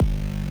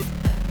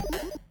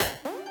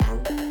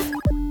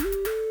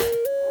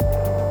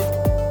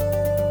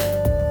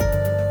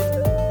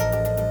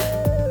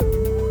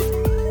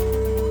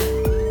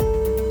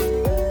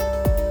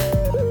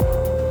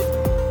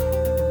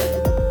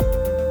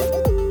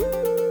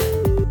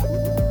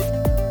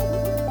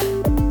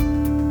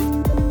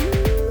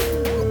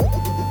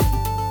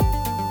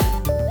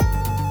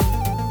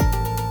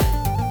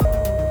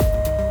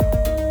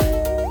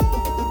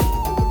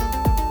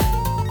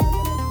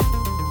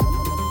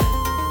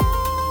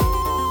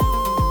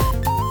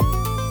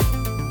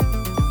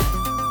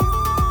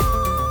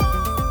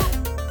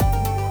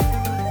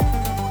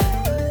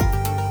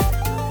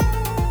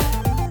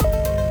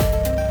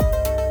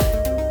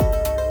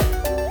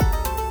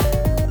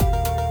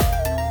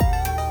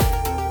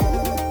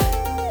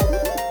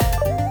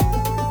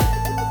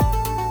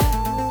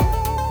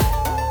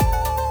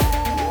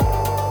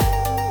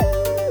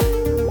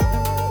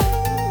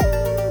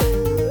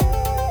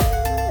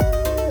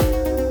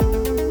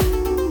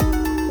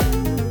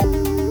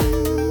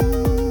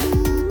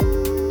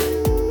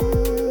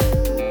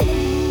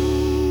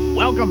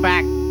Welcome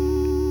back,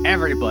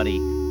 everybody,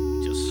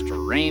 to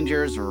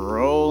Strangers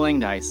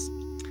Rolling Dice.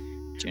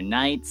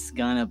 Tonight's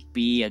gonna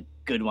be a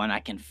good one.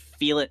 I can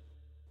feel it.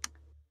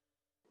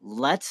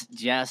 Let's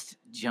just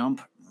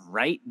jump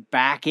right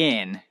back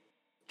in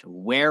to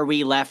where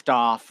we left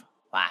off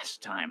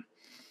last time.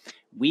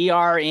 We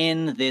are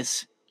in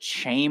this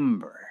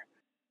chamber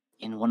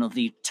in one of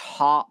the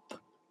top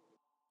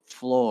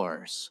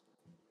floors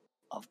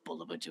of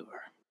Bullabudur.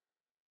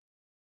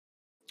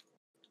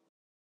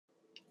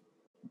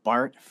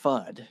 Bart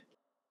Fudd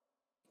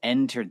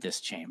entered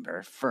this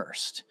chamber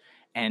first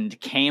and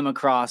came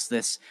across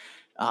this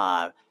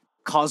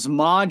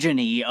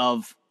cosmogony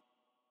of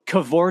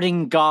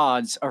cavorting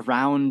gods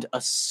around a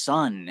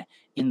sun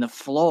in the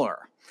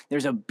floor.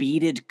 There's a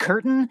beaded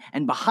curtain,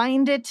 and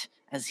behind it,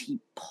 as he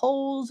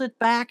pulls it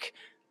back,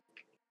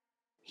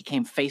 he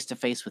came face to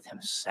face with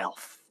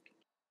himself,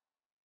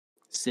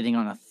 sitting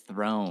on a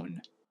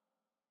throne.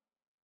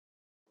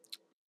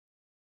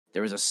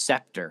 There was a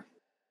scepter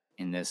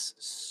in this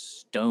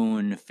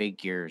stone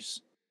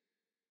figure's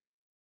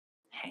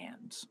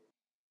hands.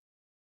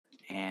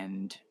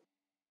 And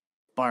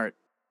Bart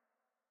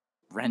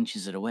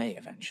wrenches it away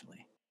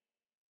eventually.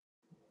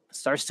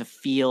 Starts to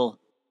feel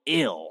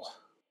ill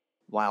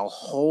while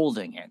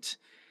holding it.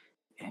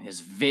 And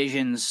his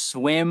vision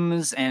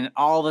swims, and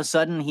all of a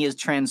sudden he is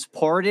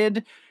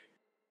transported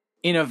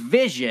in a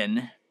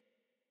vision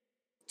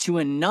to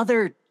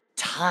another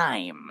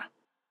time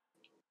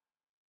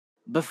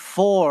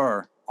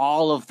before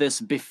all of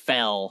this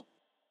befell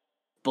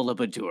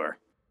Bullabudur,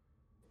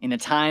 in a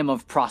time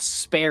of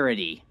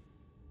prosperity,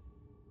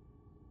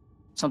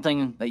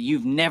 something that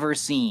you've never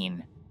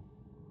seen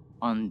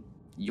on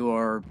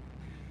your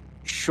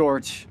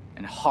short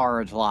and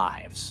hard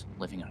lives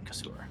living on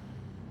Kasur.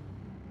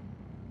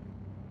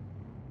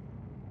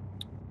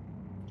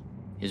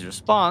 His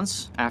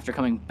response, after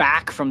coming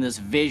back from this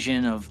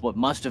vision of what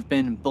must have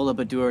been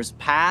Bullabudur's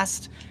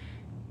past,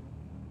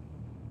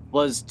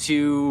 was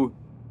to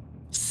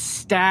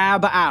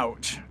stab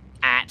out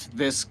at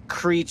this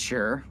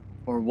creature,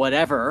 or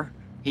whatever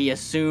he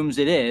assumes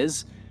it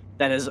is,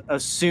 that has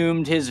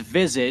assumed his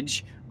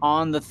visage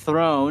on the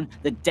throne,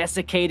 the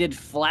desiccated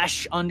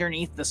flesh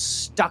underneath the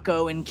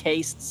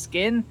stucco-encased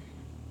skin,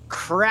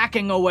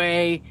 cracking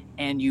away,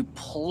 and you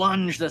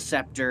plunge the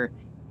scepter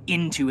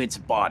into its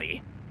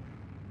body.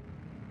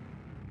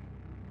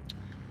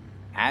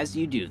 As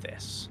you do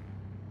this,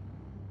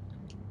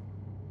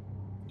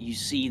 you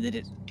see that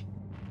it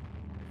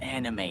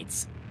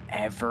animates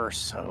ever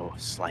so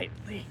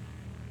slightly,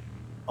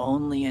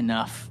 only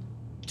enough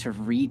to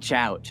reach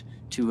out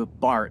to a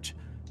Bart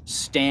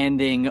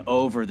standing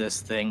over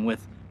this thing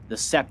with the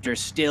scepter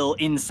still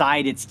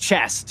inside its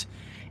chest,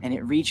 and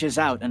it reaches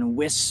out and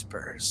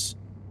whispers,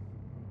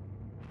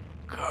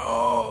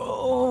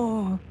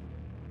 "Go,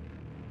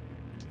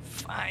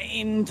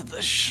 find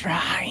the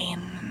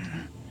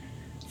shrine,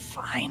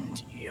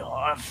 find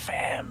your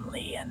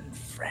family and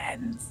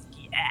friends,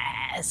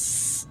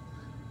 yes."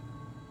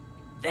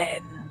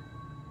 Then,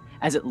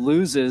 as it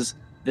loses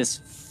this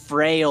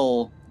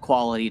frail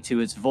quality to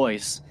its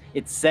voice,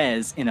 it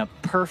says in a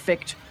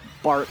perfect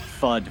Bart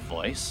Fudd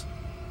voice,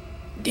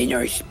 "Then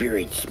our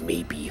spirits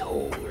may be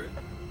whole,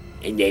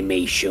 and they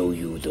may show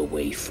you the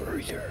way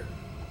further.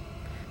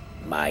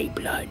 My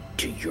blood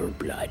to your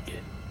blood,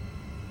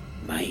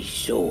 my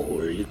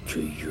soul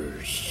to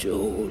your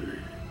soul."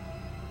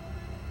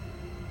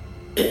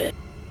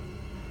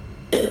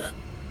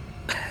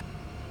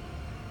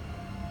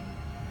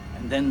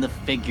 and then the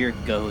figure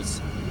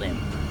goes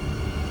limp.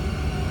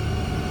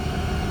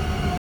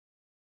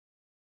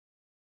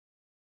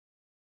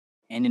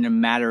 And in a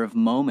matter of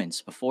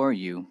moments before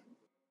you,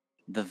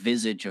 the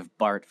visage of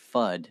Bart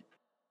Fudd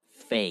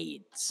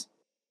fades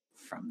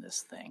from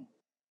this thing.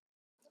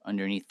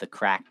 Underneath the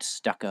cracked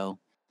stucco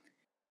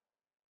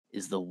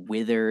is the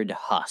withered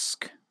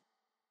husk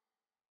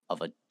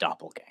of a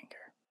doppelganger.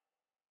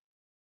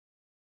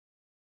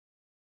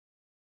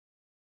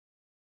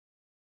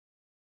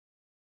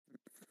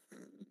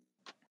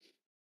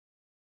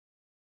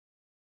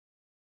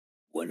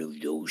 One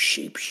of those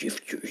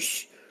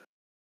shapeshifters.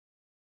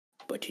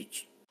 But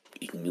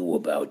it knew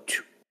about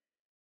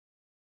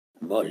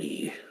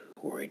Molly,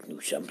 or it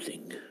knew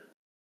something.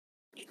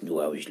 It knew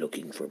I was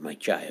looking for my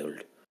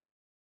child.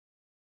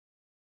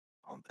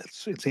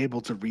 It's able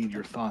to read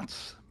your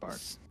thoughts,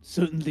 Bart.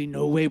 Certainly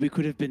no way we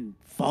could have been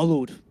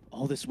followed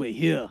all this way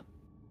here.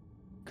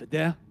 Could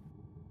there?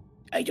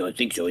 I don't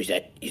think so. Is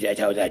that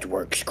how that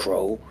works,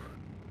 Crow?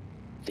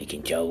 They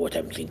can tell what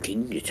I'm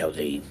thinking. It's how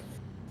they...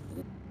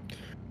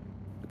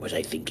 Was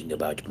I thinking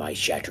about my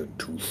shattered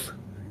tooth?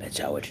 That's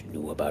how it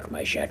knew about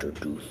my shattered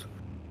tooth.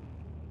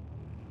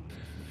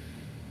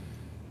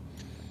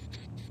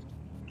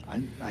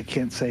 I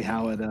can't say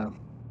how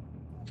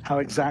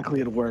exactly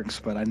it works,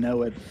 but I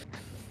know it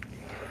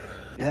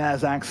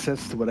has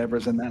access to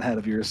whatever's in that head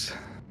of yours.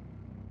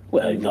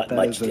 Well, not that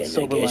much is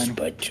then, I guess, lining.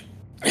 but...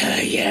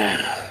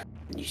 yeah.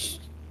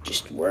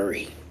 Just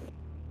worry.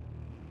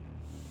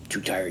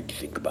 Too tired to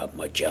think about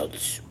much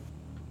else.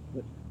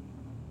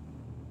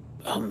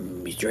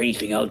 Is there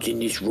anything else in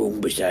this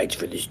room besides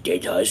for this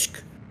dead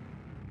husk?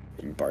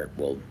 And Bart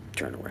will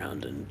turn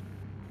around and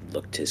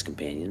look to his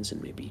companions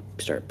and maybe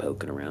start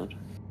poking around.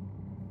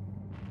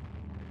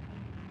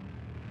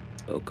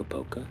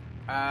 Poka.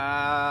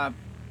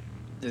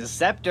 The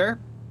scepter.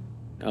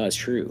 Oh, that's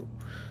true.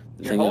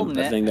 You're holding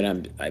it. The thing that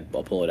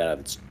I'll pull it out of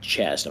its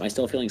chest. Am I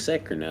still feeling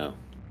sick or no?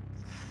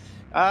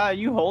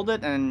 You hold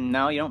it, and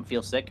no, you don't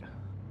feel sick.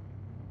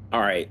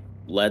 All right,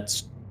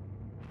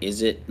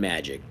 is it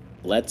magic?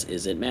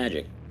 Is it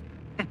magic?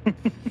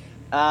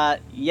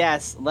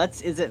 Yes,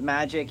 is it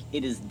magic?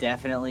 It is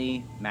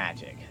definitely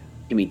magic.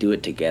 Can we do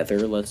it together?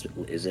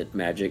 Is it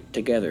magic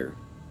together?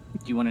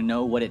 Do you want to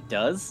know what it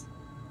does?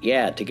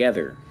 Yeah,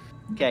 together.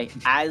 Okay,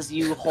 as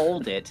you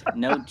hold it,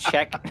 no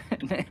check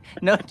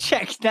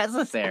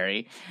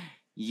necessary.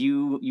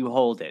 You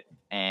hold it,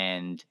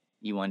 and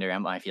you wonder,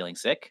 am I feeling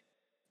sick?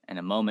 And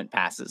a moment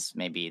passes.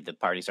 Maybe the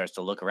party starts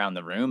to look around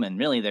the room, and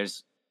really,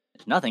 there's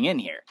nothing in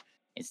here.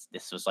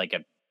 This was like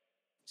a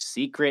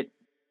secret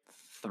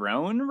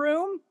throne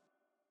room?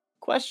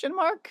 Question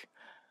mark?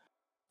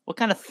 What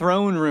kind of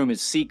throne room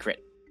is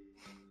secret?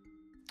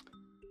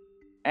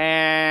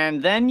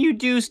 And then you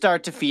do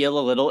start to feel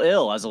a little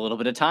ill as a little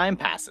bit of time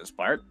passes,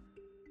 Bart.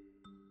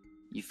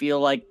 You feel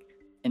like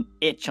an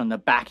itch on the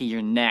back of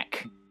your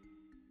neck.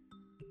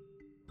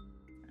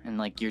 And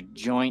like your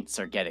joints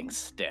are getting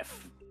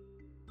stiff.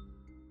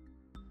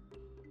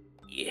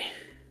 Yeah.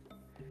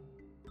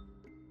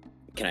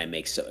 Can I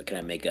make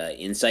an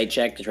insight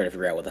check to try to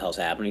figure out what the hell's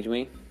happening to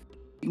me? You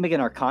can make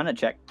an Arcana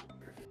check.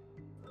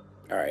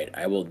 All right,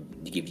 I will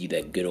give you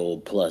that good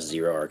old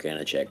 +0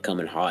 Arcana check,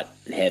 coming hot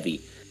and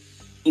heavy.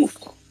 Oof,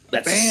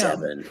 that's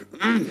Bam.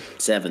 7.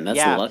 7, that's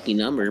a lucky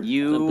number.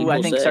 You,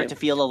 I think, start to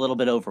feel a little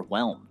bit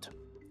overwhelmed.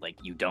 Like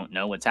you don't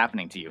know what's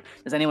happening to you.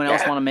 Does anyone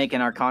else want to make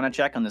an Arcana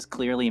check on this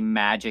clearly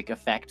magic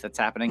effect that's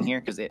happening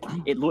here? Because it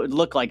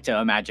looked like to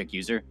a magic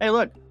user. Hey,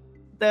 look,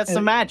 that's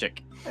some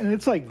magic. And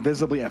it's like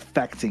visibly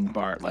affecting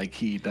Bart, like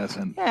he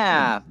doesn't.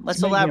 Yeah,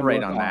 let's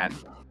elaborate on that.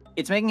 Off.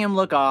 It's making him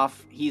look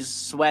off. He's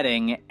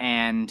sweating,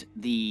 and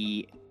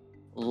the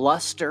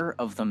luster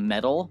of the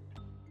metal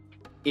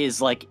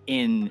is like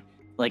in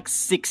like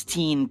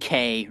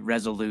 16K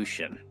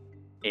resolution.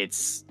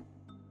 It's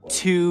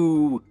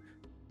too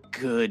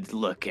good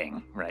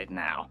looking right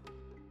now.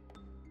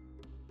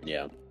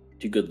 Yeah,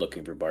 too good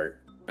looking for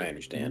Bart. I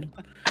understand.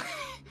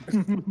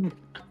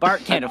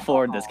 Bart can't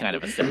afford this kind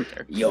of a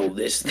scepter. Yo,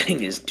 this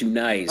thing is too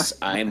nice.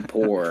 I'm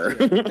poor.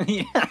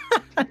 Yeah.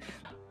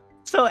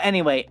 So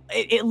anyway,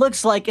 it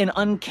looks like an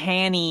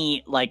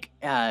uncanny, like,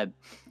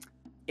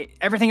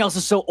 everything else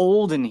is so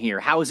old in here.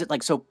 How is it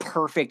like so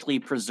perfectly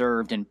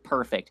preserved and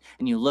perfect?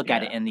 And you look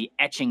at it and the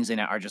etchings in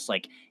it are just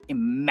like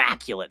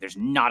immaculate. There's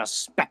not a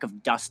speck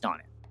of dust on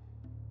it.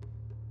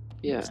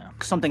 Yeah.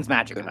 Something's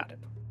magic about it.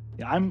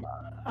 Yeah,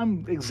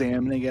 I'm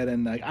examining it,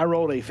 and I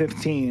rolled a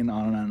 15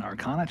 on an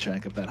Arcana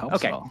check. If that helps.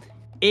 Okay. At all.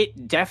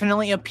 It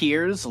definitely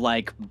appears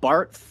like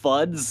Bart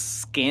Fudd's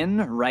skin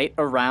right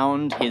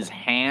around his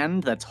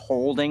hand that's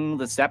holding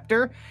the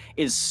scepter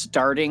is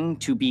starting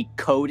to be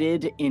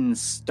coated in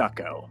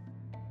stucco.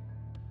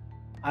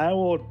 I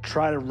will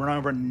try to run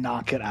over and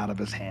knock it out of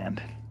his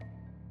hand.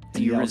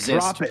 Do you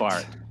resist, "Drop it."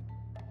 Bart?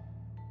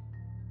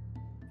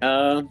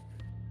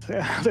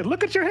 I said,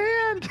 "Look at your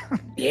hand!"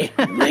 Yeah,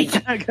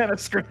 right. I gotta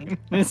scream.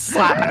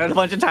 Slap it a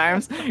bunch of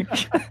times.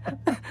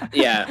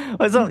 Yeah.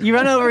 So you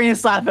run over and you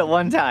slap it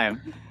one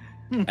time.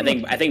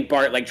 I think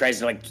Bart like tries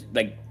to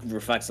like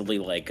reflexively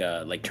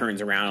like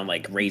turns around and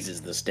like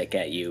raises the stick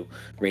at you,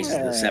 raises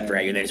the scepter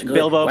at you. And there's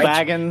Bilbo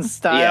Baggins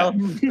style.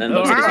 Yeah. Then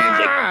looks at his hand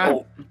like,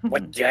 oh,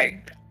 what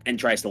the? And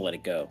tries to let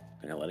it go.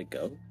 Can I let it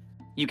go?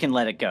 You can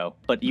let it go,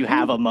 but you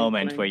have a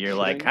moment where you're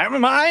like,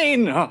 "I'm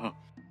mine."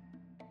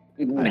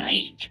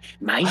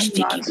 My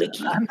sticky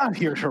wicky. I'm not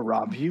here to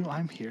rob you.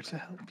 I'm here to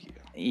help you.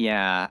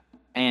 Yeah,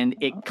 and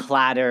it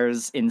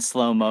clatters in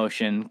slow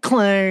motion,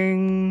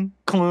 clang,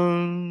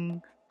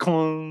 clang,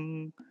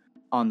 clang,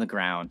 on the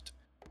ground.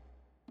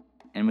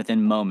 And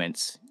within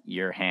moments,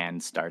 your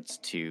hand starts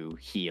to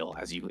heal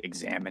as you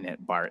examine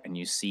it, Bart, and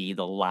you see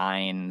the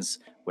lines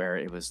where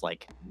it was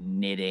like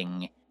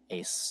knitting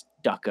a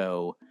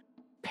stucco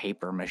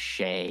paper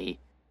mache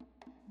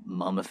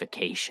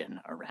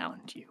mummification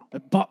around you.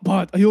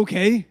 Bart, are you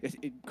okay?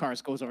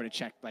 Karis goes over to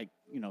check, like,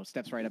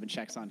 steps right up and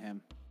checks on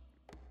him.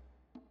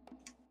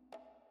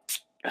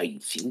 I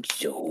think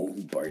so.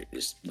 Bart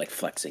is like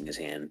flexing his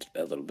hand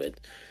a little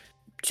bit.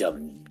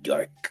 Some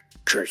dark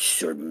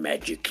curse or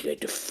magic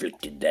that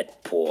afflicted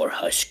that poor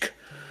husk.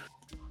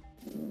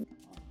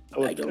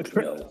 I don't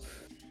know.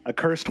 A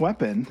cursed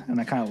weapon,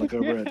 and I kind of look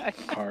over at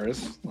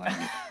Cars. Like,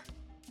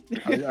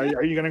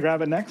 are you gonna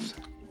grab it next?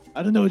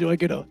 I don't know. Do I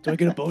get a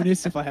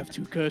bonus if I have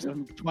two cursed?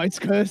 I'm twice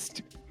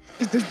cursed.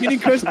 Does getting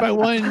cursed by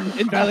one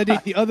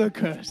invalidate the other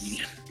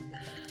curse?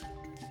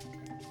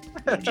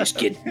 You just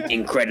get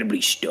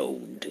incredibly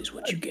stoned, is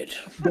what you get.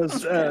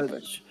 Does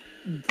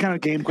kind of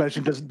game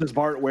question? Does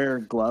Bart wear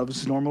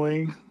gloves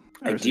normally?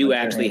 I do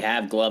actually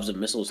have gloves of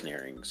missile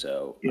snaring,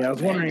 so yeah. I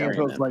was wondering if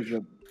it was like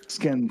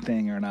skin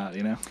thing or not,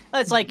 you know?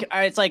 It's like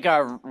it's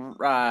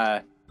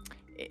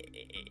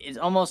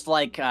almost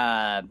like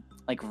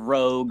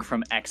Rogue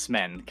from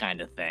X-Men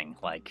kind of thing.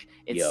 Like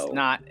it doesn't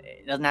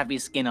have to be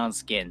skin on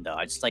skin though.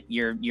 It's just like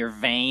your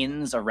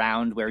veins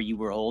around where you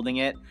were holding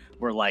it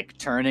were like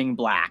turning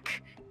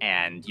black,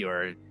 and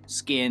your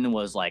skin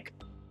was like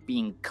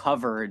being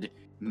covered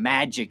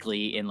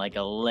magically in like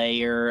a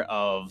layer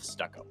of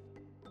stucco.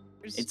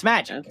 It's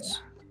magic.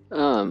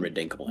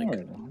 Ridiculous.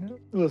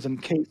 It was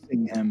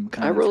encasing him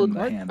kind I of rolled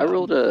from the hand. I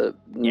rolled a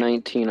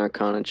 19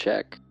 Arcana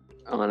check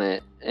on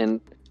it, and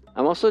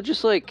I'm also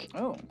just like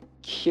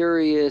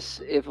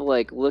curious if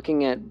like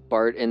looking at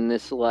Bart in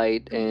this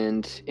light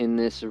and in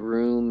this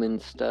room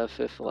and stuff,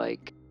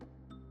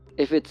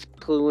 if it's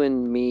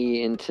cluing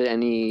me into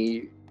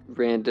any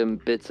random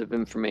bits of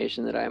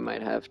information that I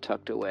might have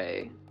tucked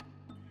away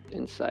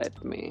inside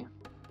me.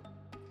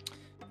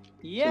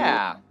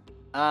 Yeah.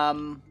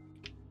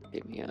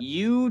 Hit me up.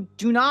 You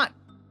do not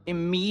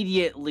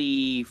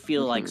immediately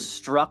feel like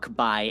struck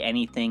by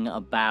anything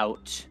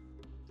about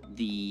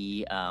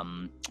the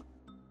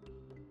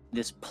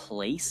this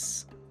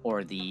place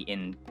or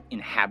the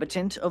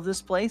inhabitant of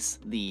this place,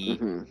 the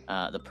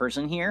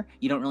person here.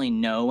 You don't really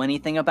know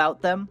anything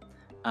about them,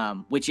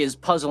 which is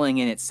puzzling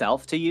in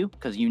itself to you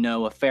because you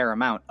know a fair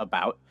amount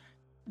about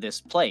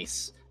this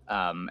place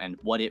and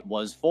what it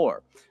was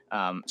for,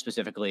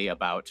 specifically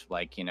about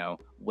like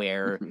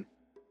where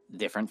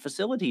different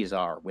facilities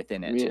are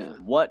within it,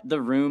 what the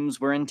rooms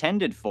were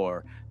intended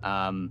for,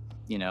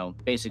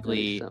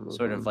 basically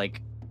sort of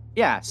like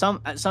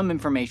some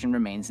information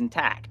remains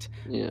intact.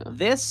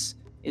 This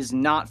is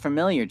not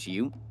familiar to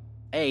you.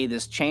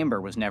 This chamber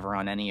was never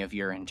on any of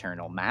your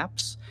internal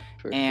maps,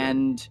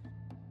 and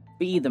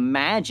B, the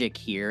magic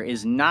here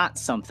is not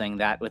something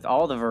that, with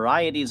all the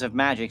varieties of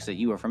magics that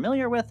you are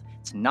familiar with,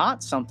 it's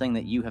not something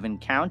that you have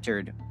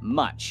encountered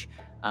much.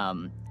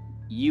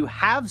 You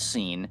have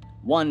seen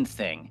one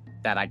thing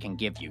that I can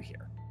give you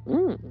here.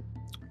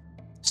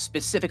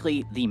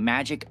 Specifically, the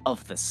magic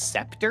of the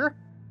scepter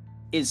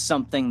is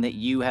something that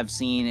you have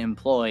seen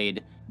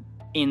employed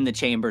in the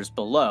chambers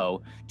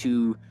below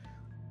to...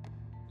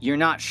 You're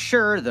not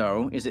sure,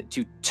 though, is it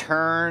to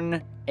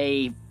turn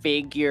a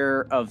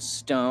figure of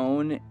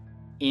stone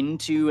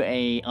into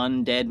a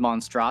undead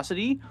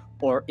monstrosity,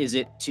 or is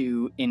it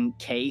to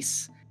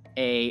encase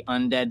a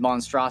undead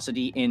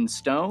monstrosity in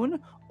stone,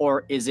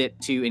 or is it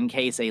to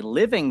encase a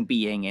living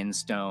being in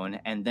stone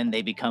and then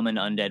they become an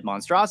undead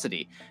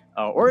monstrosity?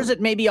 Or is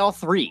it maybe all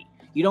three?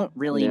 You don't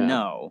really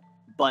know,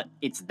 but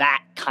it's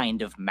that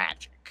kind of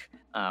magic.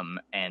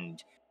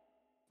 And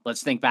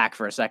let's think back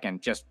for a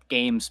second, just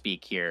game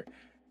speak here.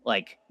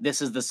 Like,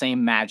 this is the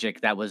same magic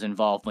that was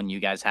involved when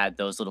you guys had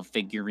those little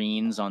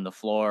figurines on the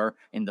floor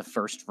in the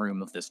first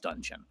room of this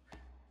dungeon.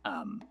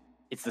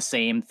 It's the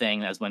same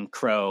thing as when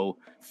Crow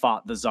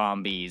fought the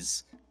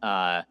zombies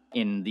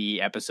in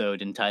the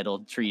episode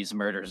entitled Tree's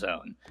Murder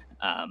Zone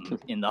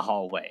in the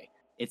hallway.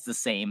 It's the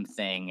same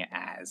thing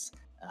as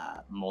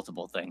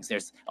multiple things.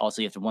 There's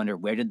also, you have to wonder,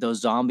 where did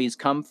those zombies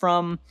come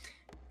from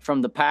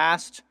the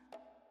past?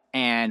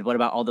 And what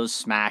about all those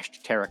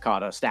smashed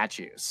terracotta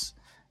statues?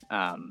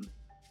 There's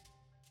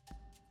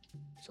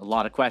a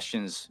lot of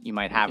questions you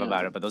might have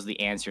about it, but those are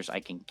the answers I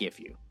can give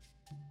you.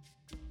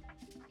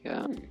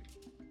 Yeah.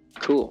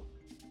 Cool.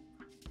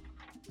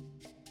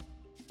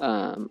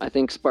 I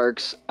think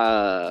Spark's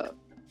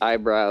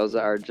eyebrows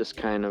are just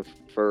kind of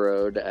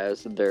furrowed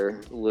as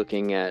they're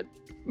looking at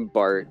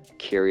Bart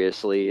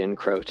curiously and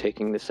Crow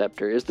taking the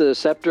scepter. Is the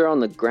scepter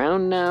on the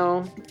ground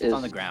now? It's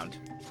on the ground.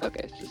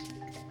 Okay.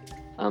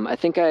 I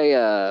think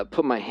I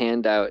put my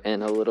hand out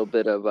and a little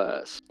bit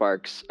of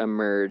sparks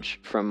emerge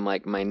from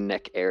like my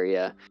neck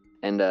area,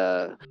 and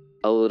a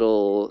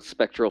little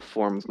spectral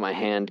form of my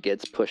hand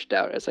gets pushed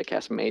out as I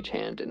cast Mage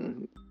Hand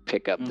and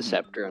pick up the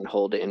scepter and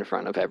hold it in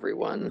front of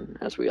everyone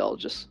as we all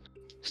just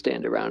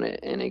stand around it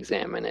and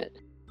examine it.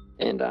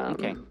 And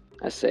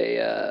I say,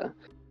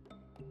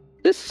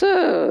 this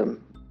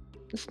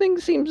thing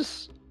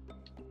seems...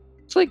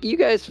 It's like you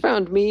guys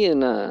found me in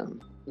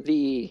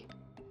the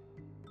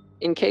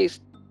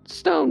encased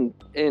stone,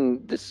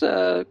 and this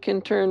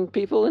can turn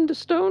people into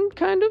stone,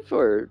 kind of,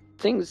 or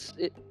things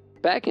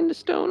back into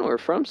stone or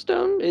from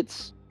stone.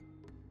 It's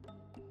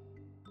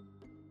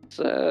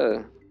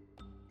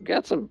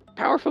got some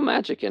powerful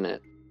magic in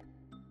it,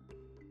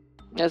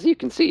 as you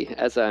can see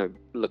as I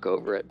look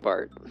over at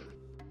Bart.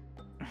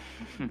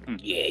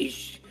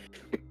 Yes,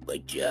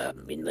 but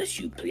unless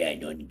you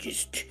plan on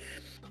just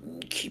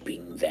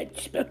keeping that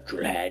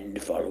spectral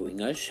hand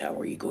following us, how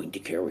are you going to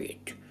carry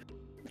it?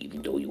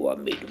 Even though you are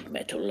made of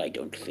metal, I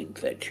don't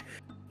think that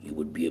you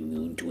would be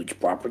immune to its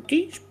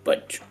properties,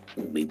 but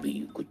maybe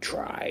you could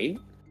try.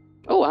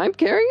 Oh, I'm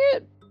carrying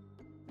it?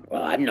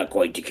 Well, I'm not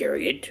going to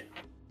carry it.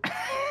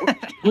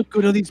 What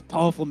good are these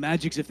powerful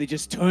magics if they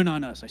just turn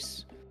on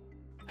us?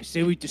 I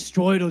say we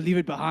destroy it or leave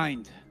it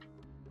behind.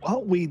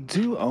 Well, we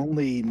do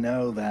only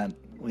know that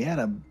we had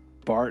a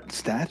Bart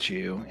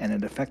statue and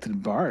it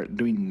affected Bart.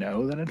 Do we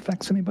know that it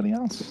affects anybody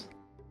else?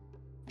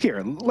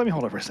 Here, let me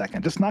hold it for a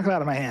second. Just knock it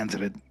out of my hands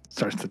if it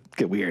starts to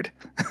get weird.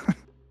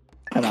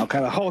 And I'll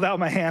kind of hold out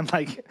my hand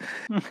like,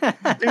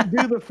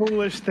 do the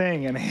foolish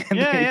thing and hand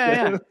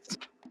Yeah.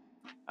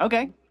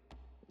 Okay.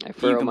 I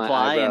furrow my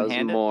comply and eyebrows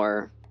hand it?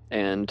 more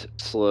and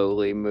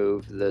slowly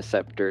move the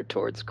scepter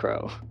towards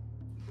Crow.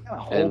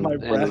 Hold my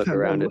breath look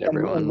around at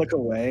everyone. and look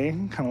away,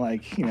 kind of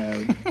like,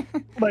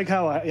 like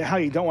how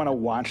you don't want to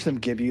watch them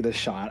give you the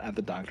shot at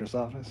the doctor's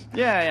office.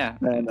 Yeah.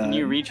 And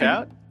you reach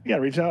out? Yeah,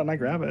 reach out and I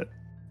grab it.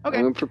 Okay.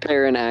 I'm gonna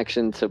prepare an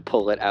action to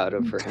pull it out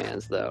of her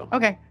hands, though.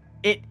 Okay.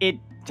 It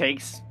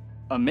takes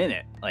a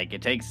minute. Like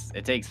it takes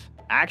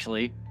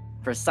actually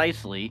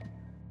precisely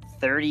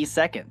 30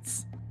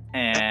 seconds.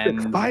 It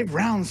took And 5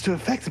 rounds to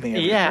affect me.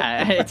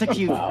 yeah, it took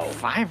you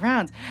 5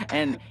 rounds.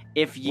 And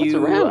if What's a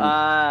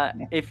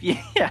round?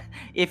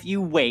 if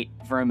you wait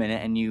for a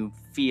minute and you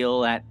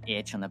feel that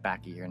itch on the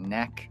back of your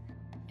neck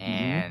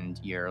and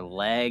your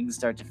legs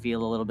start to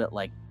feel a little bit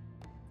like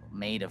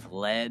made of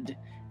lead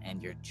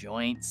and your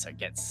joints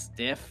get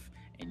stiff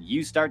and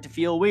you start to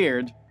feel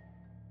weird.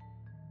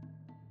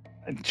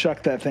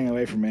 Chuck that thing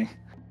away from me.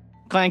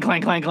 Clang,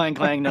 clang, clang, clang,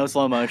 clang, no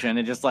slow motion.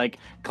 It just like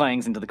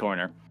clangs into the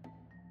corner.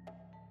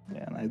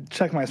 Yeah, and I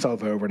check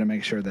myself over to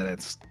make sure that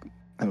it's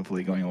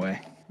hopefully going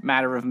away.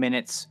 Matter of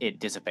minutes, it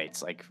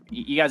dissipates. Like,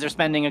 you guys are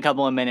spending a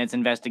couple of minutes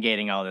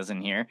investigating all this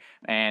in here,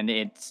 and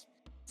it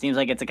seems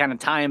like it's a kind of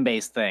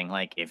time-based thing.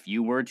 Like, if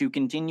you were to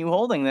continue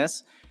holding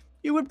this,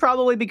 you would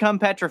probably become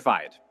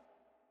petrified.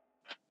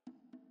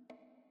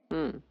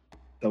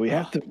 So we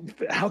have to.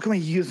 How can we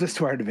use this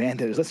to our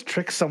advantage? Let's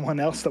trick someone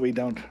else that we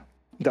don't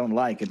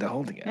like into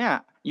holding it.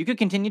 Yeah, you could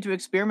continue to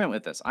experiment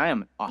with this. I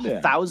am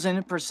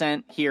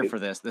 1,000% here for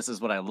this. This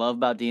is what I love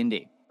about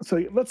D&D.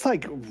 So let's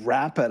like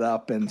wrap it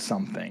up in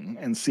something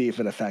and see if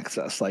it affects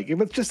us. Like if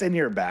it's just in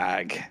your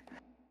bag.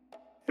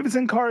 If it's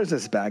in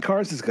Kars's bag,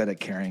 Kars is good at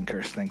carrying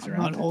cursed things I'm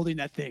around. not holding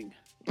that thing.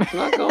 It's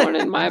not going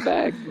in my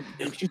bag.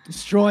 You should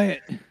destroy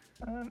it.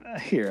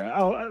 Here,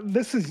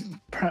 this is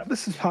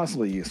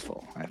possibly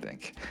useful. I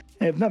think,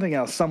 if nothing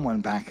else,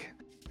 someone back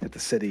at the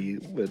city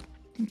would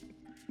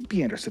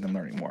be interested in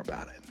learning more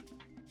about it.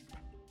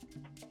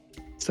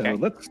 So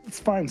let's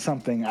find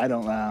something. I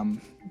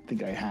don't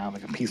think I have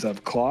like a piece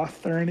of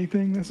cloth or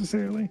anything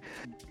necessarily.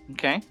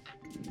 Okay.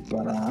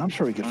 But I'm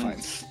sure we could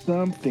find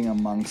something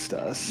amongst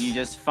us. You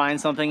just find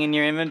something in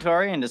your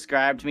inventory and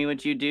describe to me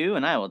what you do,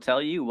 and I will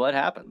tell you what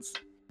happens.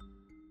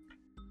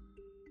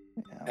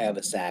 I have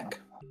a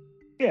sack.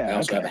 Yeah, I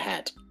also have a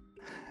hat.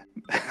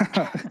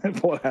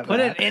 Put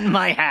it in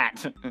my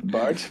hat.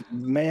 Bart,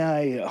 may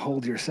I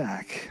hold your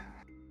sack?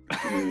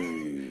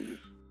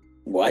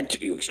 What?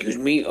 You excuse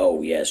me?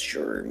 Oh, yes,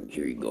 sure.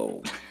 Here you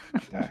go.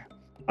 Okay.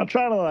 I'll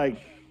try to like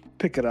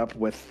pick it up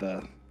with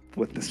the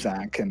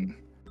sack and.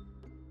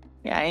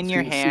 Yeah, in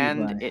your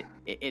hand,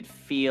 it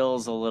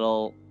feels a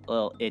little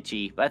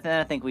itchy, but then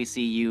I think we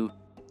see you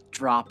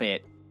drop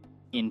it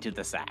into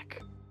the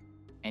sack,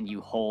 and you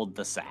hold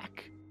the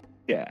sack.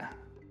 Yeah.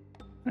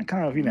 And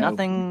kind of,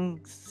 Nothing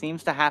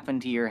seems to happen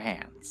to your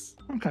hands.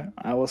 Okay.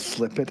 I will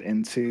slip it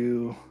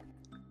into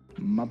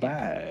my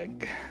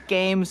bag.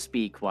 Game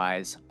speak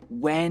wise,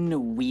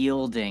 when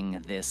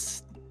wielding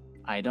this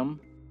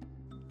item,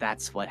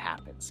 that's what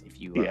happens.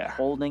 If you are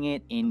holding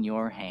it in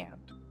your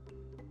hand,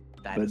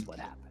 that is what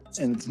happens.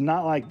 And it's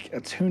not like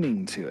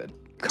attuning to it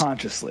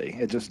consciously.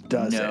 It just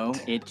does it. No,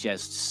 it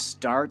just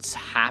starts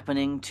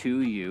happening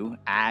to you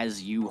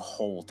as you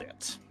hold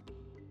it.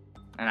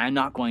 And I'm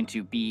not going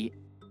to be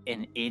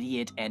an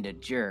idiot and a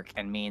jerk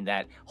and mean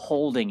that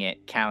holding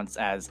it counts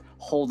as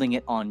holding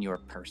it on your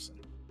person.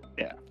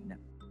 Yeah. No.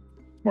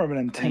 More of an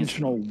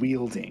intentional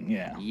wielding,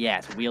 yeah.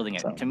 Yes, wielding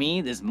it. So, to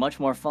me, this is much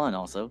more fun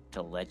also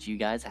to let you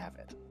guys have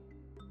it.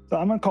 So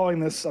I'm calling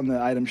this on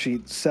the item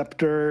sheet,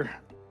 Scepter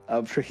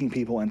of Tricking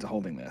People into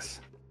Holding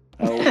This.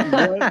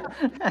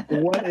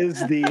 What is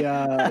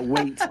the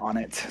weight on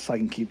it so I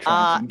can keep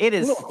track? It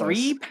is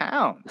 3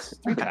 pounds.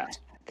 3 Okay. pounds.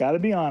 Got to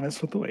be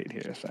honest with the weight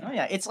here. So. Oh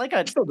yeah, it's like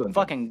a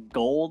fucking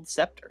gold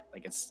scepter.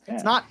 Like it's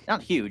not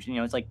huge.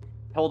 It's like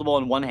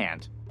holdable in one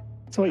hand.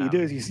 So what you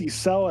do is you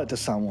sell it to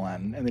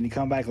someone, and then you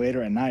come back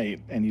later at night,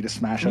 and you just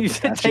smash up You the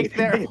statue. take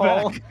their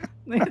whole.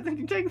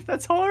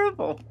 That's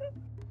horrible.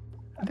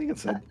 I think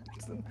it's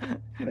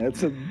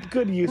a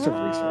good use of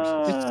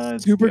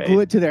resources. Super glue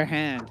it to their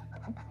hand.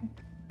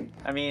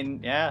 I mean,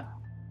 yeah.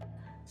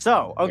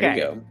 So okay, There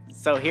you go.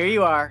 so here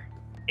you are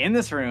in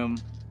this room.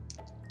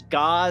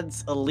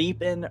 Gods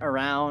leaping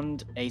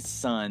around a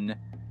sun.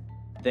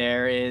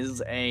 There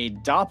is a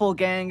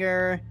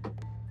doppelganger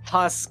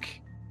husk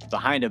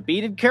behind a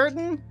beaded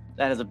curtain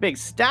that has a big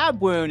stab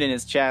wound in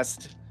his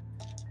chest.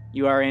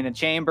 You are in a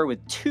chamber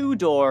with 2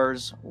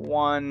 doors,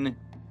 one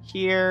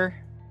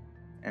here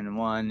and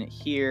one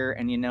here.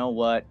 And you know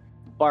what?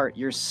 Bart,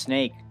 your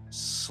snake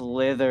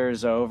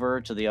slithers over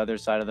to the other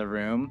side of the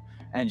room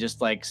and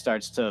just like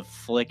starts to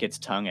flick its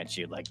tongue at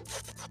you, like,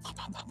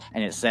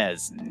 and it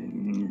says,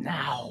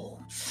 "Now,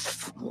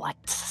 what?"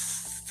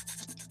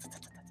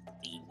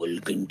 We will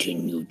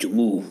continue to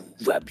move,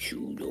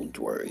 Rapsu, don't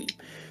worry.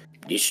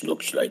 This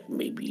looks like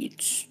maybe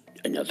it's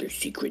another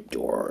secret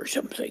door or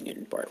something,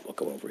 and Bart will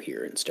go over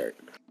here and start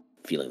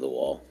feeling the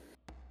wall.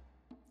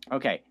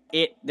 Okay.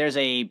 There's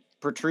a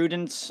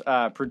protuberance.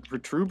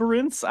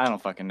 I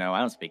don't fucking know. I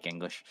don't speak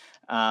English.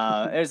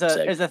 There's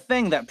a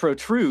thing that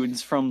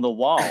protrudes from the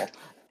wall,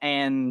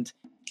 and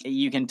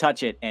you can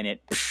touch it, and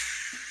it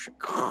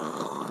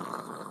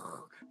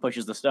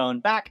pushes the stone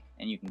back,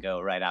 and you can go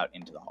right out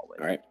into the hallway.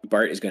 All right,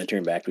 Bart is going to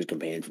turn back to his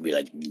companions and be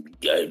like,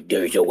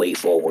 there's a way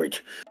forward.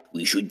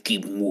 We should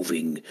keep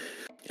moving.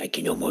 I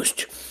can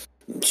almost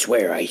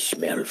swear I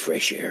smell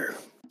fresh air.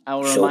 I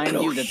will remind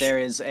you that there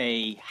is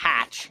a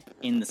hatch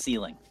in the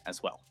ceiling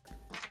as well.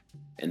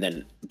 And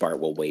then Bart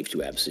will wave to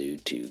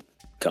Absu to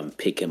come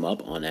pick him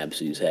up on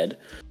Absu's head.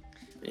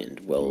 And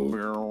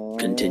we'll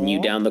continue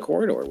down the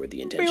corridor with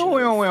the intention.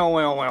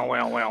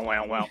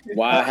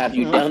 Why have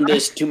you done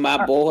this to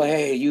my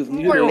boy? You've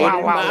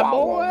mutilated my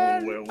boy.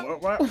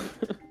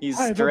 He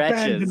I've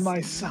stretches. abandoned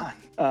my son.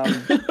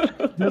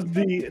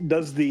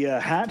 Does the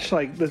hatch,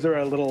 like, is there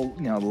a little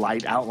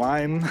light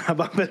outline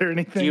above it or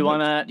anything? Do you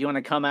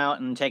wanna come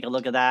out and take a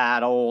look at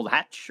that old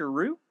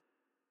hatcheroo?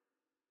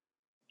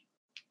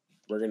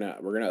 We're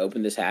gonna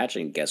open this hatch,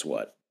 and guess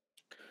what?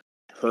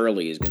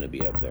 Hurley is gonna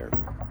be up there.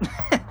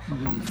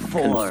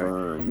 4,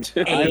 Confirmed.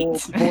 8. I will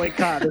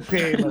boycott this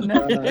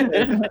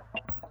game.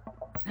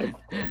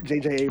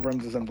 J.J.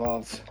 Abrams is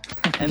involved.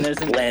 And there's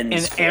an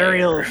Lens flare.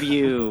 aerial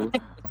view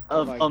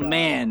of my a God.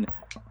 man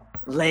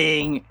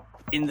laying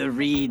in the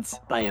reeds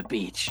by a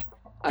beach.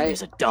 And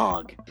there's a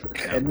dog.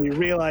 And we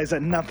realized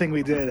that nothing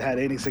we did had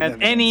any Has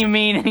significance. any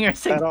meaning or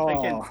at all.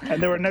 significance.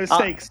 And there were no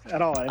stakes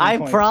at all. At any I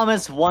point.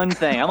 promise one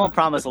thing. I'm gonna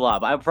promise a lot,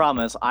 but I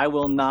promise I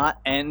will not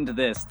end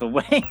this the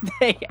way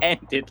they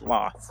ended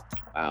Lost.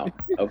 Wow.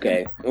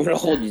 Okay. I'm gonna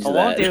hold you to I that.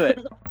 won't do it.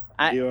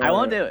 You I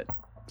won't are- do it.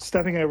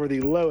 Stepping over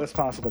the lowest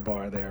possible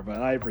bar there,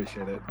 but I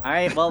appreciate it.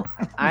 I will.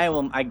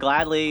 I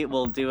gladly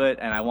will do it,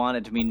 and I want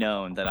it to be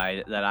known that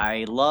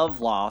I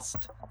love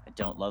Lost. I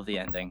don't love the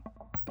ending.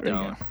 There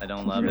you I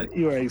don't love it.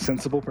 You are a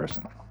sensible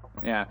person.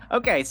 Yeah.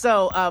 Okay.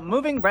 So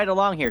moving right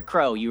along here,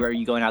 Crow. Are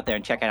you going out there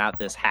and checking out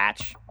this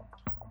hatch?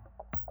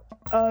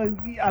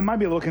 I might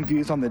be a little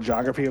confused on the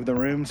geography of the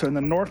room. So in the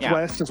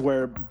northwest is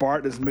where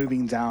Bart is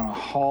moving down a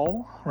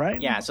hall,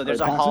 right? Yeah. So Or there's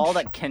a passage? hall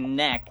that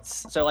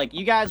connects. So like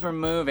you guys were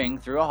moving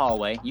through a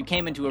hallway. You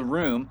came into a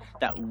room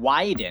that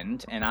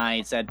widened, and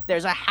I said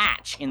there's a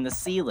hatch in the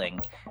ceiling,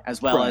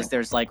 as well as Right.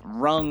 there's like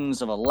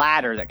rungs of a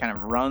ladder that kind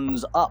of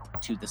runs up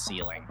to the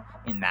ceiling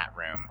in that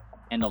room,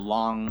 and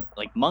along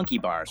like monkey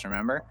bars.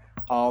 Remember,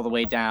 all the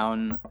way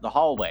down the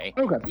hallway.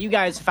 Okay. You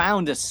guys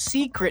found a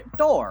secret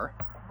door,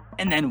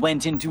 and then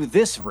went into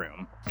this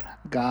room.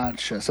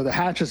 Gotcha. So the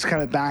hatch is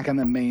kind of back on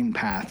the main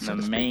path. So The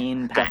to speak.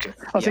 main path. Gotcha.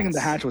 I was thinking the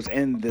yes. hatch was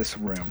in this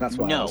room. That's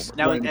why. I No, was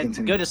that was wanting to a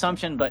continue. good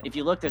assumption, but if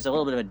you look, there's a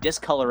little bit of a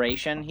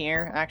discoloration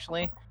here,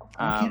 actually,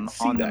 I can't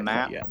see on that the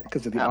map. yet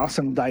because of the Oh.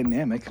 awesome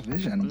dynamic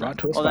vision brought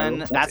to us Well, by then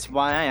Little that's Sexy.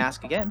 why I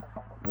ask again.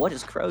 What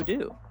does Crow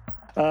do?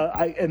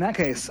 In that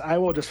case, I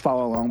will just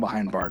follow along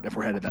behind Bart if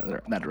we're headed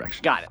that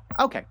direction. Got it.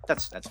 Okay,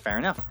 that's fair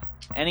enough.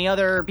 Any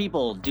other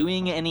people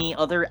doing any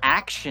other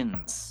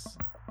actions?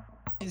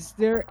 Is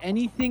there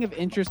anything of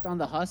interest on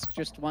the husk?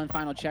 Just one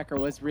final check, or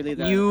was really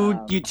the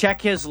You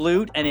check his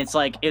loot, and it's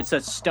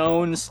a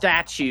stone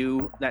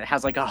statue that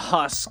has like a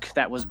husk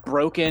that was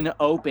broken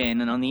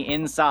open, and on the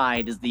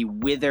inside is the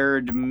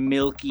withered,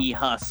 milky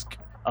husk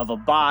of a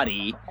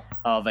body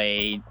of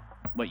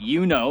what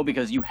you know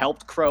because you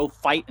helped Crow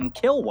fight and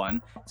kill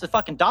one. It's a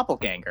fucking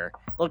doppelganger.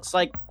 Looks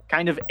like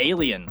kind of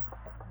alien.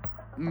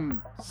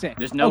 sick.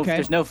 There's no Okay.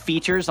 there's no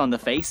features on the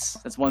face.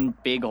 That's one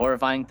big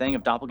horrifying thing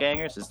of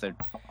doppelgangers is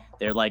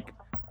they're like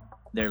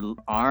their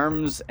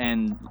arms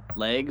and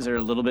legs are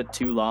a little bit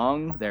too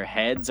long. Their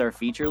heads are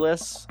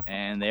featureless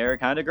and they're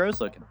kind of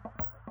gross looking.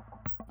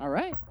 All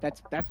right,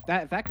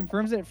 that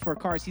confirms it for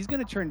Cars. He's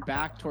gonna turn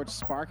back towards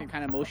Spark and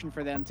kind of motion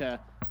for them to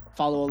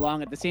follow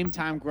along. At the same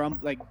time,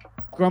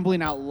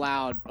 grumbling out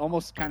loud,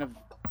 almost kind of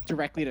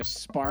directly to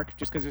Spark,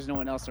 just because there's no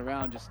one else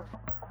around. Just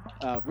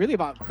really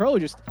about Crow.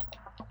 Just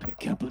I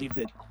can't believe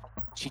that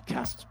she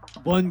cast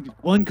one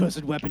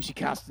cursed weapon she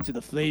cast into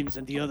the flames,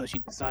 and the other she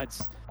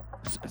decides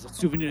as a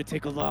souvenir to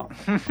take along.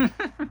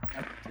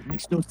 It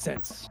makes no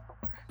sense.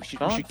 We should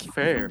keep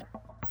fair. moving.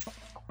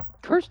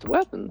 Cursed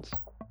weapons.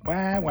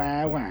 Wah,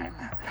 wah, wah.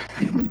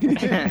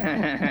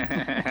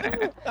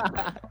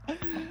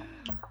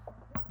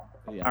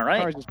 Yeah, All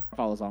right. Cars just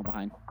follows on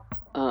behind.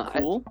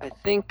 Cool. I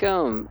think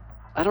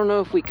I don't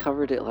know if we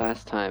covered it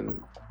last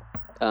time.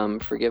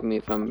 Forgive me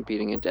if I'm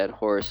beating a dead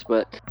horse,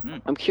 but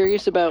I'm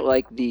curious about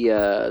like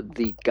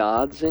the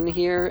gods in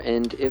here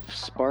and if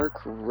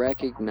Spark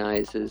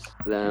recognizes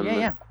them.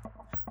 Yeah.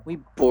 We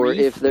Or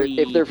if they're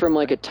briefly- from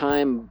like a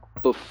time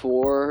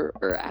before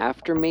or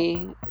after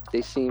me.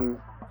 They seem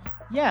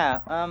Yeah,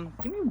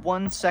 give me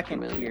 1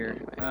 second Familiar,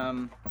 here.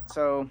 anyway.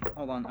 So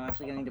hold on, I'm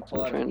actually gonna need to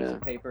pull I'm out a trying piece to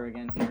of paper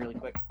again here really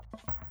quick.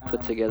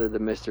 put together the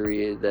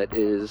mystery that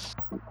is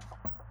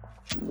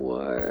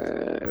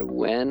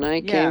when I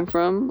Yeah, came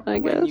from, I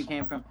when guess. you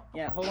came from.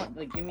 Yeah, hold on.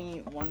 Like, give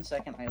me 1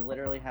 second. I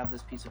literally have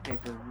this piece of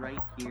paper right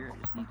here.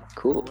 I just need to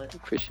Cool. pull it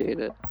Appreciate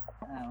it.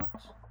 out.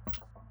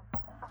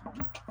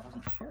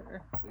 Wasn't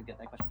sure if we'd get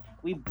that question.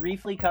 We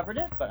briefly covered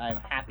it, but I'm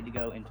happy to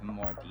go into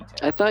more detail.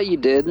 I thought you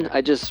did.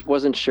 I just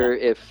wasn't sure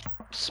if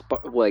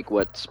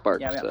what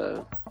Spark's Yeah,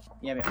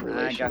 I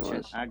relation gotcha.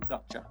 was. I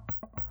gotcha.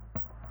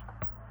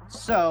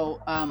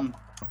 So,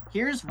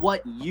 here's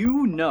what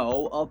you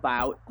know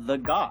about the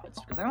gods,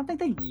 because I don't think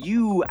that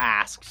you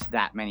asked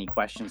that many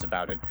questions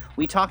about it.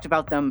 We talked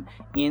about them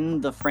in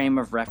the frame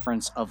of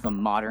reference of the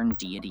modern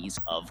deities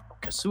of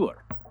Kasur.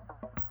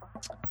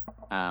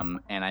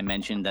 And I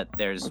mentioned that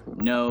there's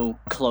no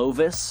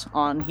Clovis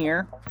on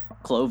here,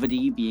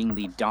 Clovidi being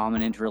the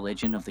dominant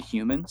religion of the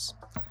humans.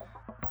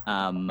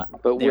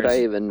 But would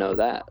I even know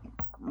that?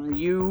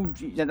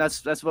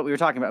 That's what we were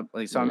talking about.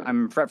 Like, so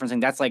I'm referencing,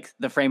 that's like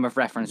the frame of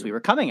reference we were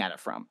coming at it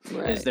from.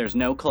 Right. Is there's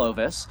no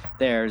Clovis.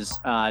 There's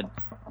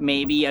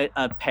maybe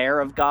a pair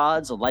of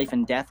gods, a life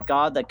and death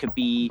god that could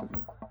be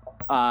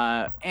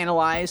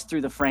analyzed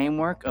through the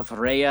framework of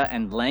Rhea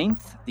and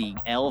Length, the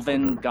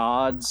elven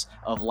gods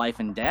of life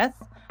and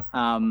death.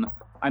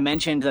 I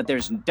mentioned that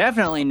there's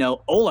definitely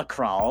no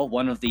Olakral,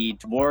 one of the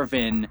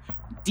dwarven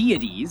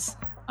deities.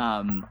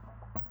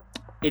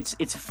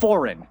 It's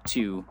foreign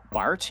to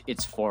Bart,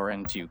 it's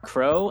foreign to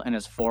Crow, and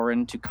it's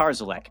foreign to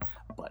Karzalek.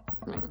 But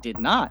I did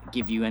not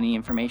give you any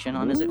information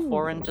on is it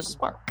foreign to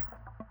Spark.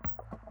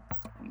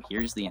 And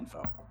here's the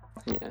info.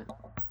 Yeah.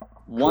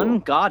 One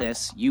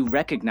goddess you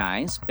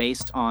recognize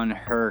based on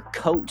her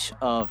coat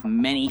of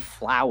many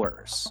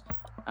flowers,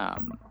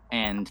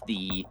 and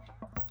the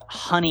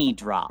honey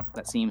drop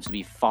that seems to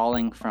be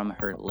falling from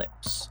her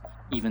lips,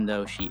 even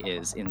though she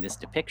is, in this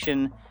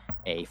depiction,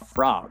 a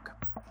frog.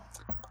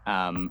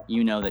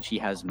 You know that she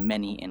has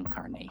many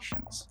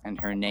incarnations, and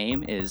her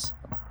name is,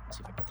 let's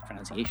see if I get the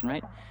pronunciation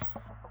right,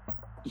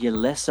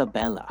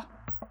 Yelesabella.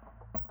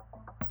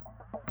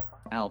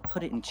 I'll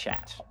put it in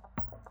chat.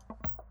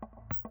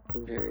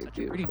 Very Such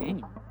a beautiful. pretty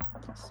name.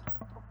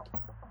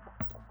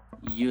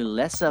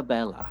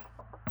 Yelesabella.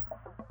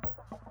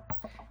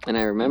 And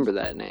I remember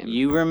that name.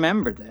 You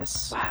remember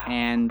this, Wow.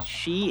 and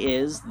she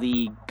is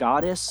the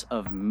goddess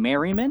of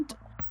merriment,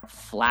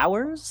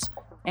 flowers,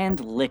 and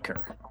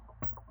liquor.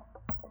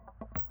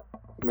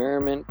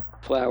 Merriment,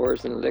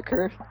 flowers, and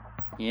liquor.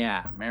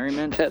 Yeah,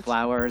 merriment, That's-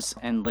 flowers,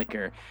 and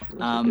liquor.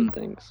 Those are good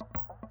things.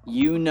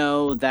 You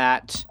know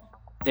that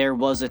there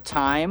was a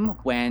time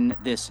when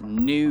this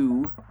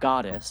new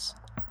goddess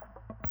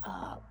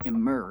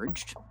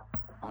emerged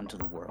onto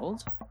the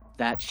world,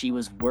 that she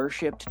was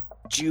worshipped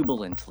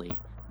jubilantly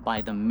by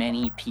the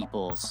many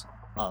peoples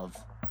of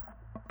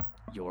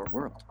your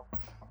world.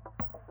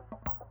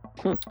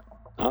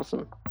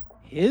 Awesome.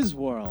 His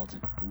world.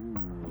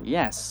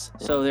 Yes,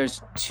 so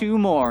there's two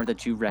more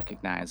that you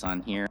recognize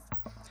on here.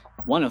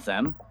 One of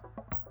them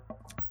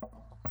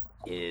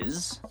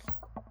is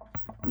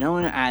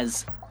known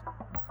as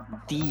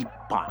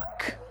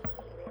Deepak.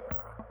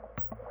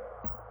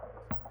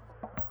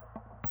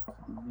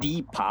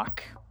 Deepak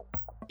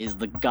is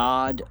the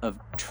god of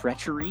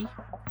treachery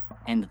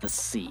and the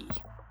sea.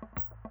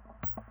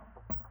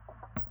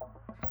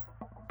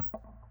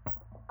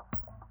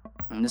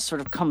 And this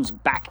sort of comes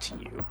back to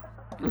you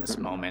in this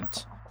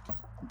moment,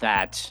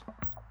 that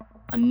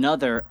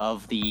another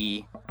of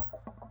the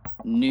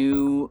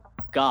new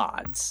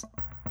gods,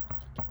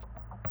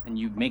 and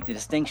you make the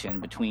distinction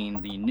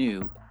between the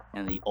new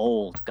and the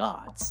old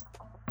gods.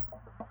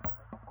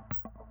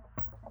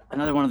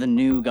 Another one of the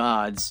new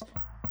gods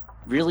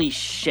really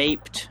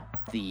shaped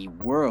the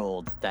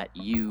world that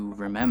you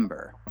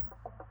remember.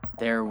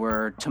 There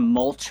were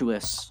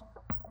tumultuous,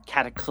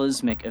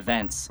 cataclysmic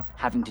events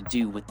having to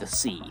do with the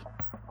sea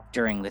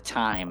during the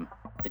time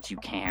that you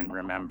can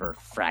remember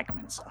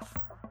fragments of.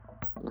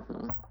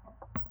 hmm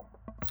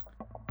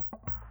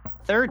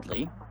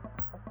Thirdly,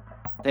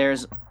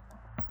 there's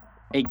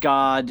a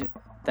god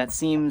that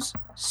seems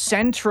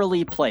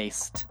centrally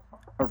placed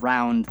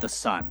around the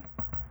sun.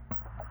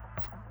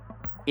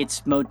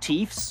 Its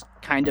motifs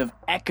kind of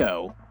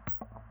echo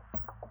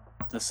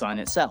the sun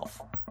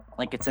itself,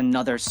 like it's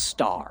another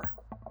star.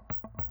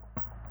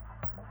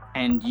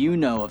 And you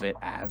know of it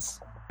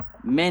as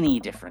many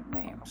different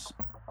names.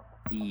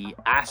 The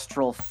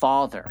astral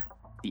father,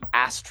 the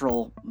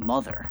astral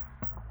mother,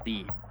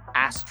 the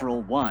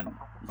astral one,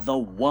 the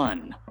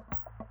one.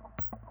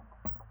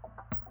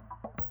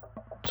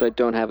 So I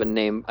don't have a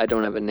name. I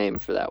don't have a name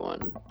for that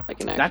one. Like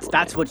an actual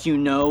That's name. what you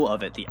know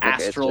of it. The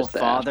it's astral just the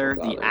father,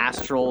 astral the father,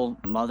 astral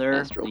mother,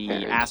 astral the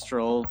parent.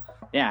 astral,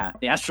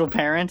 the astral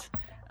parent,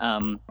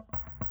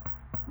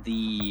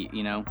 the,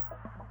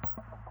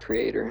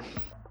 Creator.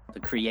 the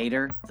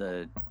creator,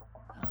 the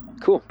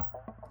Cool.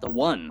 the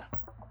one.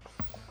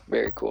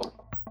 Very cool.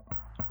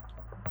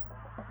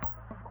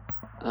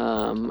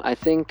 I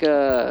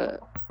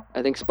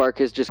think Spark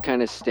is just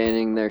kind of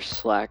standing there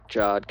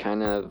slack-jawed,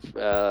 kind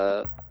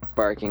of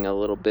barking a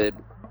little bit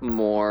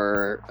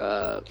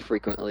more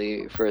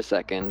frequently for a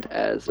second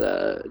as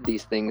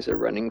these things are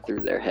running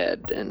through their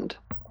head, and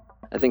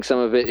I think some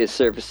of it is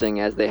surfacing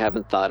as they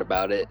haven't thought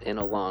about it in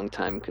a long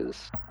time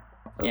because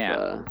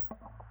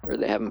or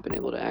they haven't been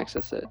able to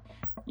access it.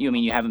 You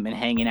mean you haven't been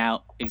hanging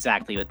out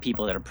exactly with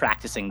people that are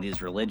practicing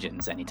these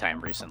religions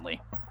anytime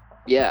recently?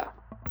 Yeah,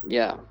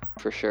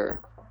 for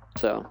sure.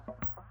 So,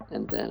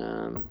 and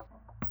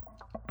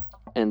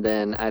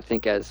then I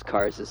think as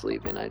Cars is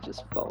leaving, I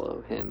just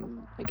follow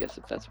him. I guess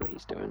if that's what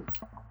he's doing.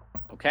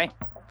 Okay.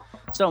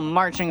 So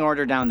marching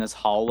order down this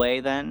hallway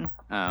then,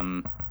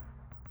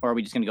 or are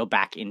we just gonna go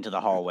back into the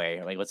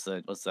hallway? Like, what's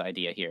the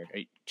idea here?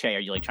 Che, are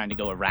you like trying to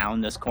go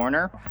around this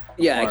corner?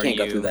 Yeah, I Or can't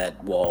go you- through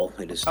that wall.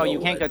 It is Oh, still you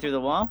can't go through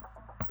the wall?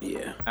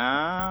 Yeah.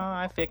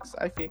 I fix.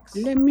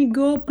 Let me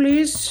go,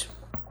 please.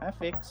 I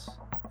fix.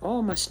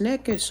 Oh, my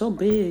snake is so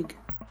big.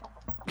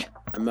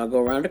 I'm gonna go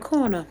around the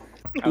corner.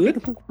 Okay.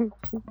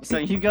 So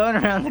you going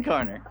around the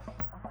corner.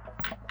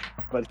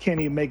 But can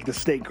you make the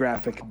snake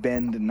graphic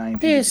bend 90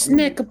 Please, degrees?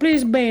 snake,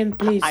 please bend,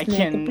 please, I snake,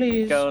 can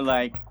please. go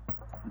like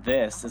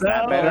this. Is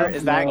that No, better?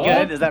 Is that no.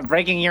 good? Is that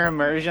breaking your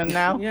immersion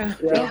now? Yeah.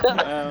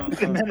 And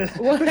then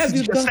What this have is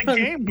you just a done?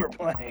 game we're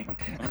playing.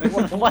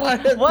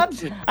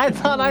 What? I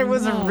thought I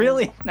was No.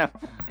 really no.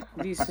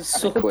 This is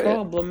so quit.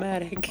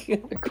 problematic.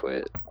 I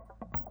quit.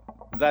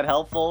 Is that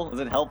helpful? Is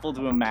it helpful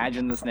to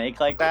imagine the snake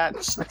like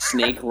that?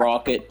 Snake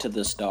rocket to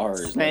the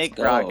stars. Snake Let's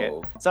go.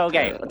 rocket. So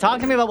okay, talk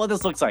to me about what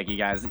this looks like, you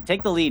guys.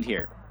 Take the lead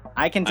here.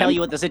 I can tell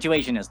you what the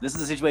situation is. This is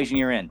the situation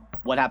you're in.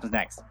 What happens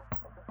next?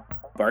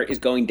 Bart is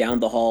going down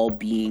the hall,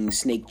 being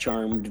snake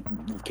charmed,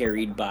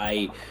 carried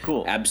by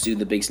Cool. Absu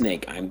the big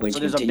snake. I'm going So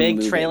to there's a continue big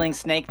moving. trailing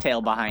snake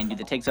tail behind you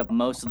that takes up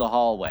most of the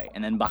hallway,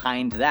 and then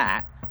behind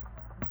that,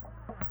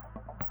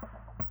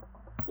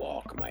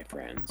 Walk, my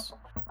friends.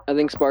 I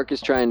think Spark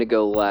is trying to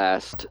go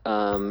last,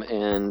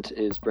 and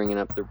is bringing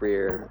up the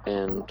rear,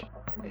 and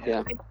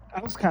yeah.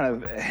 I was kind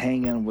of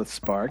hanging with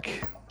Spark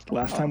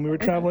last time we were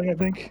traveling, I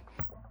think.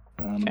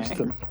 Just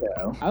to,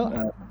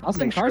 I'll send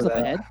make sure Cars up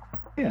that- ahead.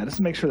 Yeah, just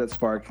to make sure that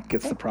Spark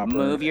gets the proper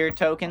move your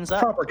tokens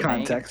up. proper Okay.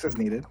 context as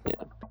needed.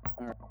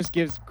 Just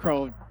gives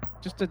Crow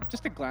just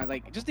a glance,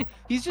 like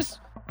he's just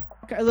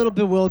a little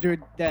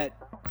bewildered that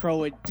Crow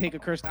would take a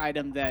cursed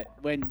item that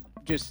when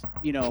just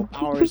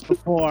hours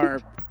before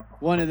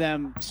one of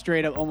them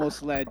straight up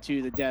almost led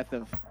to the death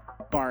of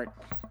Bart.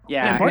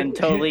 Yeah, Bart- and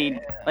totally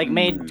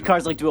made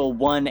cars like do a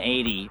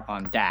 180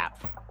 on DAP.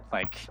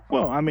 Like,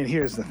 Well, I mean,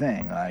 here's the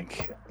thing.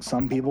 Like,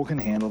 some people can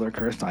handle their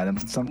cursed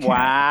items and some can't.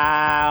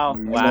 wow.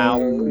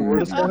 So we're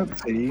just going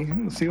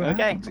to see what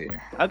Okay. happens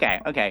here.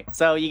 Okay.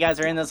 So you guys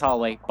are in this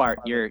hallway. Bart,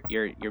 you're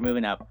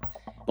moving up.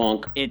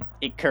 Bonk.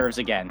 It curves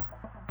again.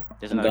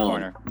 There's I'm another going.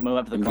 corner. Move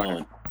up to the I'm corner.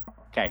 going.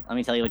 Okay, let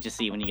me tell you what you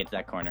see when you get to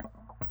that corner.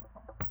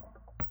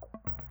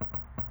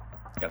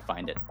 Gotta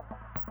find it.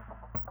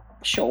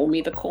 Show me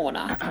the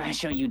corner. I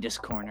show you this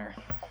corner.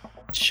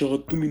 Show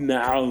it to me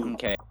now.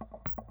 Okay.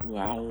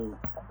 Wow.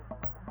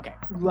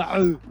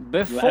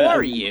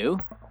 Before you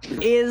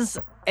is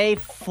a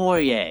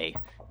foyer,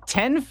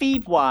 10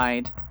 feet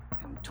wide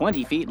and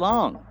 20 feet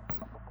long.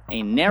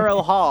 A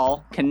narrow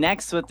hall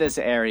connects with this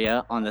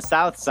area on the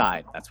south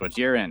side. That's what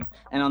you're in.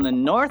 And on the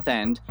north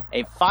end,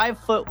 a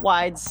 5-foot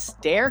wide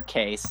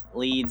staircase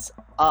leads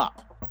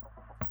up.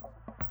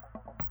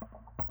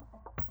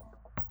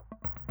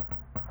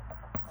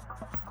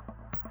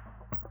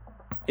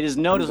 It is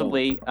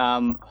noticeably,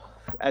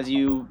 as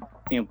you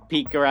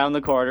peek around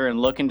the corner and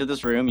look into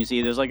this room, you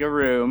see there's like a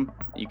room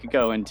you could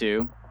go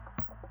into.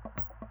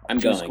 I'm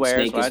 2 going.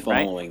 squares, Snake is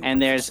right? following.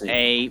 And there's Snake.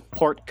 a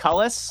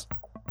portcullis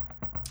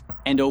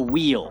and a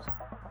wheel.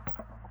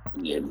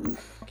 Yeah.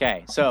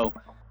 Okay, so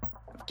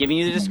giving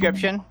you the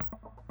description.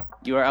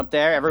 You are up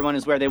there. Everyone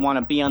is where they want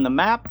to be on the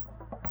map.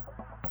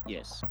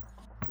 Yes.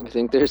 I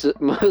think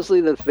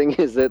mostly the thing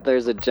is that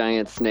there's a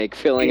giant snake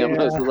filling up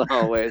most of the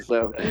hallway,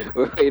 so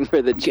we're waiting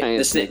for the giant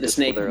The snake. snake. to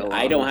slither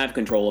I don't along. have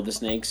control of the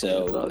snake, It's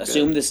so all good.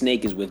 assume the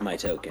snake is with my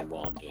token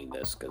while I'm doing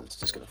this, because it's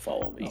just gonna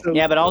follow me. So-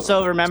 Yeah, but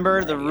also remember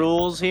Smart the idea.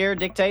 rules here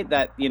dictate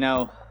that,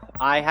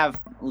 I have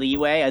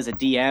leeway as a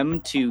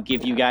DM to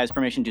give you guys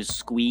permission to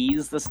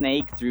squeeze the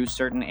snake through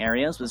certain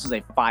areas. This is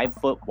a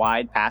 5-foot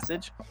wide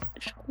passage,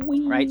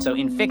 right? So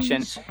in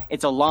fiction,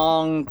 it's a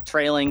long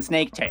trailing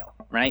snake tail,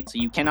 right? So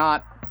you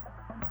cannot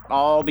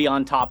all be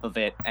on top of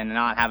it and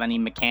not have any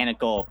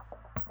mechanical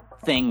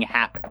thing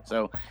happen.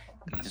 So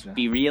just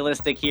be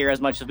realistic here as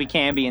much as we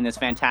can be in this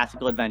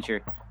fantastical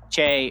adventure.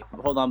 Che,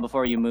 hold on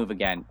before you move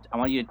again. I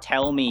want you to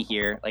tell me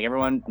here, like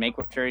everyone, make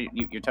sure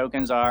your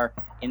tokens are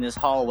in this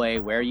hallway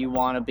where you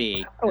want to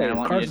be. Oh, and wait, I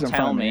want cards you to in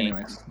tell front of me.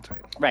 anyways. That's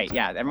right. Right,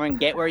 yeah. Everyone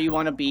get where you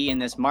want to be in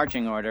this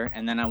marching order,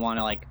 and then I want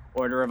to,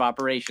 order of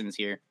operations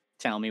here.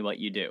 Tell me what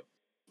you do.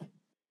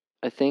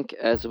 I think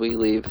as we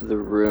leave the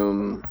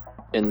room,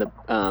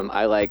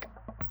 I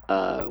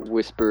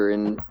whisper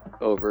in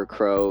over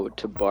Crow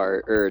to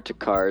Bart or to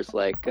Cars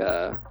I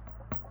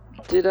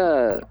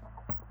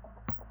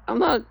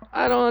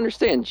don't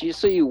understand.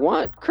 So you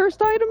want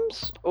cursed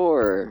items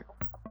or?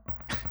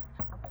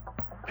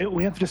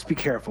 We have to just be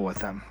careful with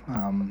them.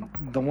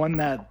 The one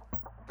that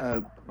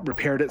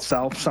repaired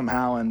itself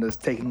somehow and is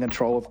taking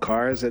control of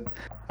cars, it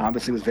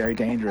obviously was very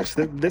dangerous.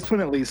 This one,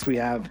 at least, we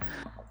have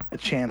a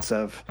chance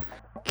of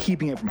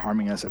keeping it from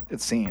harming us,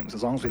 it seems.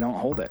 As long as we don't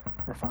hold it,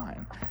 we're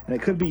fine. And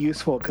it could be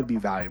useful, it could be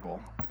valuable.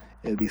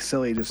 It'd be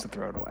silly just to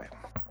throw it away.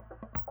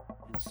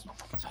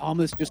 It's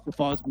harmless just as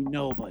far as we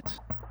know, but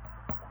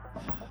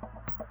if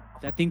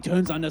that thing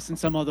turns on us in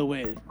some other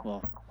way,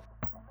 well,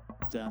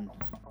 don't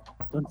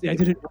say I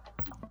didn't.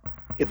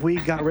 If we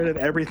got rid of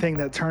everything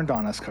that turned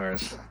on us,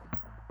 Cars,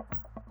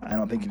 I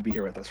don't think you'd be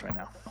here with us right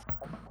now.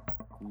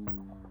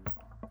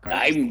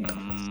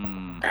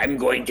 I'm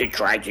going to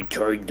try to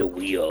turn the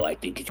wheel. I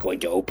think it's going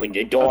to open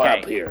the door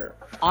up here.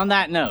 On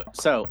that note,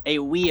 so a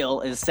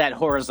wheel is set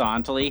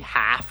horizontally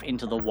half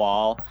into the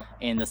wall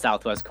in the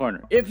southwest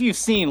corner. If you've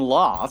seen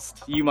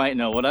Lost, you might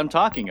know what I'm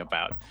talking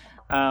about.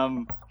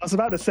 I was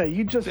about to say,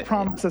 you just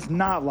promised us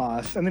not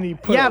Lost, and then you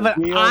put but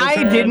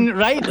I didn't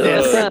write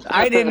this.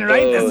 I didn't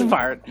write this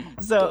part.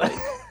 So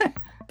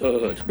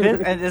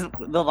the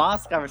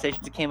Lost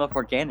conversation came up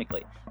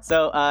organically.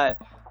 So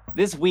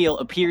this wheel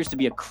appears to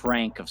be a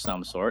crank of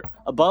some sort.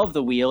 Above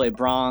the wheel, a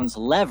bronze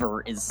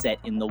lever is set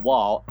in the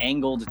wall,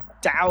 angled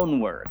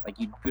downward. Like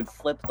you could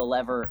flip the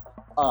lever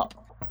up.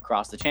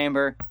 Across the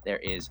chamber, there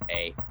is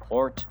a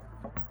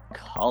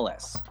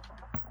portcullis.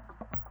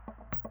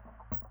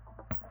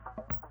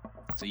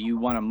 So you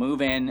want to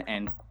move in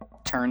and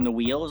turn the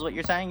wheel, is what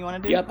you're saying you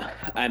want to do? Yep,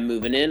 I'm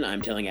moving in.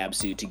 I'm telling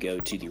Absu to go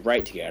to the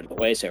right to get out of the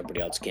way so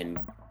everybody else can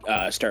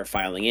start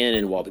filing in.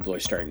 And while people are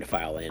starting to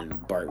file in,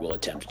 Bart will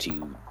attempt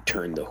to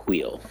turn the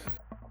wheel.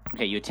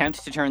 Okay, you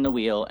attempt to turn the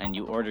wheel and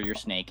you order your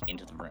snake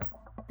into the room.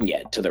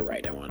 Yeah, to the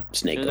right. I want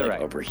Snake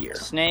over here.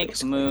 Snake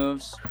basically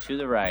moves to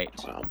the right.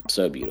 Wow,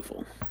 so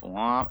beautiful.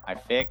 Womp, I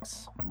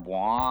fix.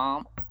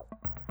 Womp.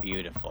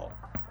 Beautiful.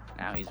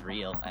 Now he's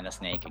real and a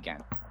snake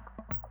again.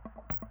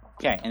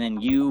 Okay, and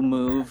then you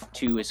move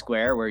to a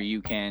square where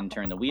you can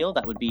turn the wheel.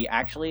 That would be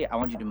actually, I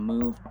want you to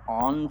move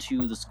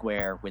onto the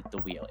square with the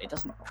wheel. It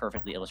doesn't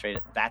perfectly illustrate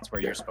it. That's where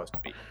you're supposed to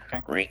be.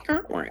 Okay.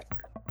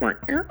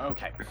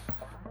 Okay.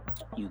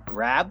 You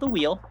grab the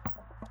wheel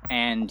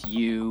and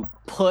you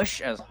push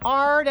as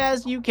hard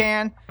as you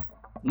can.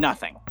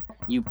 Nothing.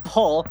 You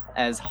pull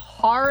as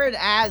hard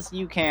as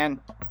you can.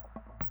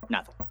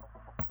 Nothing.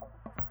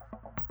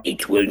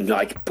 It will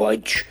not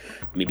budge.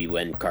 Maybe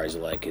when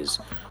Karzalek is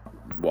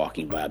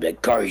walking by, I'm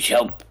like, Cars,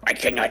 help! I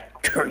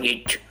cannot turn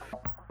it.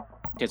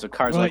 Okay, so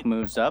Karzalek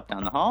moves up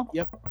down the hall.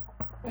 Yep.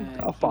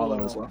 I'll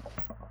follow as well.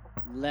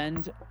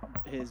 Lend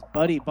his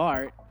buddy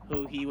Bart,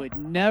 who he would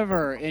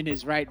never in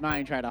his right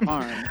mind try to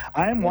harm.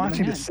 I am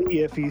watching to see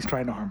if he's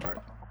trying to harm Bart.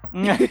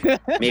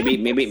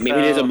 maybe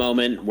there's a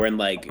moment when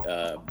like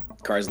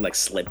Karzalek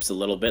slips a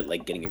little bit,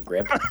 like getting a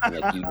grip, and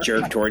like you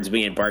jerk towards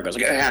me, and Bart goes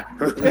like,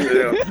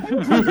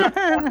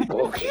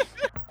 okay.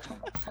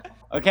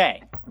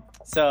 Okay,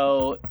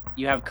 so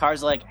you have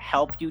Karzalek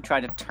help you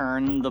try to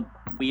turn the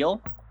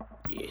wheel?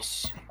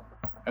 Yes.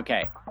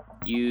 Okay,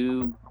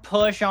 you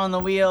push on the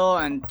wheel,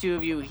 and two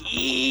of you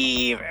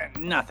heave,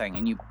 and nothing.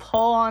 And you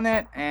pull on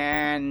it,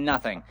 and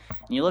nothing.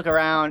 And you look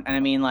around, and I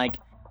mean, like,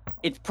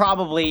 it's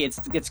probably,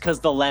 it's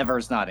because the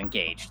lever's not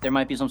engaged. There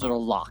might be some sort of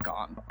lock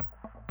on.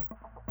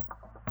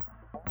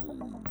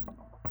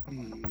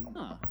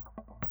 Huh.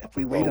 If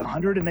we wait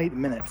 108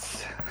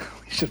 minutes,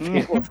 we should be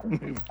able to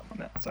move.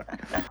 No, sorry.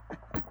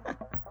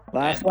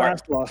 Last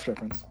Lost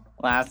reference.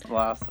 Last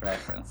Lost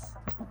reference.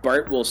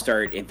 Bart will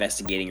start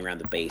investigating around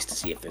the base to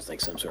see if there's like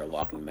some sort of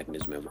locking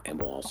mechanism,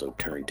 and will also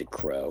turn to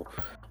Crow.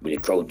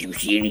 Crow, do you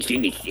see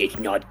anything? It's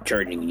not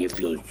turning. It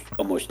feels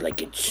almost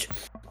like it's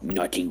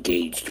not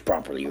engaged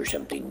properly or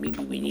something.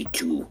 Maybe we need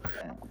to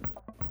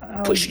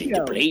push it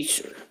into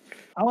place.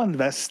 I'll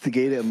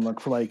investigate it and look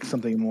for like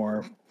something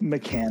more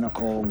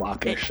mechanical,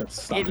 lockish.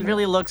 It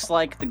really looks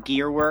like the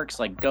gear works.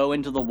 Like go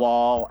into the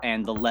wall,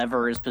 and the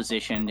lever is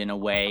positioned in a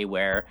way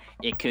where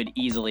it could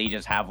easily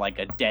just have like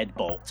a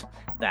deadbolt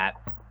that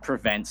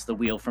prevents the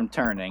wheel from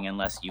turning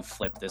unless you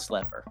flip this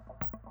lever.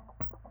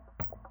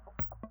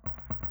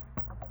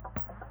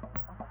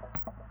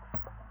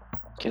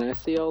 Can I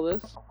see all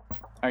this?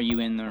 Are you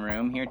in the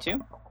room here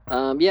too?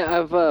 Yeah,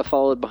 I've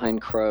followed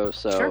behind Crow,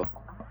 so... Sure.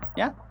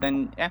 Yeah,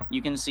 then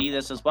you can see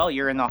this as well.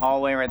 You're in the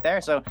hallway right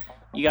there, so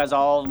you guys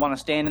all want to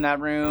stand in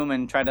that room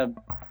and try to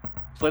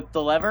flip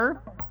the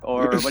lever?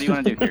 Or what do you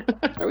want to do here?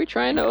 Are we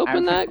trying to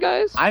open that,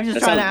 guys? I'm just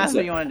trying to ask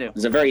what you want to do.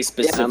 There's a very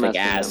specific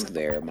ask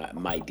there,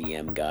 my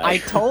DM guy. I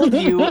told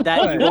you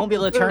that you won't be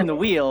able to turn the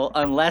wheel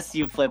unless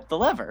you flip the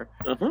lever.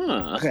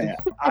 Uh-huh. Okay,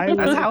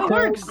 That's how it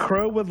works.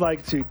 Crow would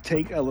like to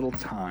take a little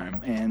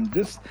time and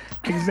just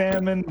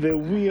examine the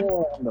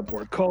wheel and the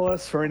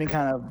portcullis for any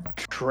kind of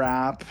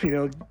trap,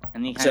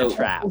 Any kind of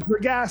trap. for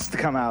gas to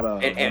come out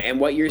of. And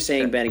what you're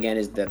saying, Ben, again,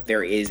 is that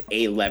there is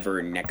a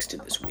lever next to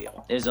this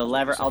wheel. There's a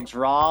lever. I'll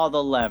draw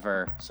the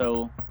lever.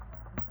 So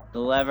the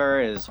lever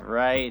is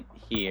right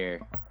here.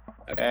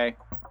 Okay?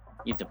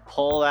 You have to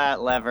pull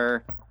that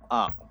lever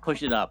up,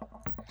 push it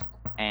up,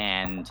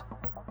 and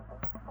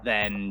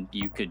then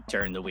you could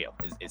turn the wheel,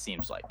 it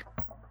seems like.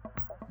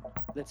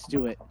 Let's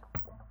do it.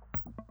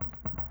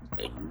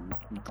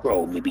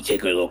 Crow, maybe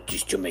take a look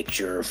just to make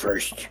sure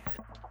first.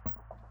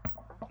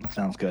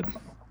 Sounds good.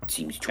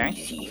 Seems too Okay.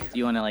 easy. Do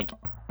you want to like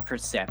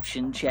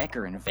perception check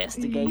or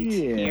investigate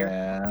here?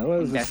 Yeah. What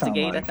does this sound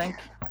Investigate, like?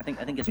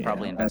 I think it's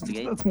probably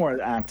investigate. That's more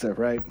active,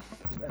 right?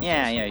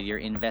 Yeah, you're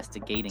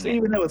investigating So it.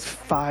 even though it's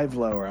 5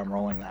 lower, I'm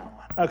rolling that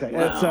one. Okay,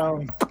 Wow.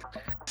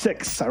 it's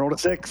 6. I rolled a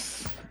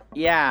 6.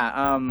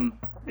 Yeah,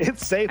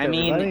 It's safe, I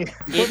mean,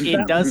 everybody.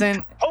 it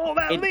doesn't Pull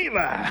that it-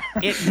 lever.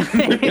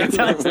 it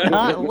does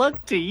not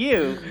look to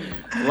you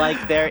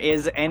like there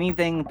is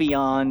anything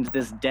beyond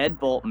this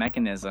deadbolt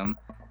mechanism.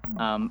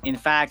 In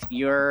fact,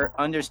 your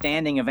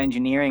understanding of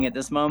engineering at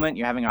this moment,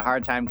 you're having a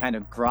hard time kind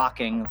of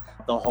grokking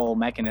the whole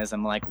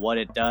mechanism, like what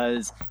it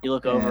does. You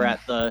look over Yeah. at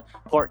the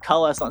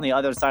portcullis on the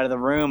other side of the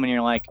room, and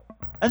you're like,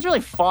 that's really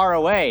far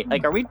away.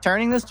 Like, are we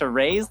turning this to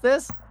raise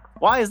this?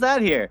 Why is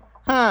that here?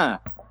 Huh.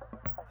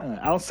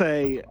 I'll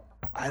say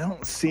I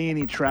don't see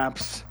any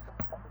traps,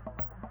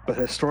 but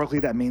historically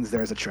that means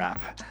there's a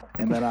trap.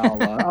 And then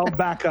I'll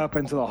back up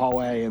into the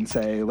hallway and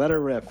say, "Let her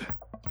rip."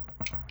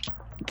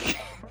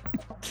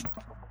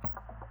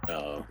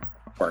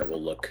 Bart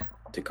will look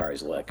to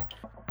Karzalek.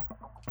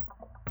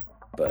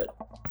 But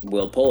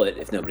we'll pull it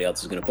if nobody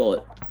else is going to pull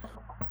it.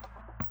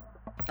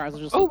 Cars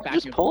will just Oh, look back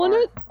just at pulling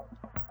Bart. it?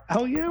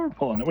 Oh yeah, we're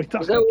pulling it. We Is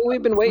talking. that what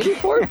we've been waiting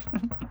for?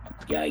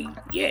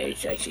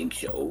 Yes, I think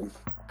so.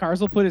 Cars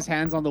will put his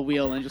hands on the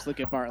wheel and just look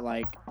at Bart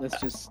like, let's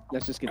just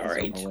get this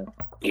Alright. over with.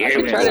 Yeah, I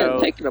can try so- to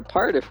take it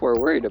apart if we're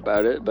worried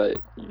about it, but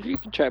you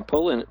can try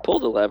pull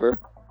the lever.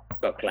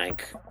 Go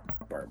clank.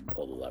 Bart,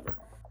 pull the lever.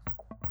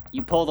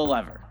 You pull the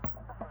lever.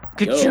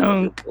 Go.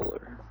 Ka-chunk.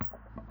 Puller.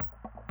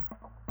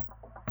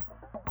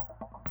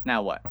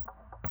 Now what?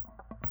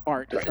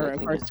 Bart, Doesn't or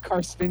anything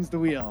car spins the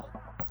wheel.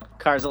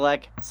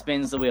 Karzalek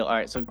spins the wheel. All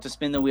right, so to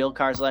spin the wheel,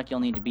 Karzalek, you'll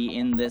need to be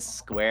in this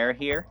square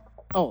here.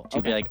 Oh,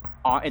 To be okay.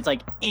 like, it's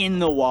like in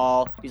the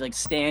wall. You like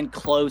stand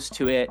close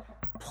to it,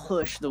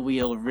 push the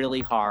wheel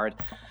really hard.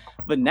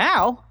 But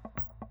now,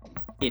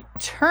 it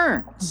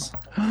turns.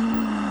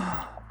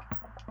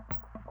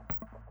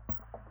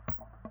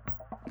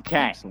 Okay,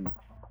 Excellent.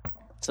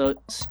 so it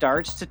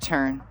starts to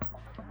turn.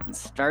 It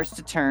starts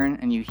to turn,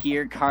 and you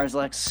hear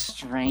Karzalek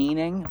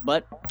straining,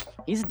 but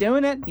he's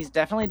doing it. He's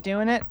definitely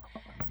doing it.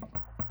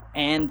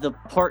 And the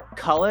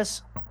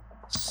portcullis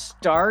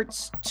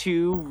starts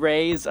to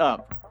raise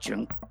up.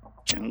 Chunk,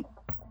 chunk,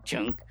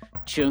 chunk,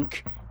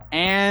 chunk.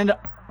 And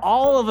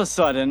all of a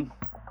sudden,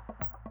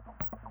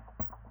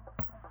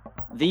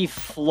 the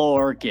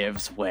floor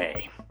gives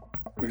way.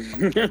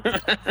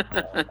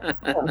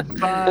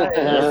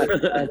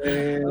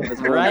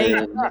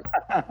 Right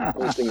I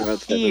was thinking about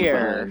stepping here,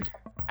 behind.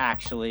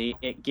 actually,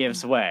 it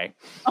gives way.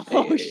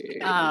 Oh,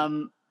 shit.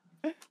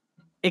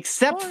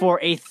 Except for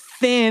a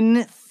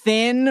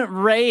thin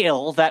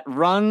rail that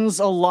runs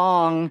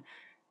along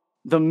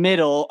the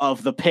middle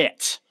of the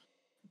pit.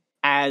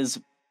 As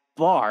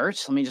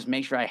Bart, let me just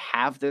make sure I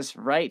have this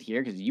right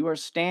here, because you are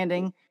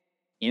standing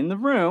in the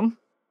room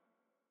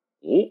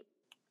Oh,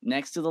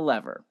 next to the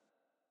lever.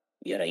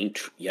 you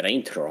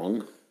ain't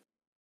wrong.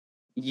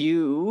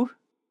 You,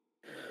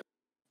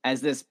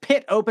 as this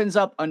pit opens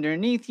up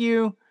underneath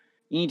you,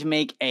 you need to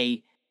make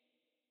a...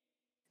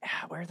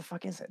 Where the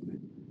fuck is it?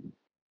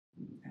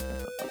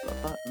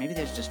 Maybe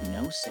there's just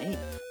no save.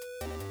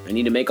 I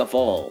need to make a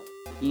fall.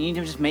 You need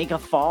to just make a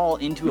fall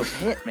into a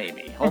pit,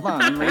 maybe. Hold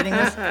on, I'm reading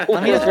this.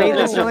 Let me just read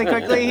this really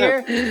quickly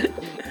here.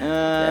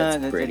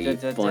 That's pretty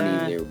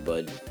funny there,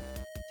 bud.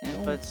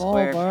 10-foot fall,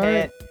 square Bart.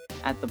 pit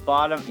at the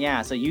bottom.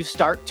 Yeah, so you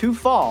start to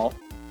fall.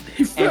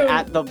 And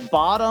at the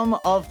bottom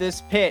of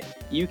this pit,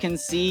 you can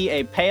see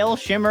a pale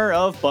shimmer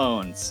of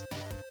bones.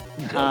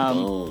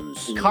 Bones.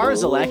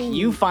 Karzalek,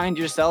 you find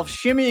yourself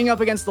shimmying up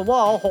against the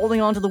wall, holding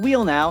onto the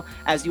wheel now,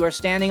 as you are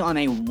standing on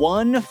a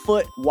 1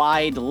 foot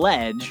wide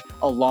ledge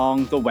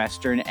along the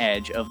western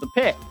edge of the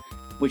pit,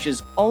 which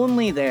is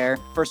only there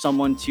for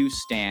someone to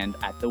stand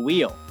at the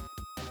wheel.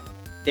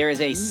 There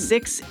is a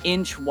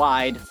 6-inch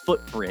wide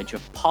footbridge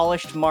of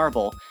polished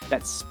marble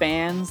that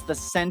spans the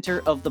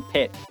center of the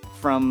pit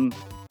from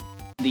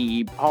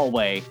the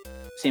hallway,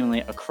 seemingly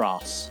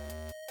across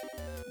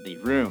the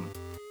room.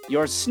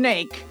 Your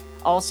snake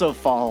also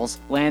falls,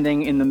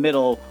 landing in the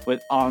middle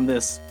on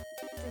this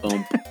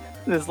Bump.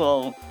 this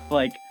little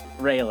like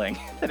railing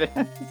that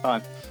it's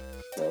on.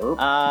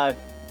 Okay.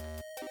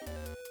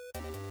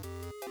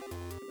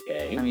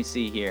 Let me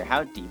see here.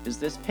 How deep is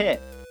this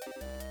pit?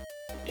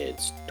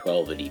 It's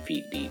 12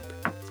 feet deep.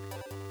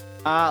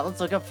 Let's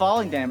look up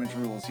falling damage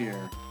rules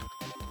here.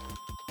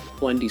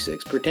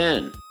 26 per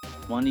 10.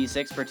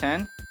 1d6 per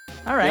 10.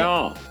 All right.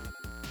 Yeah.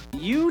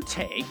 You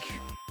take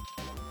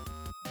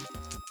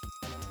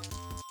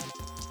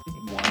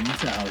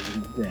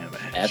 1,000 damage.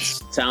 That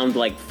sounds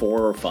like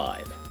 4 or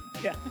 5.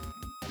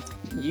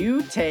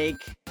 You take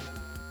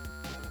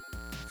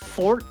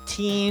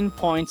 14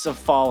 points of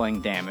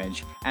falling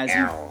damage as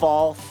you Ow.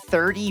 fall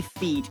 30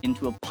 feet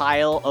into a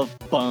pile of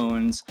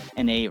bones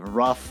and a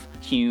rough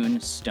hewn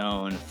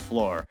stone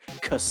floor.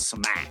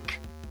 Ka-smack.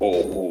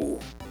 Oh.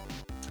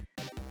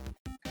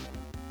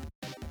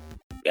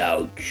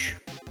 Ouch.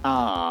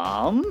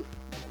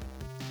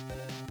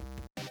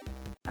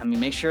 Let me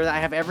make sure that I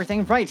have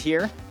everything right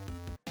here.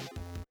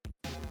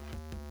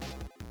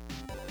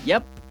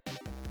 Yep.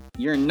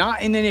 You're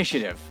not in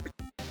initiative.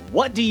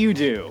 What do you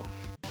do?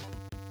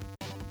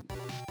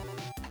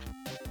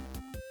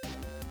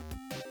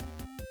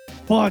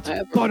 Bart,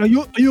 are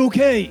you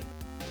okay?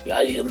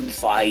 I am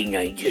fine.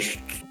 I just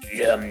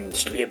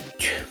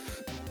slipped.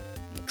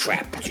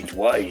 Trapped it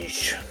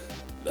was.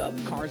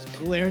 Cars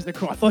glares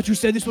across. I thought you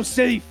said this was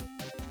safe.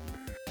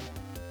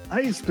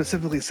 I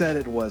specifically said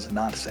it was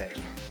not safe.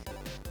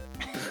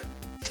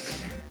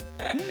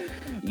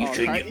 You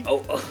should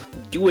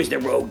do as the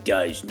rogue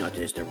does, not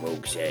as the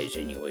rogue says.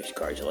 Anyways,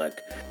 Karzalek.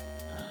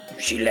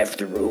 She left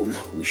the room.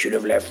 We should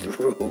have left the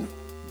room.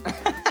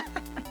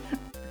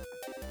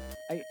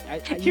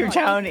 You're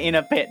down in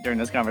a pit during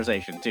this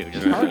conversation too.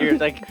 Just you're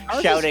like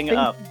shouting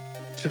up.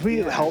 Should we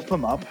help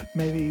them up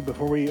maybe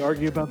before we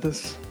argue about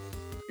this?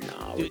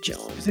 No, we're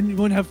chilling. Does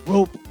anyone have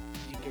rope?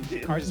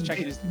 Cars is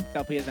checking his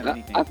help. He doesn't have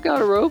anything. I've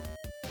got a rope.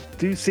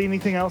 Do you see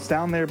anything else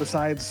down there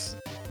besides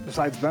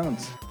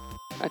Bones?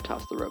 I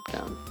tossed the rope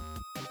down.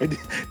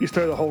 You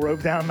throw the whole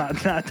rope down, not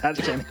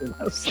attached to anything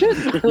else. No,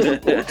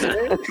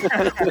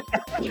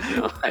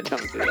 I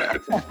don't do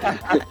that.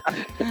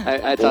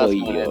 I tossed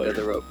one end of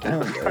the rope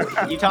down.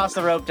 You toss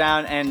the rope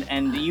down,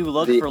 and do you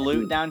look for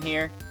loot down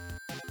here?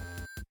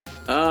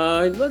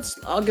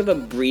 I'll give a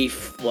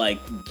brief, I'm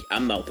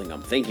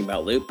thinking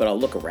about loot, but I'll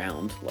look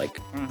around,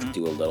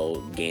 do a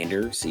little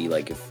gander, see,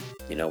 if,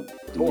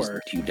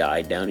 you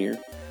died down here.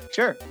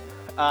 Sure.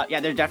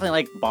 Yeah, they're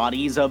definitely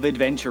bodies of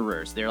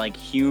adventurers. They're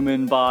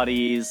human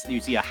bodies.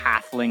 You see a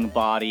halfling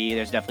body.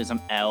 There's definitely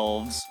some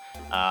elves,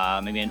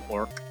 maybe an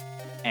orc.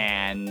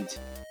 And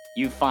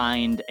you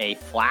find a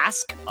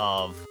flask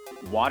of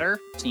water.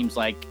 Seems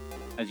like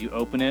as you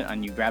open it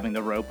and you grabbing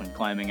the rope and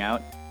climbing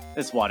out,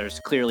 this water's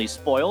clearly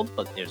spoiled,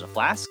 but there's a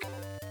flask.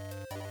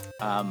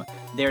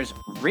 There's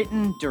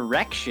written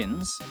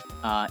directions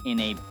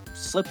in a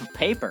slip of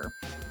paper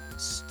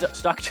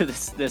stuck to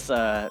this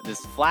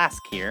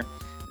flask here.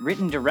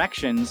 Written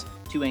directions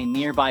to a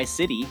nearby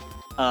city,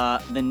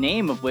 the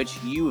name of which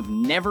you've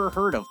never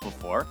heard of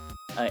before.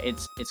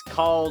 It's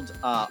called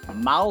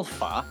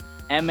Malfa,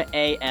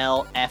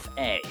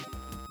 Malfa.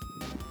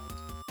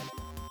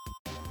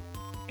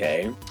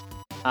 Okay.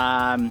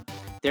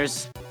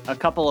 There's a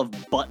couple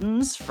of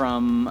buttons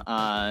from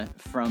a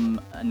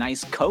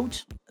nice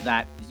coat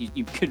that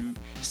you could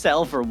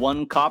sell for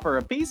 1 copper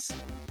apiece.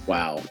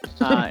 Wow.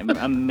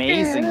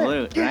 Amazing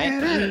loot,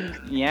 right?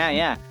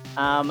 Yeah.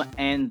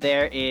 And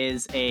there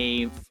is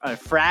a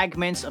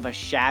fragments of a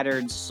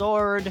shattered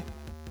sword.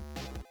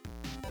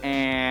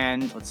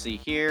 And let's see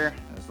here.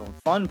 There's the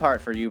fun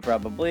part for you,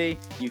 probably.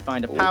 You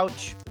find a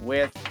pouch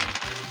with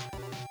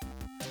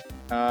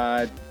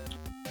 10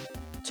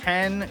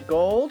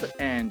 gold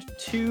and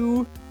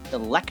 2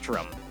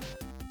 electrum.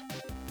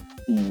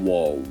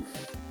 Whoa.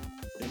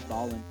 Big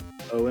ballin'.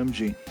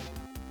 OMG.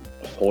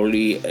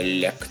 Holy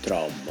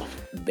electrum,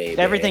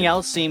 baby. Everything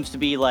else seems to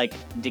be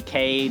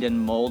decayed and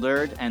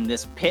moldered, and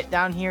this pit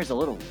down here is a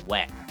little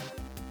wet.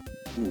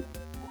 Ooh.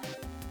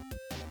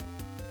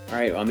 All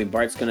right,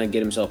 Bart's gonna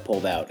get himself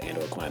pulled out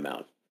and/or climb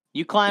out.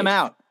 You climb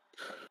out.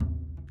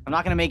 I'm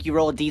not gonna make you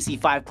roll a DC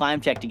 5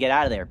 climb check to get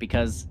out of there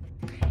because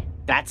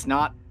that's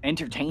not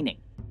entertaining.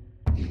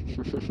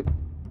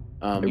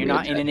 You're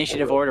not in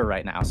initiative order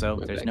right now, so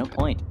there's no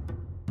point.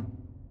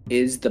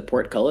 Is the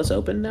portcullis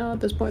open now at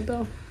this point,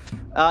 though?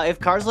 If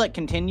Karzalek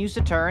continues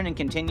to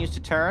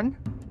turn,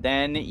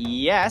 then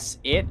yes,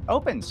 it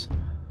opens.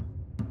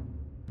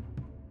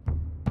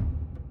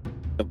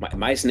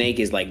 My snake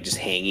is just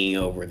hanging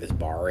over this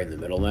bar in the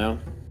middle now.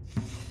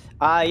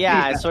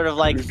 Yeah, it's sort of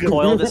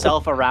coiled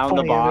itself around the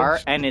Funny bar,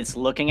 image. and it's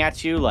looking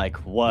at you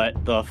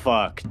what the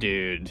fuck,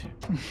 dude?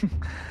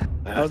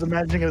 I was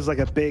imagining it was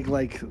a big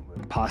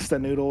pasta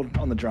noodle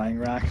on the drying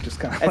rack, just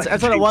kind of.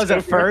 That's what it was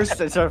at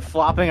first. It's sort of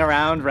flopping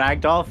around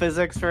ragdoll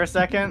physics for a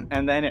second,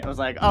 and then it was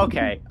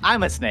okay,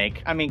 I'm a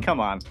snake. I mean, come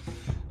on.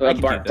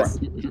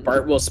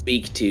 Bart will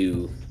speak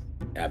to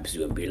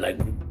Absu and be like,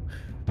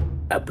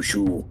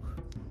 Absu,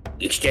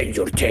 extend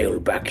your tail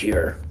back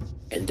here,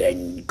 and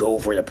then go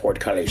over the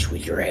portcullis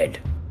with your head.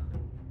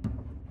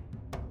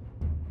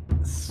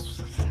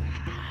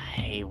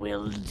 I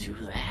will do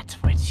that.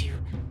 Would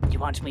you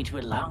want me to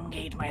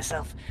elongate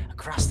myself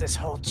across this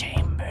whole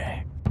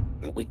chamber?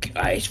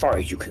 As far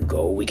as you can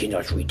go, we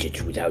cannot reach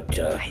it without.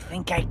 I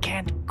think I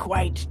can't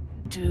quite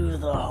do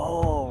the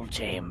whole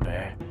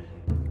chamber.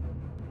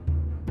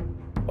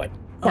 What?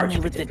 Only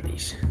with the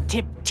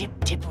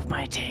tip of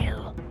my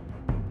tail.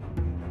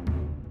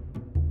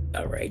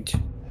 All right.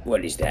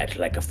 What is that?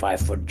 Like a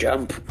 5-foot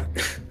jump?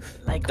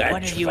 What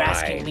That's are you fine.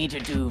 asking me to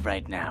do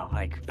right now?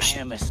 I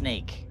am a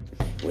snake.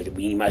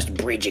 We must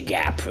bridge a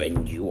gap,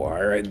 and you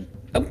are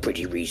a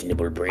pretty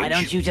reasonable bridge. Why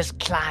don't you just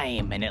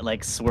climb? And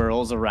it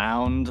swirls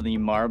around the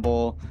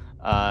marble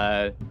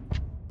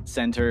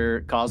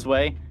center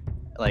causeway.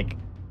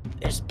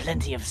 There's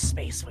plenty of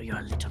space for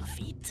your little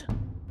feet.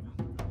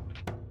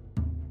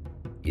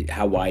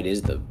 How wide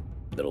is the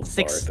little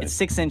Six. bar thing. It's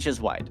 6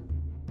 inches wide.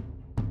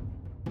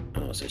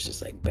 Oh, so it's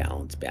just like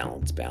balance,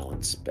 balance,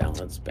 balance,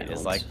 balance, balance.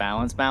 It's like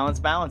balance, balance,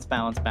 balance,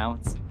 balance,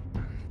 balance.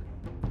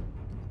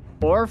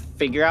 Or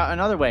figure out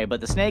another way,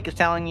 but the snake is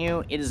telling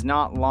you it is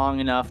not long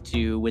enough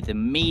to, with the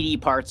meaty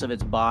parts of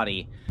its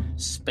body,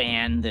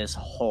 span this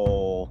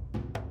whole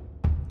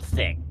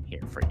thing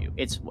here for you.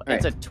 It's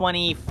a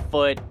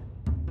 20-foot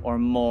or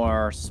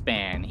more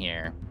span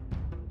here.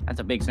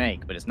 That's a big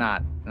snake, but it's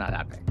not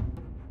that big.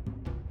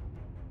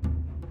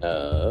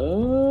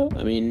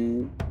 I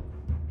mean,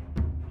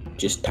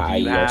 just tie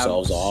Do you have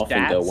ourselves off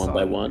and go stats one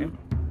by on- one.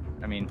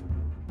 I mean,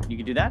 you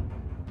could do that.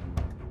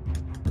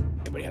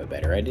 Anybody have a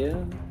better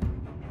idea?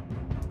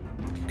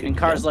 And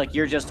Car's like,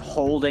 you're just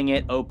holding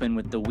it open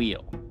with the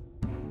wheel.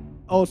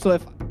 Oh, so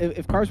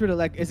if cars were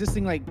to is this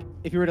thing like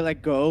if you were to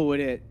let go, would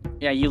it?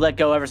 Yeah, you let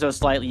go ever so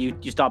slightly,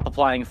 you stop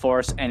applying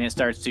force, and it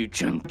starts to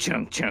chunk,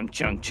 chunk, chunk,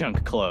 chunk,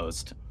 chunk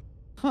closed.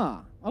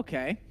 Huh.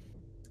 Okay.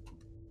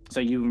 So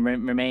you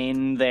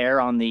remain there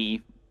on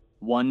the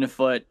 1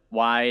 foot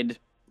wide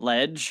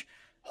ledge,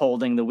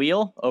 holding the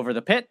wheel over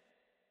the pit.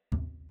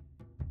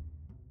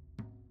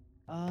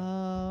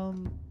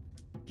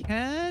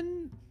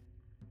 Can.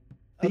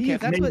 See Okay,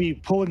 if that's maybe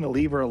pulling the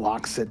lever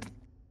locks it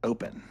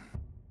open.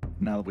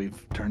 Now that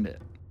we've turned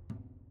it.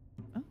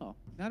 Oh,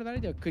 not a bad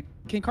idea.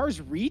 Can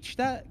cars reach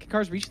that? Can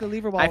cars reach the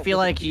lever? I feel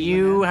like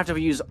you have to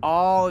use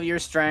all of your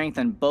strength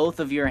and both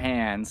of your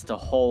hands to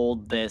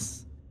hold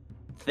this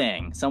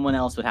thing. Someone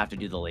else would have to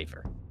do the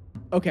lever.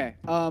 Okay.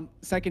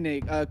 Second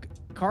thing,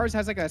 Cars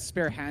has like a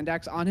spare hand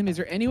axe on him. Is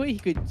there any way he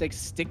could like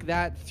stick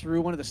that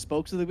through one of the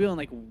spokes of the wheel and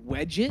like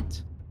wedge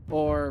it?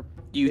 Or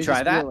You is try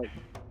this that? wheel,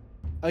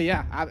 oh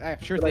yeah, I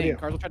sure Good thing. idea.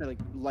 Cars will try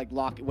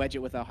to wedge it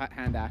with a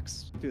hand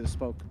axe through the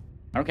spoke.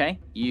 Okay.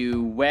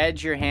 You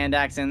wedge your hand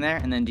axe in there,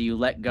 and then do you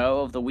let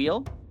go of the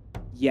wheel?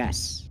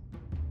 Yes.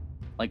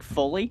 Like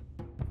fully?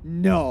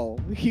 No.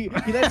 He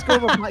lets go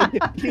of applying,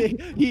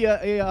 he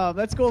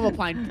lets go of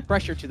applying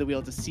pressure to the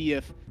wheel to see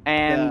if.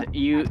 And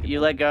you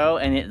let go,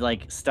 and it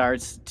like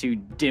starts to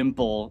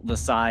dimple the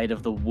side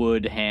of the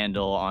wood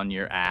handle on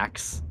your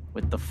axe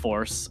with the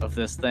force of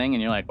this thing,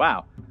 and you're like,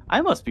 wow, I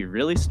must be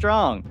really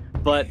strong.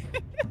 But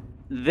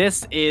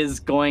this is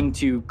going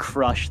to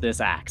crush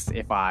this axe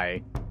if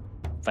I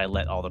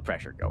let all the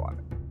pressure go on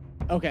it.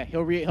 Okay,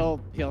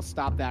 he'll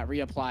stop that,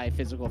 reapply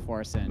physical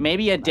force, and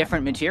Maybe a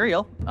different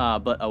material,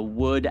 but a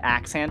wood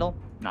axe handle,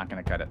 not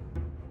gonna cut it.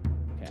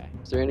 Okay.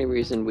 Is there any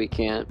reason we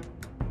can't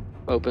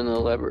open the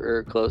lever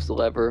or close the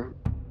lever?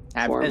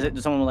 for him?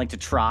 Does someone like to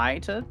try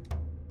to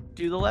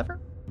do the lever?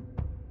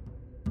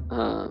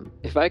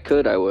 If I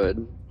could, I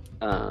would.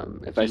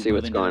 If I You see move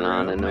what's into the going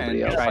on room and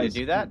nobody else. try to is.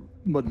 do that.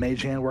 Would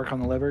Mage Hand work on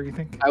the lever, you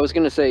think? I was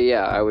gonna say,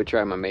 yeah, I would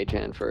try my mage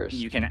hand first.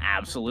 You can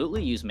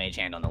absolutely use Mage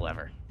Hand on the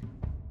lever.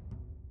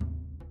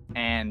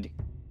 And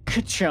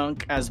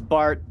ka-chunk, as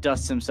Bart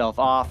dusts himself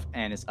off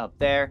and is up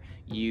there,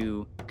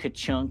 you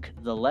ka-chunk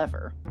the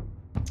lever.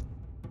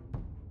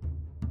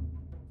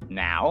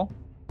 Now,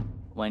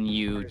 when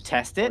you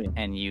test it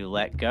and you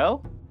let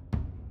go,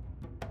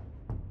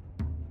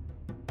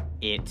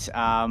 it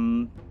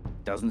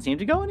doesn't seem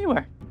to go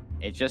anywhere.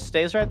 It just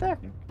stays right there.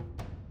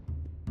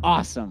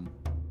 Awesome.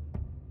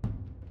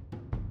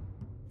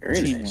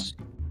 Very Teamwork. nice.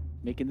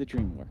 Making the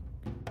dream work.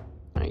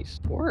 Nice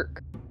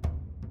work.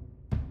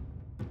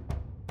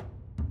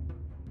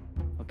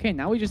 Okay,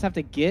 now we just have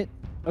to get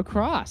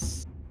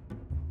across.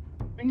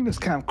 We can just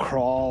kind of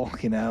crawl,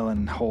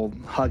 and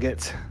hug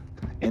it,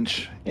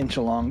 inch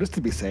along, just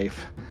to be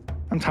safe.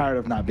 I'm tired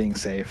of not being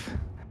safe.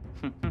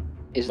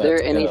 Is Let's there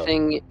go.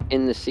 anything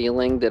in the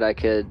ceiling that I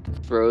could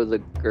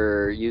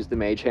use the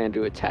mage hand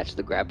to attach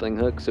the grappling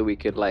hook so we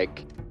could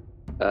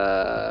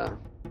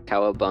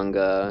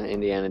cowabunga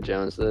Indiana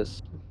Jones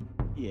this?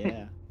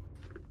 Yeah.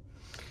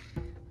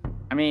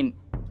 I mean,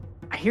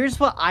 here's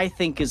what I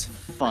think is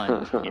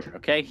fun here,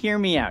 okay? Hear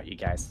me out, you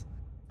guys.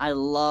 I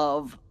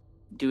love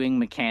doing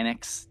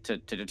mechanics to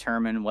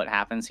determine what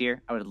happens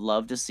here. I would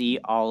love to see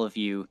all of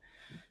you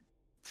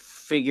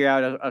figure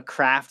out a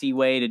crafty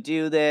way to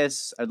do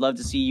this. I'd love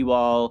to see you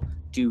all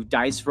do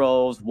dice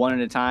rolls one at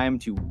a time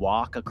to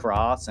walk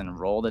across and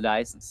roll the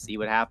dice and see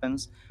what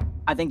happens.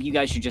 I think you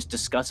guys should just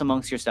discuss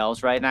amongst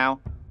yourselves right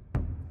now.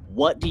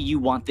 What do you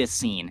want this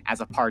scene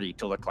as a party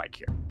to look like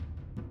here?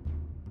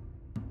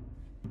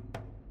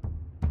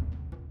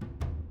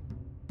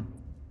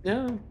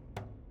 Yeah.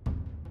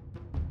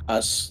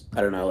 Us,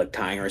 I don't know,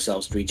 tying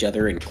ourselves to each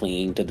other and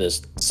clinging to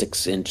this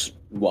 6-inch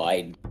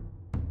wide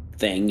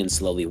thing and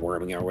slowly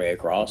worming our way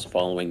across,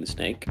 following the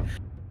snake.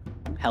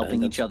 Helping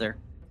that's- each other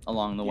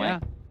along the way.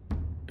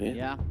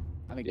 Yeah.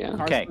 I think Yeah.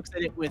 Cars Okay. looks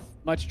at it with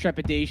much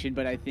trepidation,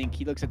 but I think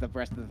he looks at the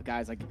rest of the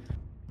guys like,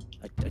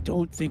 I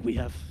don't think we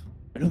have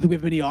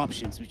many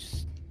options. We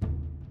just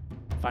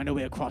find a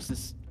way across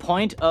this.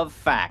 Point of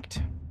fact,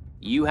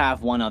 you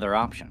have one other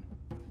option.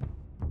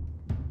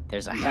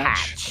 There's a Hatch.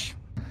 hatch.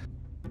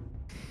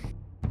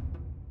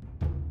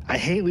 I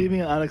hate leaving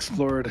an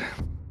unexplored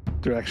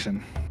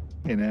direction,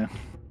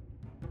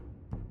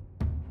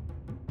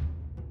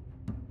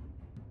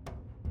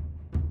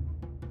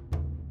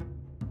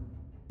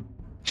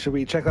 Should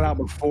we check that out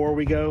before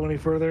we go any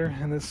further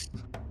in this?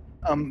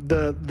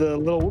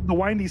 The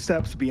windy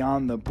steps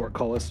beyond the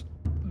portcullis,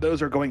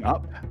 those are going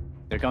up.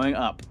 They're going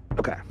up.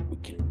 Okay.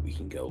 We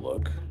can go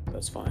look.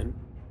 That's fine.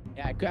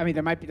 Yeah, I mean,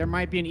 there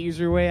might be an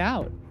easier way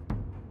out.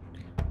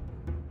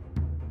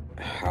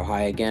 How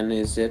high again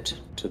is it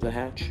to the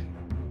hatch?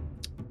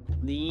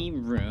 The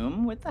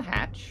room with the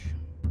hatch.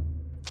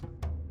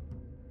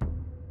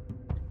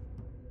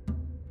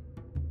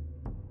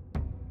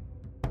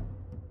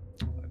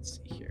 Let's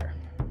see here.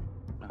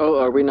 Oh,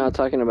 are we not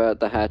talking about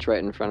the hatch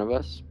right in front of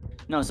us?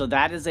 No, so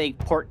that is a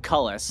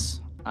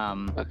portcullis.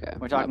 Okay.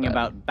 We're talking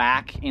about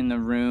back in the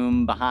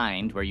room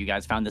behind where you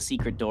guys found the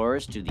secret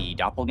doors to the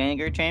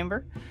doppelganger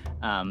chamber.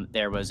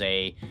 There was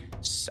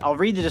I'll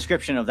read the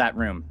description of that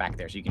room back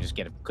there so you can just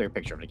get a clear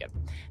picture of it again.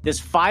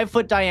 This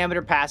 5-foot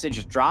diameter passage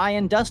is dry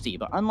and dusty,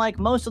 but unlike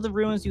most of the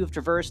ruins you have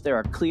traversed, there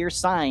are clear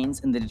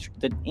signs in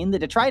the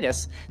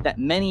detritus that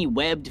many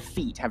webbed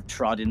feet have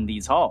trodden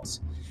these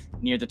halls.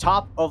 Near the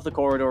top of the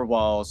corridor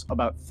walls,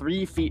 about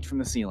 3 feet from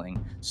the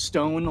ceiling,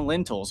 stone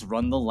lintels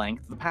run the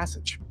length of the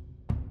passage.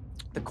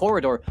 The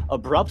corridor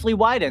abruptly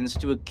widens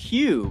to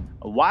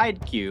a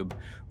wide cube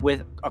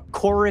with a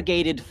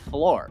corrugated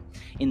floor.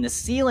 In the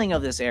ceiling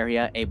of this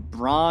area, a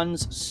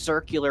bronze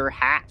circular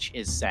hatch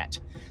is set.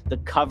 The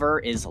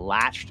cover is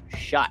latched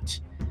shut.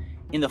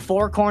 In the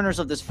 4 corners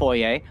of this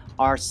foyer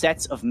are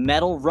sets of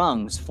metal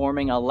rungs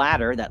forming a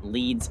ladder that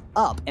leads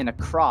up and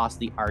across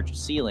the arched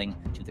ceiling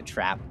to the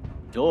trap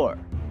door.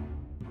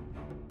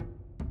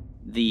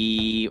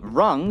 The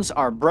rungs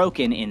are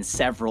broken in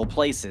several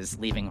places,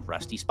 leaving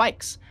rusty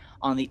spikes.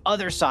 On the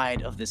other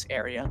side of this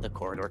area, the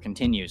corridor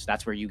continues.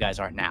 That's where you guys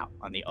are now.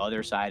 On the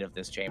other side of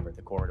this chamber,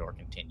 the corridor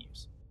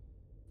continues.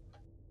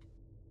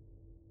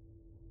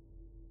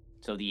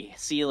 So the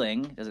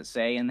ceiling, does it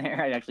say in there?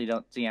 I actually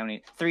don't see how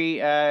many. 3,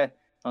 hold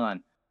on.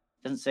 It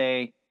doesn't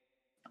say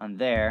on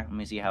there. Let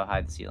me see how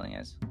high the ceiling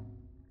is.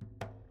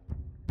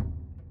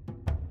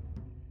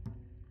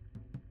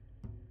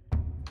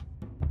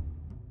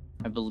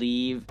 I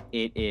believe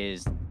it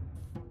is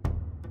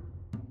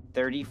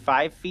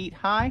 35 feet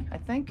high, I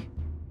think.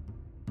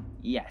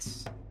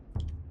 Yes.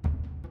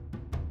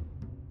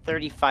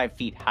 35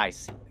 feet high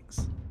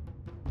ceilings.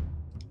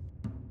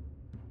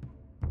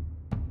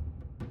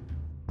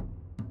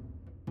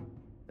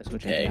 Let's go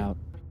check Okay. it out.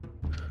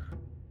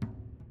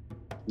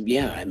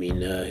 Yeah, I mean,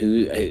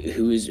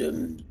 who is?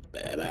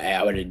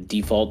 I would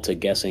default to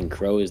guessing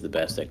Crow is the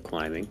best at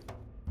climbing,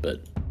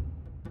 but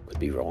could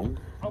be wrong.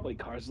 Probably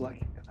cars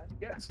like it, I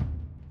guess.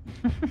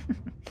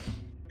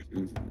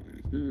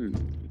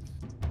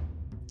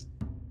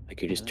 I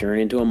could just turn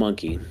into a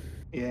monkey.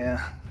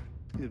 Yeah.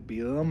 It'd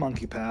be a little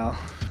monkey pal.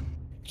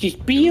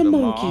 Just be a The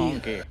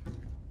monkey.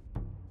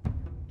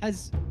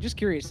 Just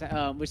curious,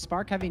 with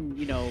Spark having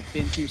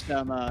been through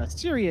some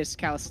serious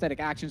calisthenic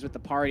actions with the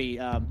party,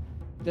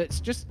 that's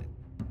just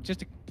to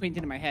paint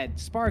into my head,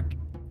 Spark's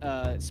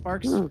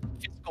physical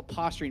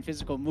posturing,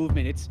 physical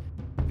movement.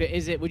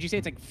 Would you say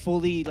it's like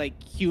fully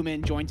like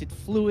human jointed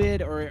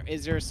fluid, or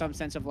is there some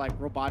sense of like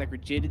robotic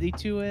rigidity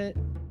to it?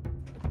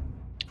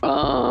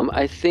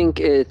 I think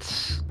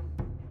it's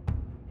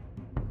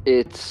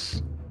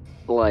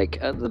like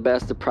the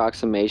best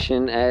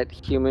approximation at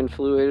human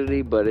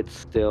fluidity, but it's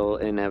still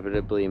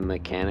inevitably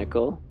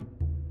mechanical.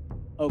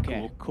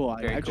 Okay, cool.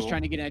 Very I'm just cool.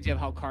 trying to get an idea of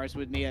how cars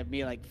would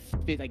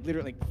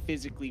literally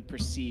physically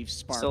perceive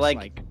Spark's So,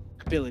 like,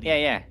 ability.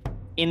 Yeah.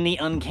 In the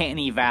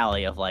uncanny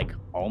valley of like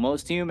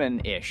almost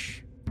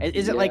human-ish.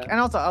 Is it like, Yeah. and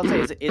also I'll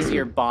say, is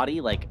your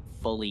body like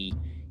fully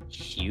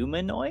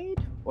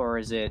humanoid, or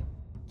is it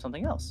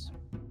something else?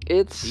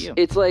 you.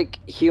 It's like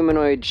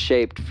humanoid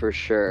shaped for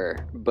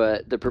sure,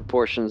 but the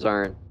proportions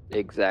aren't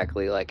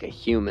exactly like a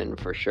human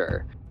for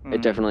sure. It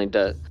Mhm. definitely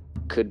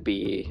could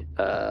be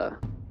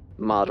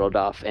modeled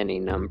off any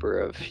number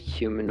of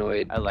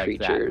humanoid I like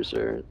that. creatures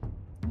or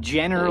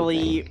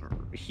Generally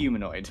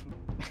humanoid.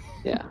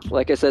 yeah.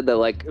 Like I said, that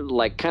like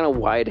kind of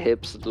wide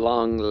hips,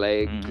 long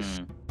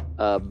legs,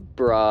 Mhm.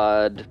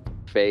 broad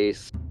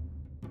face,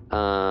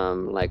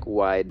 like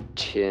wide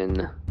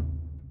chin,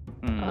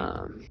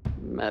 Mhm.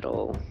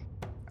 metal,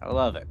 I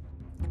love it.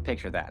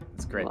 Picture that.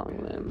 It's great. long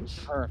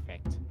limbs.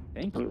 Perfect.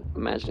 Thank you.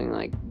 I'm imagining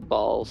like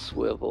ball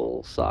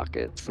swivel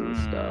sockets and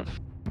Mm. stuff.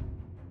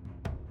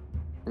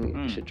 And you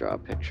Mm. should draw a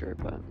picture,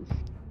 but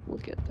we'll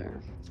get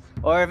there.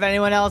 Or if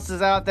anyone else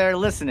is out there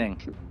listening,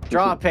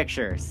 draw a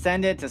picture.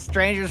 Send it to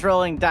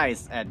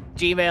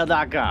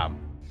strangersrollingdice@gmail.com.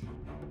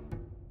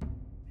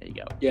 There you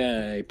go.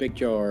 Yay,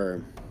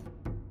 picture.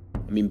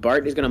 I mean,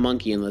 Bart is gonna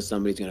monkey unless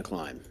somebody's gonna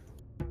climb.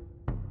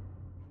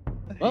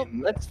 Well,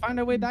 let's find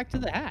our way back to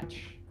the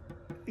hatch.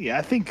 Yeah,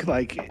 I think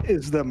like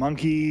is the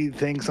monkey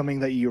thing something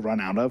that you run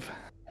out of?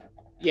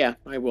 Yeah,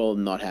 I will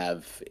not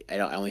have. I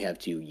only have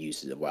 2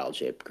 uses of wild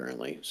shape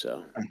currently,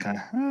 so. Okay,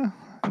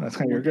 that's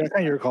kind of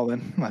your call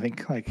then. I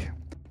think like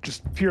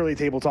just purely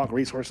table talk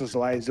resources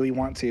wise, do we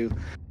want to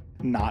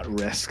not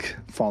risk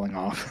falling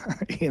off?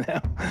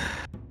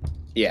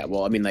 Yeah,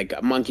 well, I mean, like,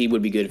 a monkey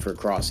would be good for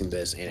crossing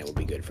this, and it would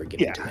be good for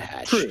getting to the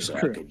hatch. true, so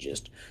true. I could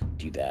just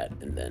do that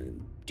and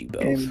then do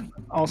both. And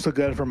also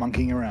good for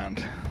monkeying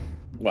around.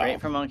 Wow.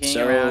 Great for monkeying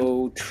so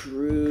around.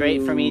 True.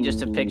 Great for me just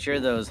to picture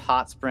those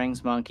hot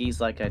springs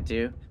monkeys like I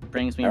do.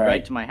 Brings me All right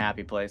right. to my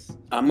happy place.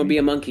 I'm gonna be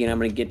a monkey, and I'm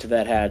gonna get to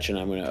that hatch, and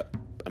I'm gonna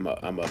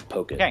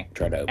poke it. Okay.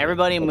 Try to open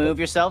Everybody it. move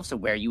yourselves to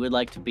where you would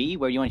like to be,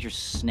 where you want your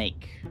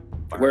snake.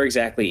 Where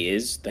exactly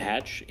is the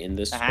hatch in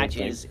this? The whole hatch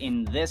thing? is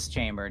in this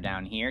chamber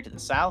down here to the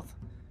south.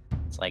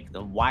 It's like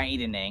the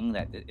widening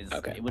that is.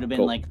 Okay, It would have been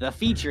cool. like the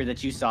feature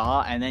that you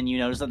saw, and then you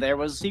noticed that there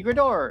was secret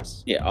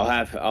doors. Yeah, I'll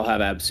have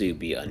Absu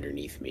be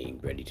underneath me,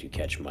 ready to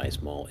catch my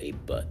small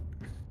ape butt.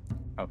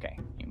 Okay,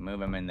 you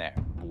move him in there.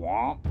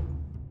 Womp.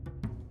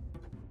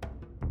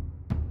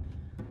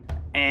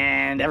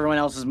 And everyone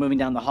else is moving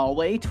down the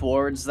hallway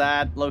towards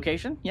that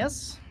location.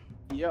 Yes.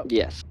 Yep.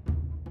 Yes.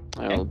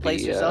 Okay, I'll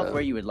place be, yourself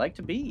where you would like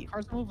to be.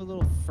 Cars will move a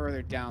little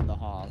further down the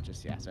hall,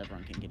 just so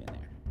everyone can get in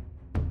there.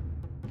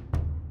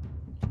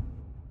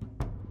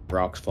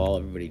 Rocks fall,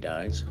 everybody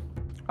dies.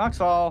 Rocks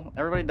fall.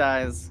 Everybody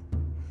dies.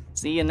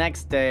 See you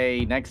next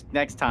day.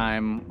 Next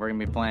time we're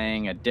gonna be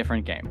playing a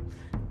different game.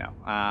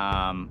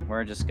 No,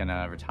 we're just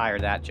gonna retire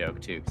that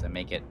joke too, because I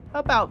make it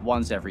about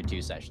once every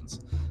 2 sessions.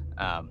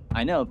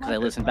 I know because I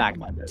listen back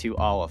to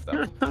all of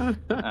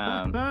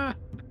them.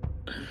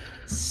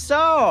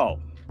 So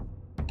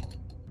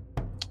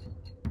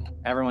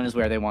everyone is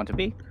where they want to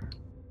be.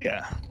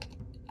 Yeah.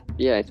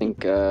 Yeah, I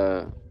think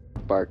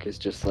Bark is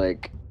just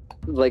like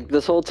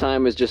this whole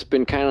time has just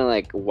been kind of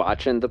like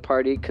watching the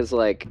party because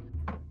like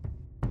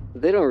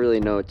they don't really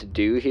know what to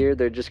do here.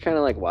 They're just kind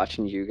of like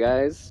watching you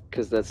guys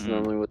because that's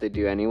normally what they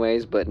do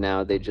anyways. But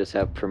now they just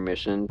have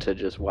permission to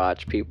just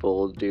watch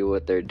people do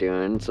what they're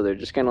doing. So they're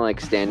just kind of like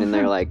standing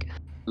there like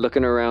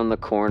looking around the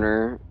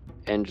corner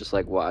and just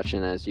like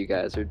watching as you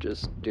guys are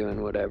just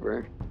doing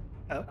whatever.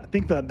 I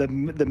think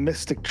the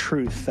mystic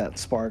truth that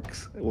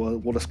Sparks will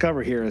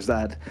discover here is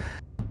that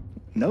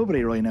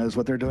nobody really knows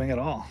what they're doing at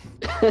all.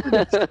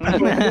 Well, Spark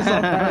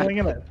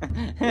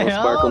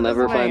will Oh,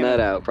 never this find lame. that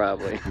out,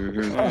 probably.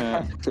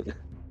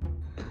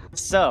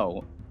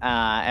 So,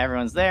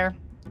 everyone's there,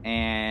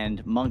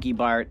 and Monkey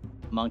Bart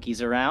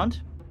monkeys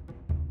around,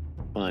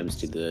 Climbs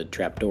to the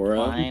trapdoor.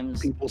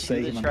 climbs People to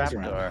say the monkeys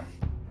around. trapdoor.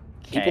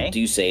 People Okay,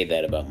 do say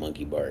that about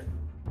Monkey Bart.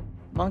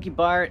 Monkey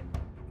Bart.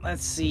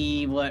 Let's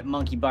see what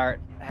Monkey Bart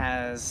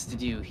has to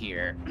do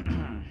here.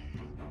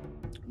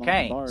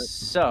 Okay, Bart.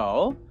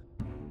 so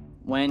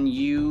when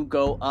you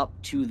go up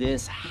to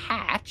this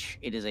hatch,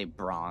 it is a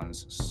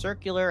bronze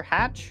circular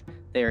hatch.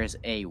 There is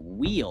a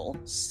wheel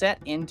set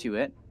into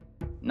it,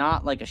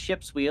 not like a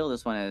ship's wheel.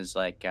 This one is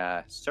like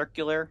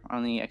circular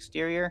on the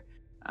exterior.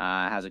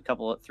 Has a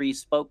 3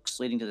 spokes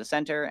leading to the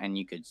center, and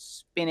you could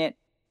spin it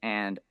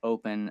and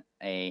open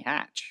a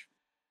hatch.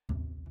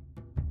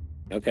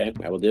 Okay,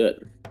 I will do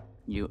it.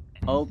 You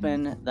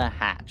open the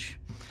hatch.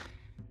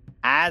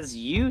 As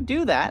you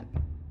do that,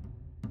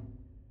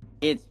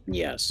 it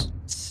Yes.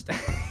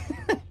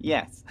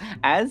 yes.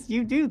 As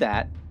you do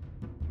that,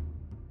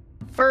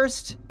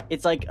 first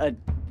it's like a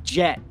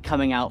jet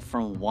coming out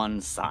from one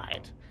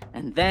side,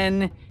 and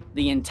then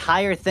the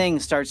entire thing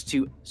starts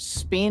to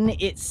spin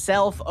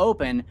itself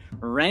open,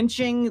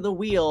 wrenching the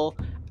wheel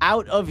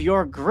out of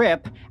your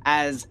grip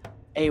as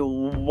a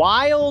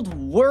wild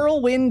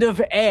whirlwind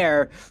of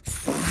air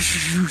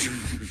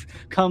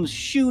comes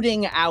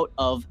shooting out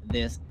of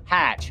this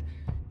hatch.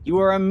 You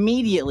are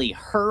immediately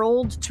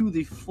hurled to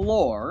the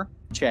floor,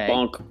 Che.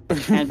 Bonk.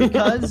 And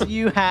because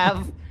you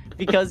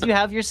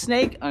have your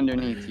snake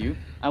underneath you,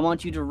 I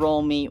want you to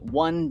roll me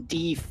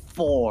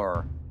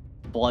 1d4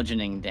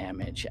 bludgeoning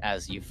damage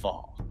as you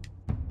fall.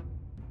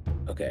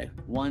 Okay.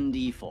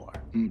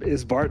 1d4.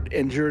 Is Bart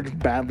injured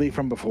badly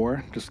from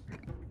before? Just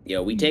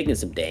Yo, we taking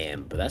some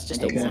damn, but that's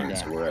just a Taking some 1,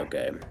 so damn. we're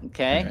okay.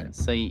 Okay? Okay.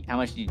 So how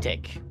much do you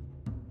take?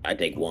 I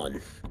take 1.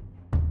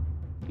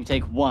 You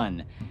take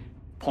 1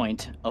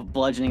 point of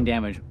bludgeoning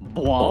damage.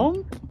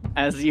 Boom!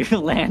 As you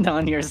land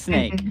on your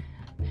snake.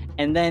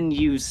 And then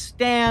you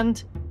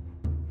stand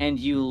and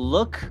you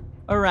look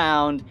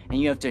around and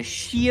you have to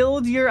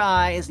shield your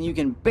eyes and you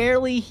can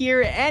barely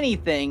hear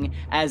anything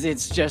as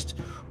it's just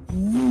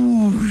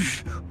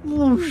whoosh,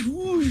 whoosh,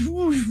 whoosh,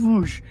 whoosh,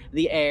 whoosh.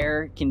 The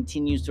air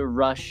continues to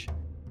rush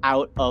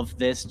out of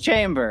this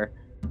chamber.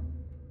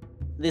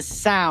 This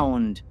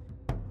sound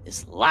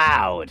is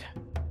loud.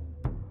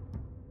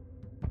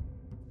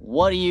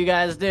 What do you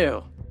guys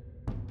do?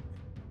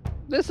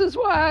 This is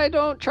why I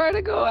don't try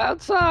to go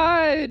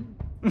outside.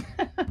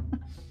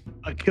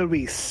 could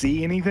we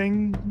see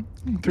anything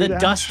through The the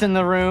dust hatch? in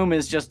the room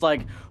is just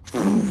like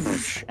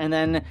whoosh, and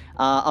then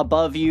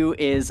above you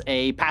is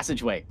a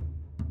passageway.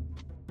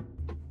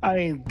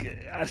 I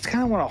just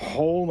kind of want to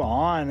hold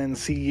on and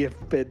see if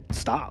it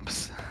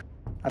stops.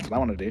 That's what I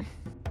want to do.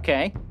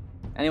 Okay.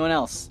 Anyone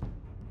else?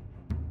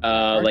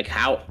 Like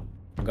how?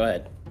 Go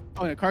ahead.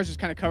 Oh, and Cars just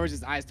kind of covers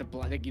his eyes to,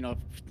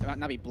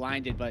 not be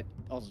blinded, but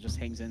also just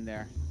hangs in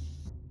there.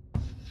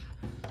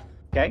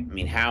 Okay. I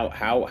mean,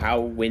 how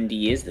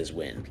windy is this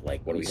wind?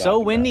 Like, what are we So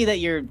talking windy about? that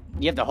you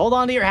have to hold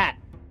on to your hat.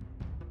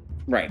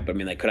 Right, but I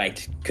mean, like,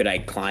 could I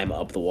climb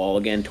up the wall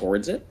again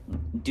towards it?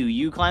 Do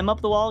you climb up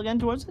the wall again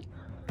towards it?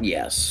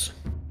 Yes.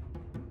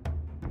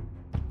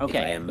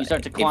 Okay. You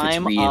start to if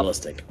climb it's up.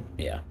 realistic.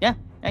 Yeah. Yeah.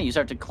 You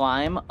start to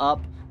climb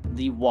up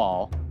the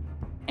wall,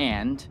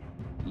 and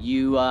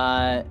you,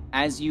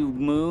 as you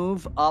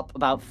move up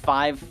about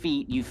 5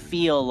 feet, you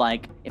feel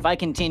like if I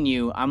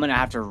continue, I'm gonna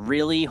have to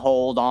really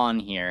hold on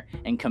here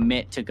and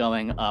commit to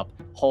going up,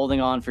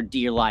 holding on for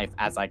dear life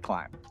as I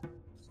climb.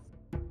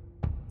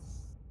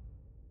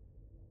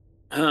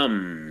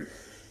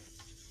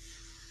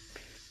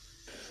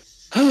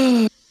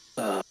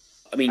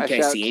 I mean, I can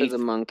I shout see to anything? the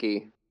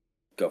monkey.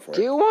 Go for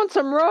Do it. you want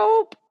some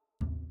rope?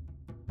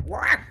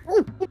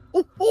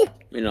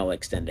 And I'll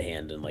extend a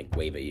hand and like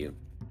wave at you.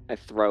 I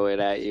throw it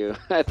at you.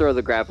 I throw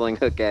the grappling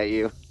hook at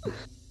you,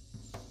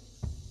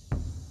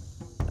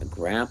 A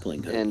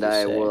grappling hook. and you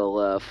I say.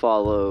 will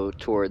follow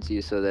towards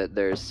you so that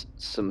there's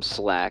some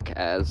slack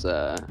as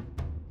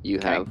you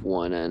Okay. have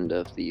one end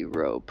of the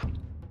rope.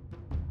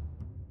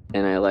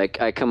 And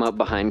I come up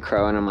behind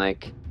Crow and I'm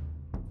like,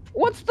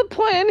 "What's the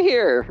plan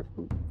here?"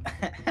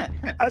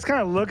 I just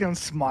kind of look and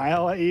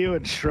smile at you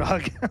and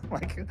shrug,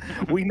 like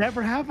we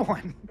never have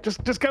one.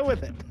 Just go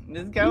with it.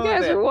 Just You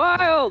guys are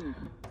wild.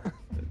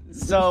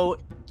 So,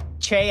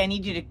 Che, I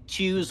need you to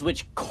choose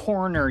which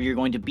corner you're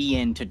going to be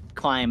in to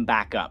climb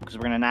back up, because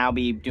we're going to now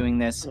be doing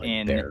this Like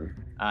in, there.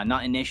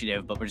 not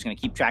initiative, but we're just going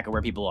to keep track of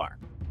where people are.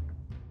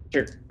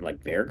 Sure.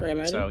 Like there, I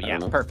imagine? So, I yeah,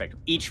 don't know. perfect.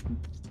 Each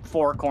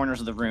 4 corners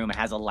of the room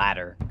has a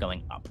ladder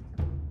going up.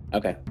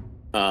 Okay.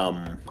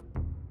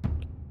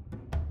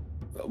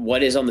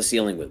 What is on the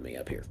ceiling with me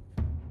up here?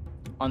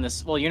 On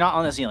this, well, you're not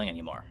on the ceiling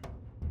anymore.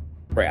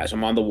 Right, so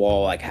I'm on the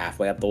wall, like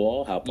halfway up the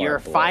wall. How far You're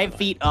up the wall 5 am I?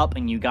 feet up,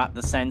 and you got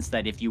the sense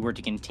that if you were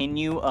to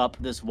continue up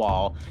this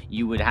wall,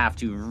 you would have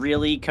to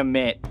really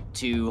commit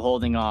to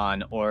holding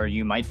on, or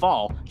you might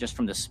fall just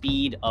from the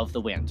speed of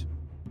the wind.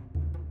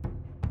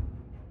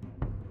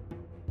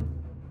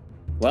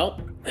 Well,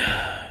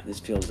 this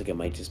feels like it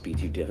might just be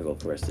too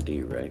difficult for us to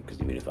do, right?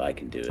 Because even if I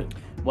can do it.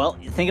 Well,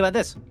 think about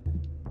this.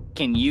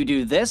 Can you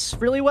do this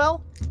really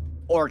well?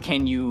 Or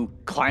can you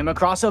climb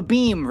across a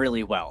beam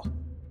really well?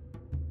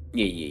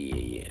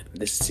 Yeah.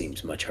 This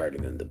seems much harder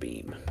than the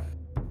beam.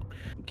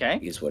 Okay.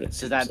 Is what it Does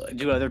seems that like.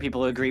 do other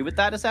people agree with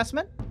that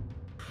assessment?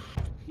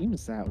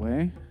 Seems that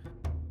way.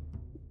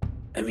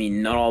 I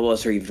mean, not all of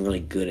us are even really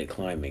good at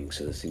climbing,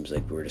 so it seems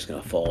like we're just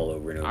gonna fall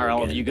over and over Are all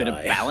again of you and good die.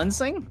 at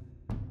balancing?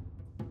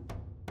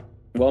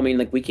 Well, I mean,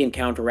 like, we can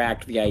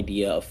counteract the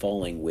idea of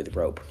falling with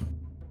rope.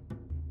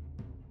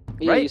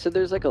 Yeah, Right. you said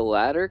there's like a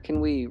ladder.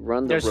 Can we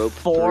run the There's rope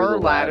 4 through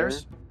the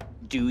ladders.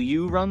 Do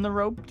you run the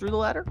rope through the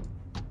ladder?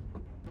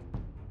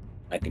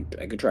 I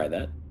could try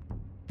that.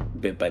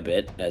 Bit by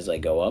bit as I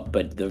go up,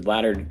 but does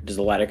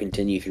the ladder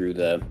continue through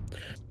the It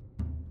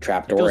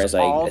trapdoor goes as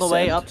I all the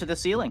way ascend? up to the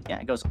ceiling. Yeah,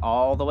 it goes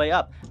all the way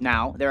up.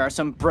 Now, there are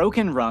some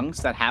broken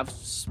rungs that have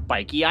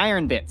spiky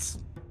iron bits.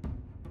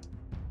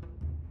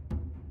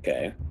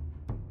 Okay.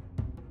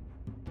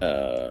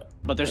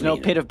 But there's I no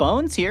mean- pit of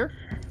bones here.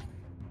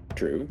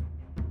 True.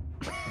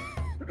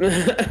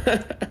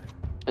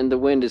 And the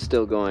wind is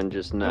still going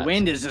just nuts. The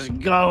wind is just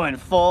going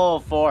full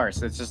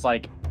force. It's just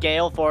like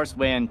gale force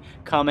wind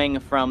coming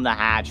from the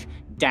hatch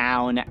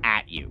down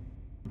at you.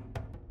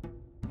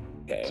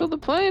 Okay. So the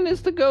plan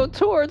is to go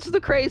towards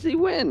the crazy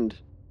wind.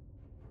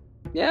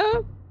 Yeah?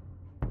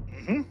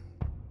 Mm-hmm.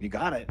 You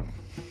got it.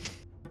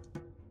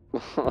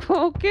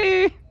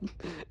 Okay.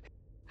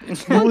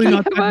 It's really Monkey,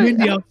 not that come on.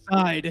 windy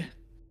outside.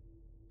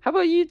 How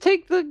about you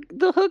take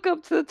the hook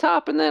up to the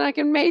top and then I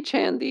can mage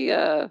hand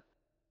the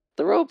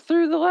rope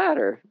through the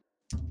ladder.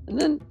 And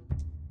then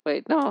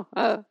wait, no,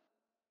 I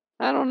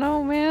don't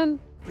know, man.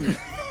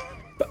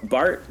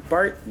 Bart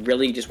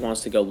really just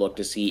wants to go look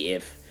to see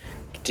if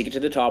to get to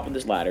the top of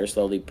this ladder,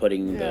 slowly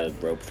putting the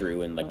rope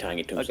through and like tying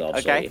it to himself.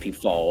 So Okay. if he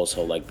falls,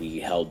 he'll like be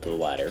held to the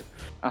ladder.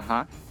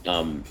 Uh-huh.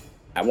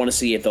 I want to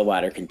see if the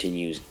ladder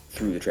continues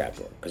through the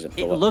trapdoor because It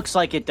looks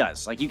like it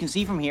does. Like you can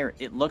see from here,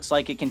 it looks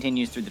like it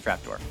continues through the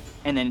trapdoor.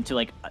 And then to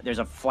like there's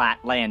a flat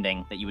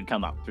landing that you would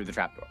come up through the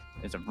trapdoor.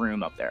 There's a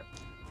room up there.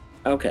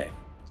 Okay.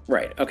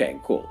 Right. Okay.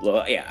 Cool.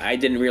 Well, yeah, I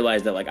didn't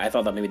realize that. Like, I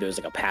thought that maybe there was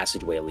like a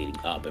passageway leading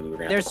up, and we were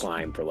gonna have There's- to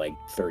climb for like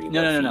 30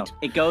 No, more no, no, feet.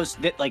 no. It goes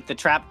like the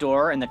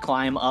trapdoor and the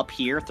climb up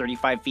here,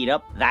 35 feet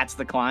up. That's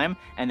the climb,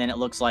 and then it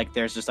looks like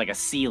there's just like a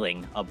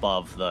ceiling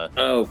above the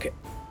Okay.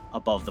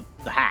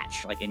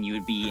 hatch, like, and you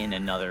would be in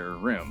another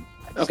room.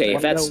 Okay.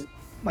 If Wanna that's know,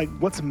 like,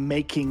 what's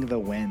making the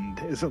wind?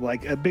 Is it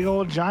like a big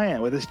old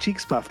giant with his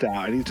cheeks puffed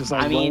out, and he's just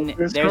like, I mean,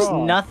 "Well, there's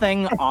crawl."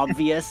 nothing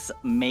obvious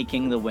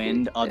making the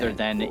wind other Yeah,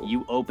 than cool.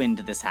 you opened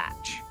this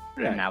hatch,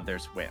 Right. and now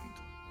there's wind.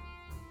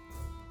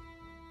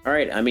 all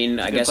right. I mean,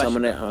 I Good guess I'm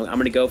question.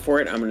 gonna go for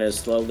it. I'm gonna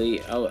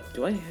slowly. Oh,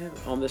 do I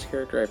have on this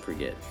character? I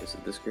forget. Is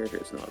it this character?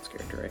 It's not this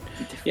character, right?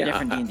 Yeah,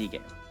 Different I- D&D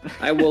game.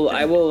 I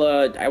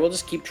will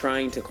just keep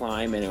trying to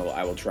climb, and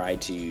I will try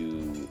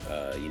to,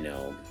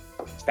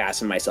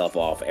 fasten myself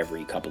off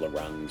every couple of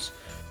rungs,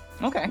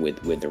 Okay.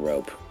 with the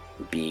rope,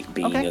 being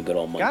Okay, a good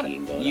old got monkey it.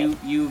 and going You up.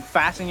 you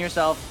fasten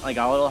yourself like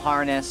a little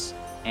harness,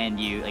 and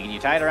you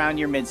tie it around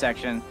your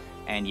midsection,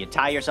 and you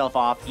tie yourself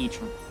off each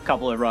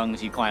couple of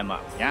rungs you climb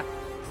up. Yeah.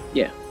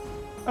 Yeah.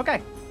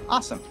 Okay.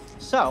 Awesome.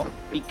 So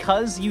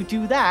because you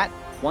do that,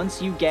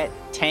 once you get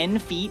 10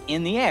 feet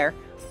in the air,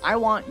 I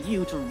want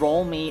you to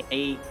roll me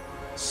a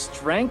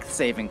strength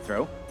saving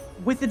throw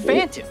with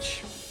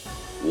advantage.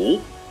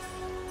 Ooh.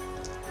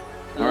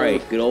 All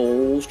right, good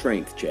old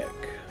strength check.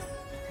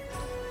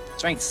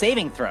 Strength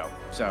saving throw.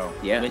 So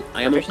Yeah, with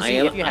I am proficiency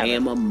if you have it.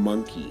 a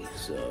monkey,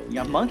 so You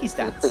got monkey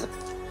stats.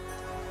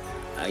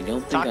 I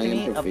don't think Talk I to am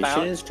me proficient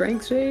about- in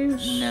strength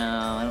saves. No,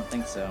 I don't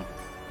think so.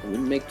 It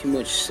wouldn't make too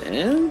much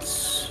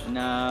sense.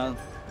 No.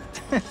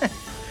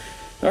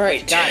 All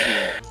right, Got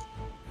here.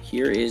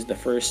 here is the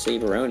first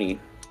Saberoni.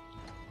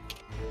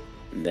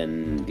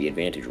 Then the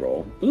advantage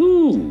roll.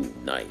 Ooh,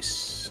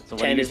 nice. So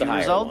what 10 are is the your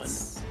higher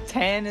results?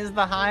 10 is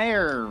the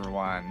higher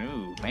one.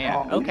 Ooh,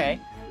 man. Oh. Okay.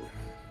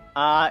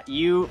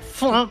 You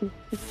flump,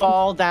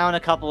 fall down a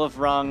couple of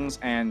rungs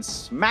and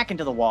smack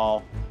into the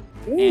wall,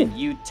 one. and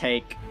you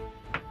take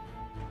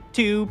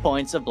 2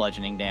 points of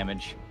bludgeoning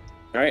damage.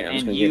 All right, I'm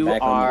just and gonna you get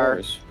back on the are-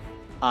 horse.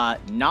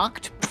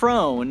 Knocked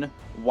prone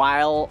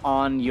while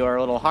on your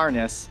little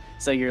harness,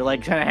 so you're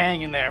like kind of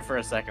hanging there for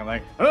a second,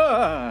 like,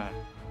 ah!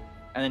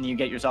 And then you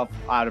get yourself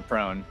out of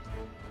prone,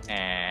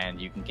 and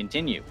you can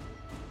continue.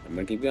 I'm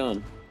gonna keep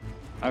going.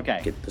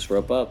 Okay, Get this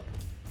rope up.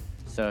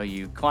 so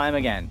you climb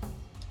again.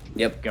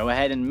 Yep, Go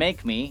ahead and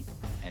make me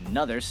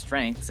another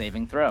strength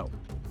saving throw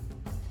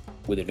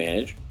with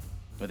advantage.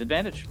 with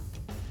advantage.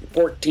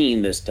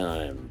 14 this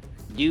time.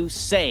 You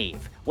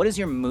save. What is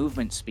your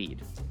movement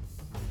speed?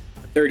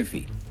 30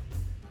 feet.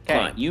 Okay,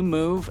 Climb. you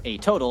move a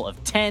total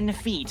of 10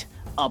 feet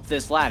up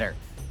this ladder.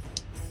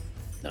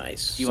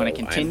 Nice. Do you want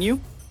to So continue?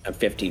 I'm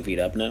 15 feet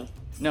up now.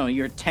 No,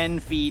 you're 10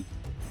 feet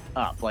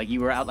up. Like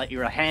you were out, like you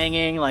were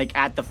hanging like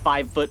at the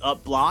 5-foot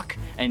up block,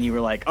 and you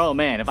were like, oh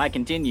man, if I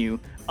continue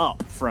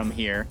up from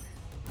here,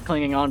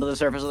 clinging onto the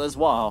surface of this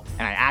wall,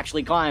 and I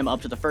actually climb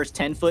up to the first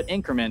 10-foot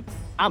increment,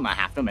 I'm gonna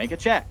have to make a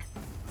check.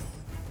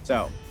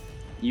 So,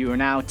 you are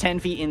now 10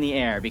 feet in the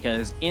air,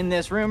 because in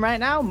this room right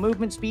now,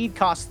 movement speed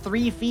costs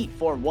 3 feet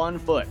for 1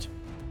 foot.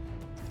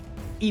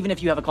 Even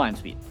if you have a climb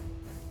speed.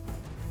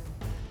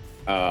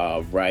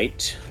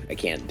 Right. I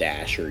can't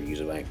dash or use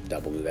a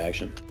double move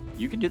action.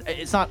 You can do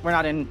it's not we're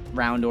not in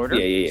round order.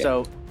 Yeah.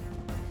 So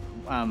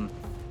I mean,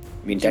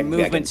 your technically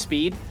I movement can...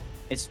 speed,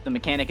 it's the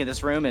mechanic of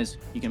this room is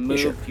you can move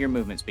sure. your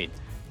movement speed.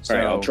 So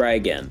All right, I'll try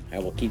again. I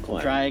will keep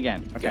climbing. Try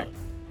again. Okay.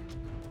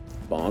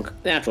 Bonk.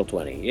 Natural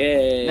 20.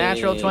 Yay.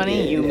 Natural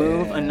 20, you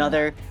move Yeah.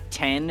 another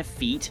 10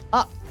 feet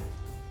up.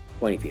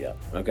 20 feet up.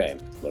 Okay,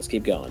 let's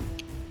keep going.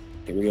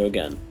 Here we go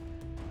again.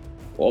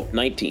 Oh,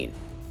 19.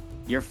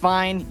 You're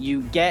fine.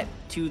 You get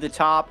to the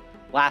top.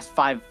 Last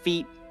 5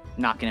 feet.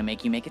 Not going to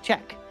make you make a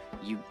check.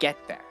 You get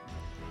there.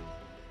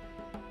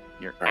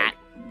 You're Right.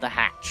 at the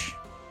hatch.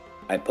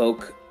 I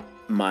poke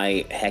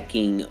my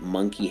hecking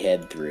monkey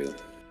head through.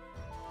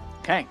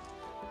 Okay.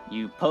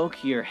 You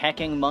poke your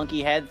hecking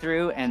monkey head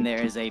through, and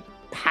there is a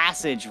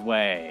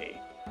passageway.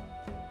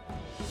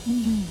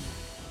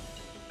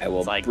 I will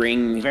It's like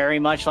bring... very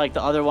much like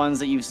the other ones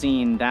that you've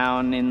seen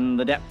down in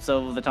the depths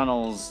of the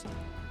tunnels.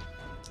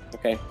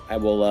 Okay, I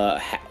will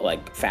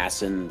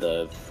fasten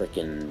the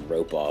freaking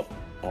rope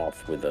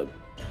off with a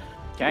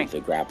Okay. with the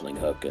grappling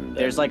hook, and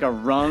There's then like a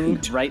rung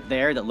hoot. right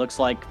there that looks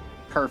like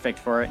perfect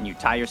for it, and you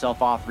tie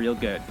yourself off real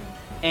good.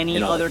 Any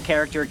And I'll- other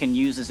character can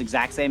use this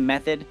exact same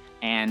method,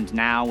 and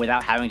now,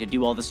 without having to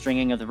do all the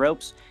stringing of the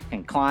ropes,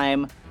 can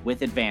climb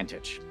with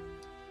advantage.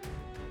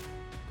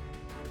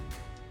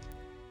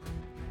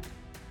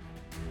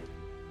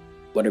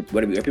 What are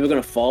people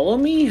gonna follow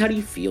me? How do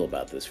you feel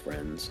about this,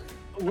 friends?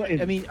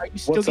 I mean, are you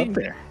still What's up getting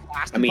there?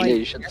 blasted I mean- by Yeah,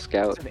 you should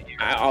scout. to the air?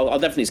 I'll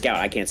definitely scout.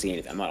 I can't see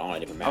anything. I'm not on a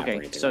different map or Okay,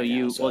 anything. so right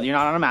you, now, well, you're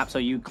not on a map, so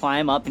you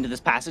climb up into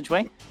this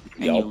passageway,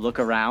 and you Yup. look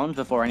around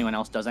before anyone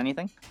else does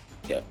anything.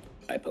 Yep.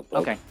 I poke.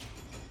 Okay.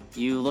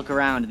 You look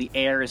around, the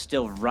air is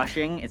still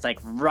rushing. It's like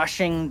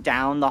rushing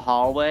down the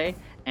hallway,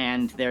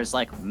 and there's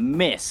like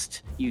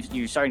mist.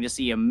 You're starting to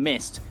see a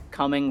mist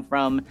coming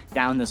from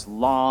down this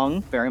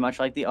long, very much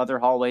like the other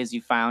hallways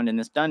you found in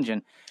this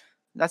dungeon.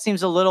 That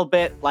seems a little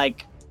bit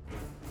like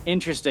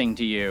interesting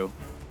to you.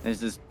 There's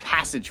this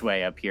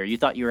passageway up here. You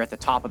thought you were at the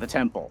top of the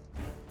temple.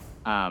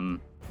 And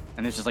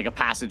there's just like a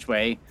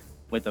passageway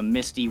with a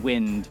misty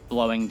wind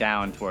blowing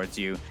down towards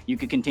you. You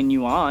could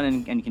continue on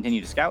and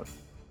continue to scout.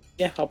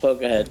 Yeah, I'll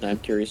poke ahead. I'm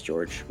Curious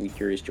George. We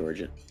Curious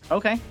Georgia.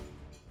 Okay.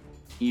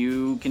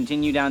 You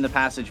continue down the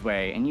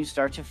passageway, and you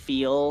start to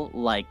feel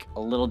like a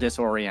little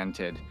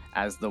disoriented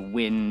as the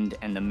wind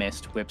and the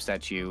mist whips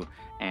at you,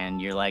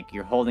 and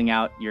you're holding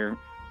out your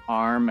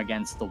arm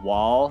against the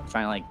wall,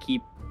 trying to like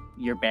keep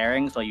your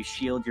bearings while you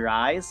shield your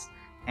eyes,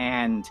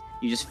 and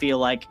you just feel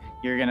like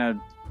you're gonna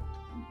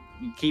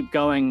keep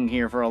going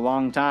here for a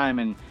long time,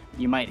 and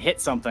you might hit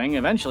something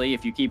eventually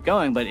if you keep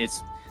going, but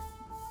it's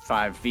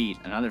 5 feet,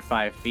 another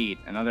 5 feet,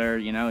 another,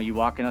 you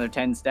walk another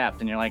 10 steps,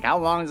 and you're like, how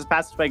long does this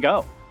passageway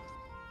go?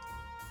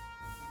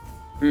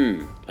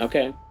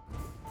 Okay.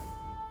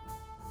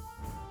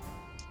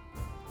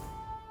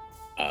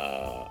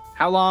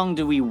 How long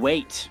do we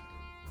wait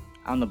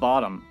on the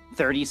bottom?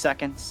 30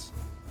 seconds?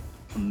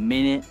 A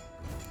minute?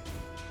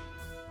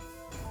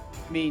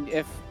 I mean,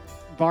 if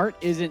Bart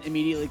isn't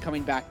immediately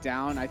coming back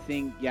down, I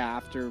think,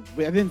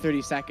 within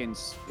 30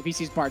 seconds, if he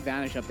sees Bart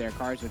vanish up there,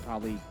 cars would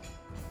probably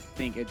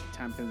think it's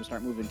time for them to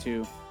start moving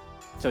too.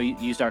 So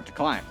you start to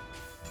climb.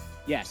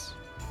 Yes.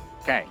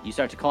 Okay, you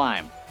start to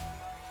climb.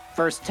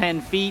 First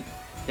 10 feet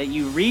that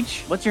you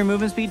reach, what's your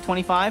movement speed?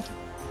 25?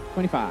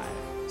 25.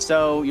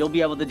 So you'll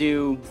be able to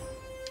do,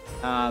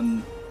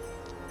 5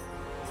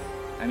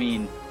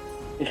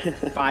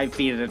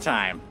 feet at a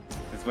time.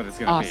 That's what it's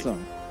going to be.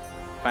 Awesome.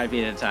 5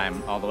 feet at a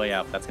time, all the way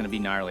up. That's going to be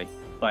gnarly.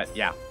 But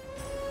yeah.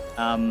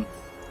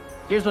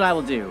 Here's what I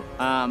will do.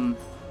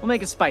 We'll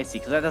make it spicy,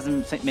 because that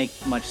doesn't make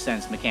much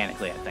sense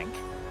mechanically, I think.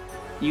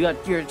 You're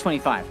at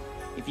 25.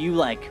 If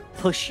you,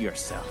 push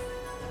yourself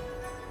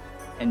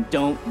and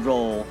don't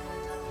roll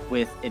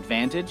with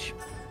advantage,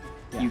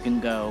 you can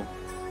go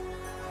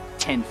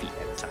 10 feet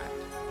at a time.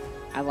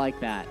 I like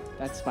that.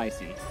 That's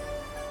spicy.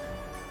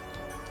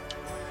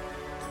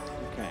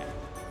 Okay.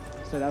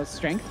 So that was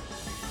strength?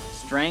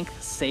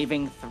 Strength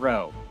saving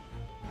throw.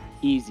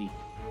 Easy.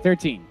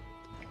 13.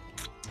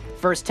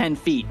 First 10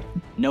 feet,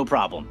 no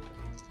problem.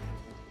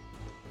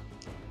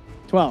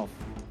 12.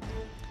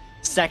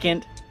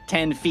 Second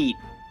 10 feet,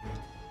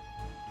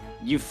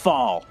 you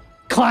fall.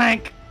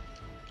 Clank!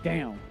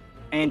 Damn.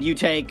 And you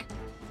take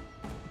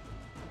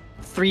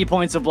 3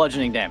 points of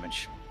bludgeoning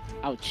damage.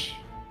 Ouch.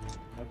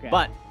 Okay.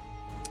 But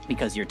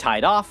because you're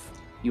tied off,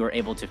 you are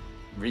able to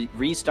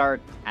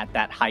restart at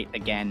that height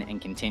again and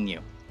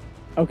continue.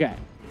 Okay.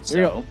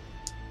 So,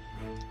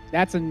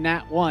 That's a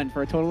nat 1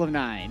 for a total of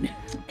 9.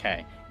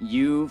 okay,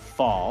 you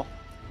fall,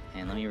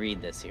 and let me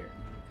read this here.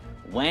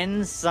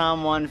 When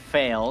someone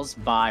fails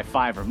by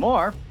 5 or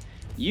more,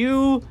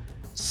 you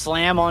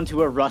slam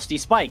onto a rusty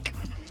spike.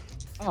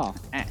 Oh.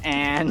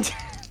 And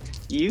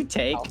you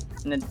take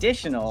an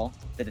additional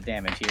bit of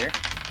damage here.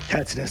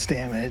 Tetanus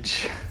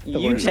damage. The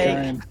You worst take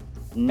kind.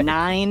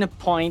 9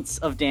 points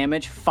of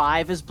damage.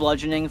 5 is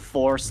bludgeoning,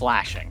 4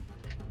 slashing.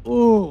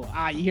 Ooh.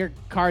 You hear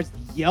Cars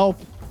yelp,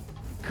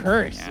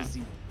 curse Yeah. as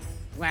he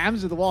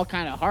slams to the wall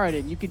kind of hard,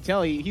 and you can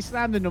tell he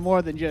slammed into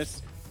more than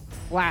just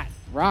flat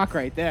rock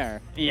right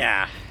there.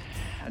 Yeah,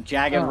 a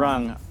jagged Oh.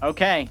 rung.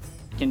 Okay,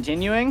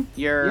 continuing.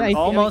 You're Yeah,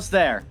 almost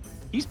there.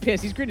 He's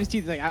pissed. He's gritting his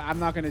teeth. He's like, I'm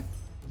not going to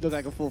look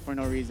like a fool for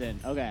no reason.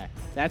 Okay.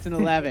 That's an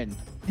 11.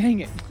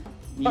 Dang it.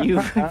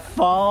 You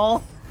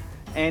fall,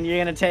 and you're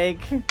gonna take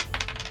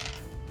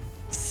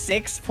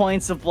 6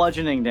 points of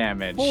bludgeoning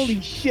damage.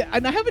 Holy shit.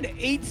 And I have an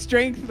 8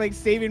 strength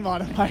saving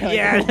modifier.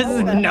 Yeah, this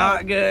is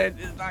not good.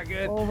 It's not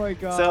good. Oh my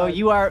god. So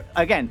you are,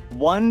 again,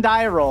 1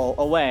 die roll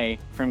away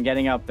from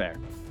getting up there.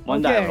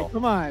 One die roll.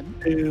 Come on.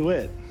 Do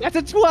it. That's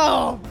a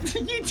 12.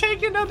 You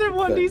take another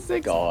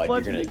 1d6 God,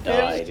 you're gonna bludgeoning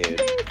die, damage.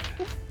 dude.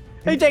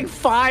 You take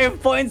 5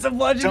 points of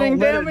bludgeoning Don't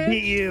let it damage.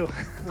 beat you.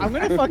 I'm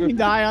gonna fucking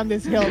die on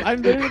this hill. I'm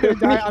literally gonna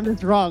die on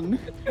this rung.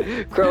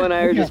 Crow and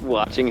I are just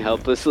watching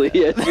helplessly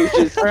as you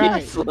just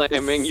Right. keep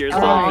slamming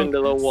yourself Right.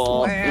 into the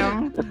wall.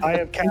 Slam. I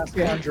have cast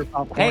Conjure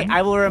Popcorn. Hey,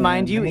 I will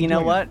remind you, and you know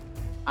enjoy what?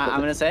 I'm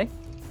going to say,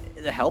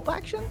 the help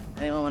action?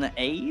 Anyone want to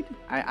aid?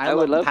 I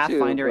would love love the to,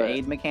 Pathfinder but-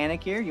 aid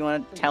mechanic here. You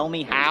want to tell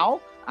me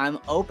how? I'm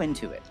open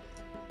to it.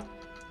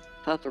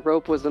 Thought the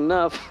rope was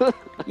enough.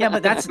 Yeah,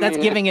 but that's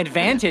giving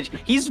advantage.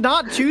 He's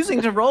not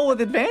choosing to roll with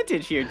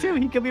advantage here, too.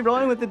 He could be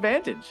rolling with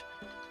advantage.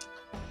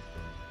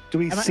 Do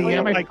we Am I- see wait,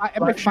 him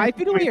am I 5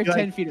 feet away or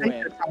 10 feet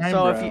away?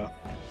 So if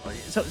you-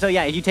 So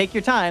yeah, if you take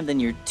your time, then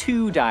you're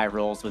 2 die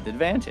rolls with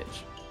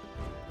advantage.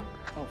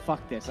 Oh,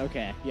 fuck this.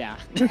 Okay, yeah.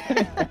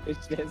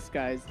 It's this,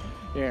 guys.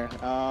 Here.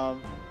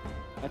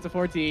 That's a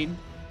 14.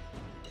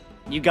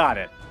 You got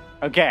it.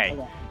 Okay.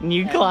 Okay. And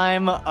you Yeah.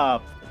 climb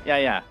up.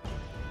 Yeah.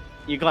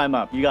 You climb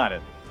up. You got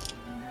it.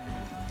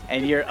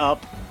 And you're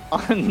up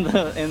in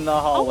the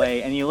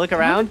hallway, and you look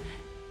around.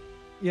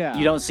 Yeah.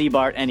 You don't see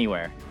Bart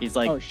anywhere. He's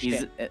like, Oh,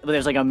 shit.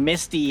 there's like a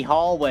misty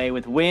hallway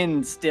with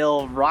wind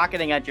still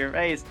rocketing at your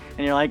face,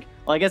 and you're like,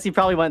 well, I guess he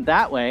probably went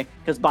that way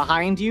because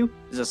behind you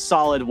is a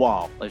solid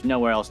wall. There's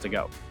nowhere else to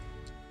go.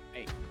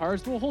 Hey,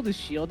 Cars will hold his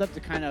shield up to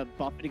kind of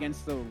buff it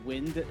against the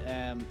wind.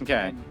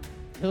 Okay. And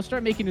he'll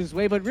start making his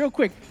way, but real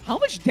quick, how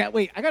much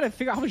wait, I gotta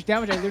figure out how much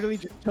damage I literally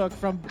just took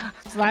from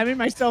slamming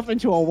myself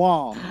into a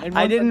wall. And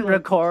I one didn't fucking-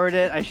 record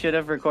it. I should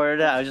have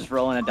recorded it. I was just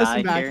rolling a die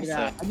Listen back here. to So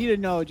that. I need to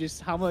know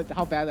just how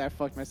badly I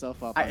fucked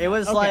myself up. on it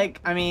was that. like,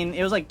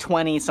 it was like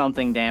 20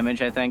 something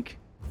damage, I think.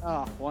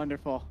 Oh,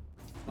 wonderful.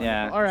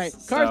 Yeah, All right.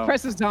 Cars so-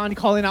 presses Don,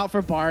 calling out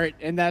for Bart,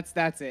 and that's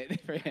it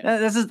for him.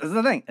 This is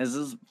the thing. This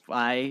is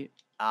why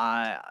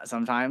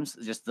sometimes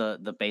just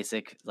the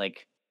basic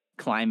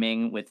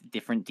climbing with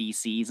different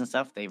DCs and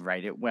stuff, they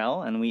write it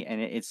well, and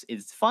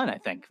it's fun, I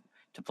think,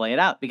 to play it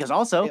out, because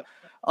also Yep.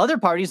 other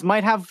parties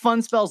might have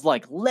fun spells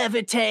like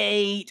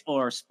levitate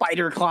or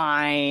spider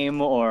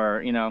climb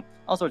or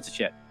all sorts of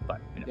shit.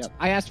 But Yep.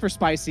 I asked for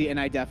spicy, and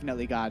I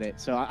definitely got it,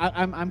 so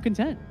I'm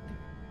content.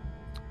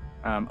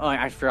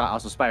 I forgot.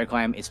 Also, spider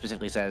climb. It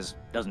specifically says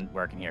doesn't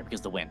work in here because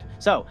of the wind.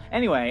 So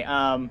anyway,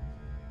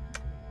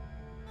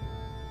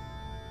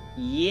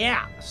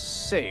 yeah.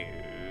 So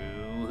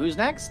who's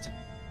next?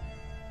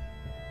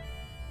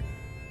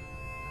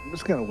 I'm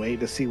just gonna wait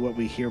to see what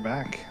we hear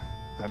back.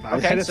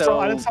 Okay, I just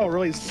saw a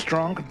really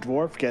strong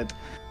dwarf get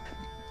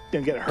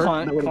hurt.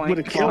 Clunk, That would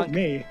have clunk, killed clunk.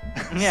 me.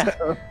 Yeah.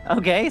 So,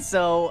 Okay,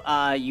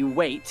 so you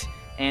wait,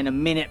 and a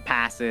minute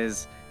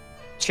passes.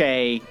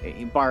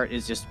 Bart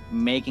is just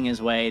making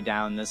his way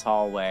down this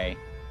hallway,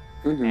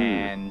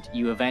 and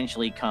you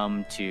eventually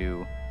come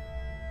to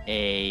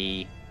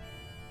a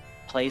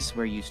place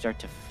where you start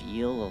to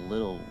feel a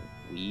little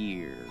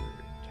weird.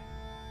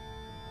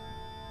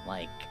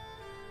 Like,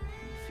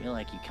 you feel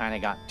like you kind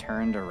of got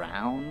turned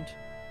around.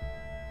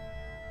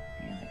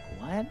 And you're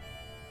like,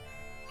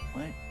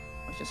 what?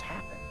 What just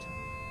happened?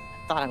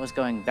 I thought I was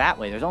going that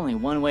way. There's only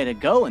one way to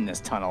go in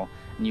this tunnel.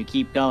 And you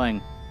keep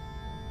going.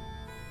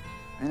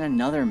 And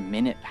another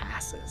minute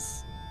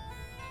passes.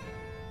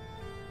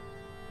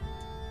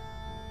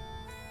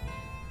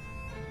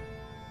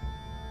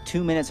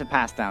 Two minutes have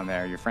passed down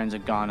there. Your friends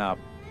have gone up.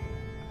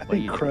 I What do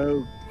think you do?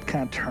 Crow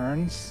kind of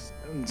turns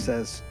and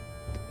says,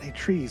 "Hey,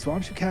 trees, why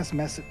don't you cast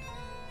message?"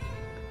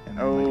 And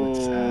then, like,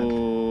 looks sad.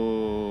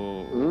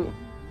 Mm.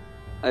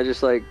 I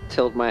just like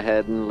tilt my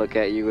head and look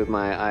at you with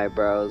my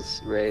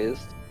eyebrows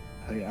raised.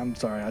 Oh, yeah, I'm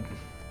sorry.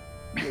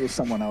 It was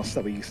someone else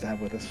that we used to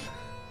have with us.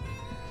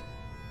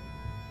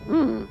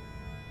 Hmm.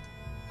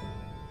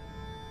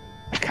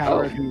 A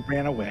coward who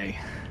ran away.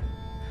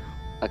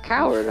 A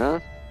coward, huh?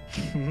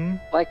 hmm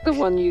Like the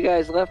one you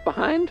guys left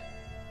behind?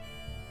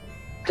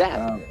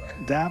 Dap.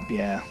 Dap,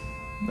 yeah.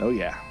 Oh,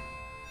 yeah.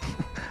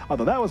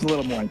 Although that was a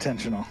little more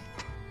intentional.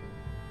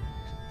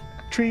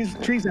 Trees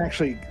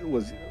actually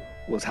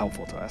was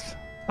helpful to us,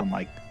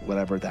 unlike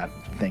whatever that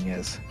thing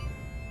is.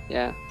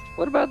 Yeah.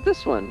 What about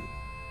this one?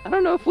 I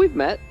don't know if we've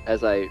met,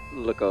 as I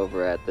look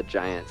over at the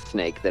giant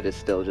snake that is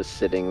still just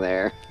sitting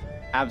there.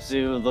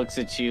 Abzu looks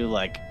at you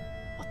like,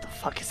 what the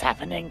fuck is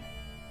happening?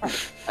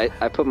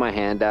 I put my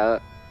hand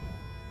out.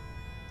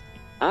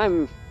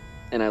 And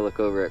I look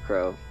over at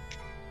Crow.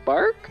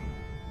 Bark?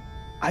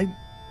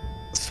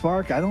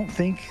 Spark, I don't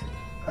think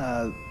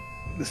the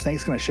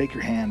snake's gonna shake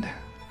your hand.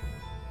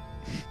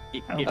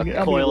 It, I don't it think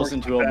it coils works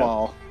into like a that.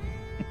 ball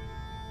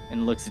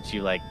and looks at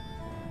you like,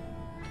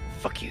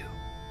 fuck you.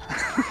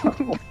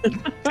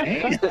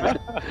 Damn.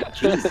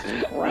 Jesus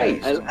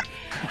Christ.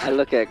 I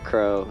look at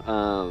Crow.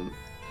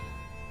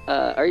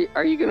 Are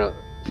you gonna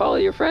follow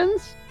your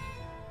friends?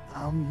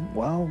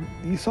 Well,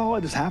 you saw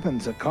what just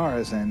happened to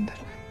cars, and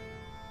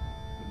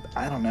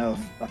I don't know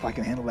if I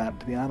can handle that,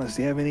 to be honest.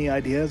 Do you have any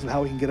ideas of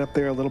how we can get up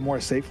there a little more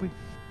safely?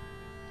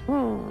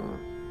 No,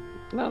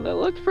 that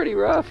looked pretty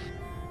rough.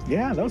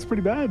 Yeah, that was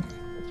pretty bad.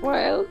 That's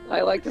why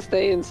I like to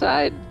stay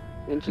inside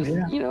and just,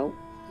 Yeah.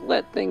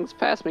 let things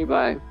pass me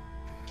by.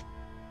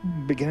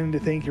 Beginning to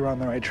think you're on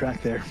the right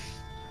track there.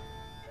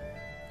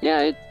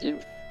 Yeah,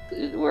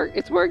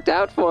 it's worked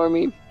out for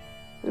me.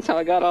 That's how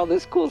I got all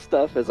this cool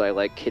stuff as I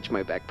like hitch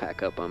my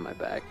backpack up on my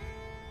back.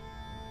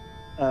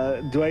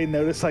 Do I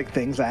notice like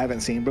things I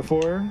haven't seen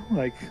before?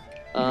 Like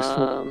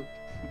useful, Um,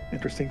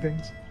 interesting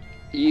things?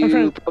 you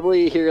trying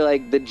probably hear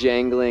like the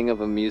jangling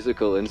of a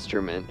musical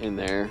instrument in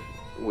there,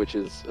 which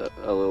is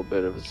a little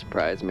bit of a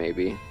surprise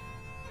maybe.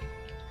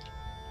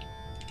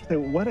 So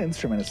what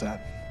instrument is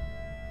that?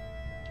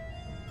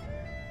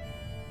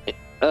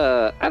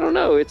 I don't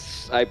know.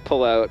 I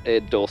pull out a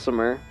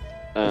dulcimer.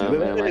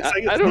 And I'm like,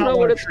 I don't not know one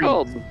what of it's Tree's-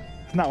 called.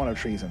 It's not one of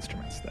Tree's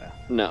instruments, though.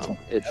 No,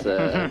 it's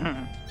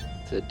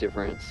a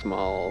different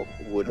small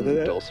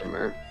wooden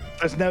dulcimer.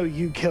 There's no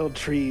 "you killed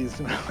trees."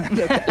 Not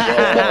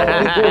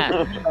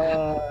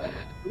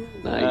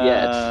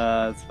yet.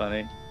 That's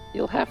funny.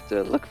 You'll have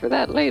to look for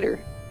that later.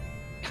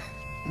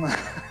 Wait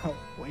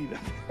a minute.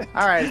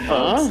 All right,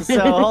 folks. So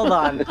hold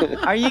on.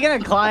 Are you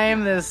gonna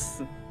climb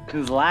this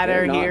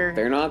ladder here?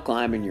 They're not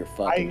climbing your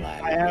fucking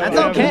I ladder. have-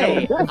 That's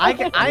okay.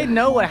 I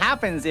know what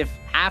happens if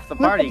half the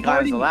party the climbs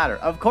party. the ladder.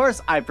 Of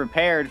course, I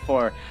prepared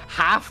for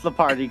half the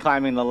party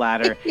climbing the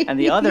ladder and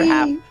the other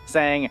half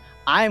saying,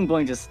 "I'm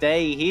going to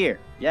stay here."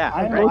 Yeah.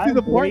 I'm, Right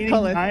through the waiting,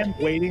 portcullis. I'm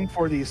waiting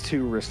for these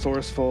two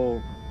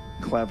resourceful,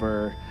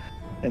 clever,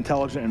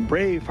 intelligent, and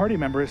brave party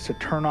members to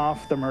turn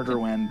off the murder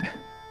wind.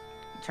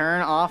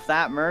 Turn off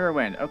that murder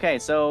wind. Okay,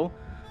 so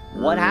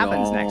what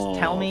happens next? No.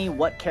 Tell me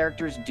what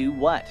characters do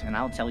what, and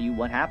I'll tell you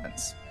what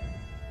happens.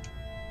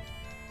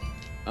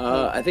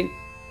 I think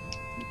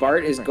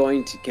Bart is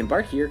going to. Can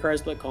Bart hear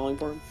Chrysler calling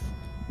for him?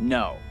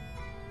 No.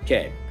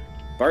 Okay.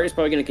 Bart is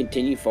probably going to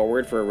continue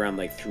forward for around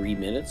like 3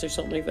 minutes or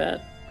something like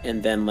that.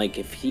 And then, like,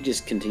 if he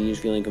just continues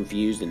feeling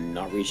confused and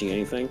not reaching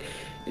anything,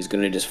 he's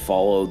going to just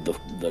follow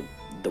the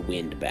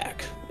wind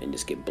back and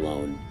just get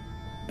blown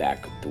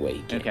back the way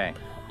he came. Okay.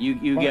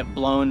 You get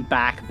blown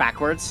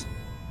backwards.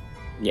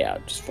 Yeah,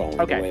 just following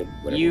Okay. the way.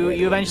 whatever You way the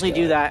you eventually wind's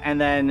do going. that, and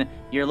then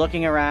you're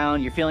looking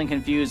around, you're feeling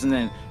confused, and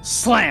then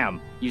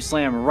slam! You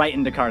slam right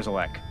into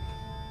Karzalek.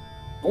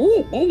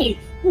 Ooh, ooh,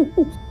 ooh,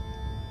 ooh,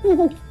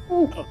 ooh,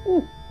 ooh,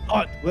 ooh.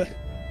 Oh, what?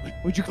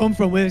 Where'd you come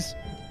from, Wiz?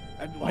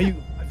 Why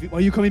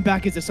are you coming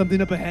back? Is there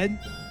something up ahead?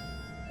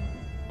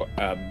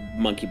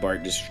 Monkey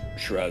Bart just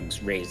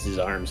shrugs, raises his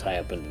arms high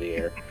up into the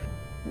air.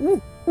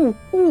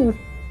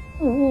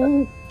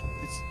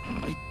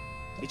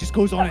 It just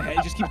goes on ahead.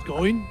 It just keeps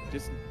going.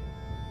 Is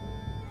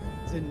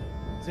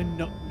there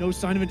no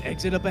sign of an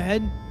exit up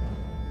ahead?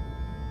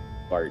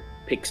 Bart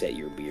picks at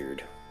your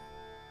beard.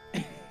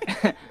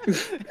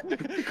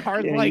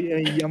 Card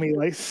Any yummy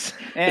lice?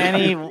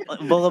 Any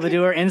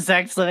Bullabudur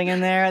insects living in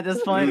there at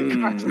this point?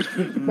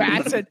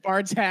 Rats at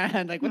Bart's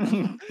hand. Like, what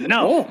the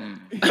No.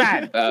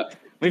 Bad.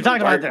 We've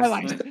talked about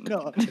this.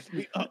 No.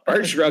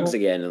 Bart shrugs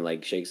again and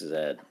like shakes his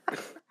head.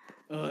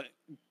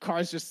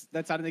 Car's just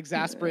lets out an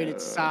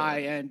exasperated sigh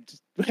and,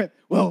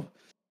 well,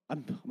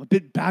 I'm a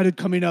bit battered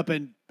coming up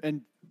and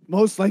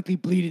most likely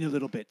bleeding a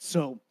little bit.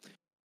 So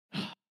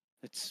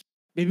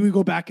maybe we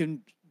go back and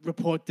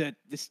report that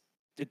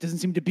there doesn't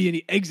seem to be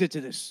any exit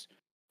to this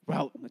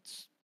route.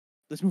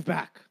 Let's move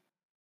back.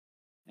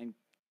 And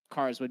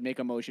Cars would make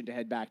a motion to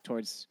head back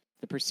towards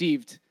the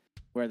perceived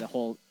where the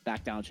hole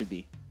back down should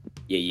be.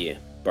 Yeah.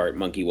 Bart,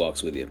 Monkey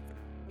walks with you.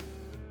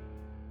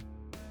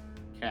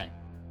 Okay.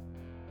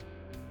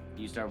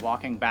 You start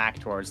walking back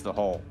towards the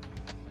hole.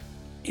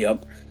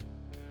 Yep.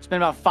 It's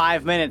been about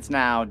 5 minutes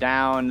now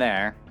down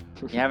there.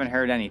 You haven't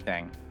heard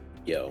anything.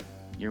 Yo.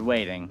 You're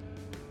waiting.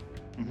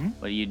 Mm-hmm.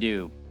 What do you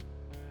do?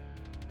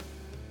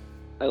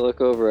 I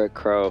look over at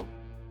Crow.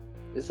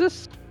 Is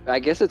this? I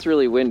guess it's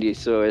really windy,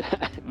 so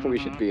we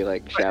should be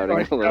like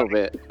shouting a little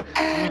bit.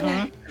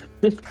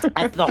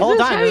 The whole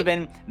time it's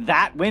been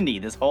that windy.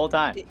 This whole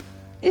time.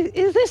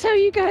 Is this how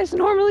you guys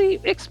normally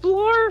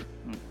explore?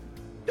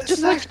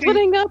 Just like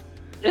splitting up?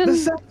 This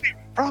is actually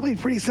probably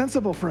pretty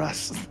sensible for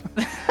us.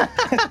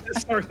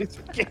 Sorry,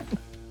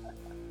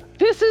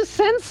 This is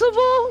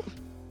sensible?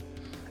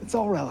 it's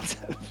all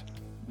relative.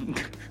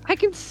 I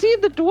can see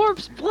the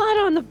dwarf's blood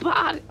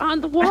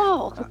on the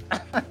wall.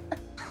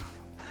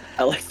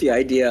 I like the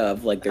idea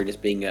of like there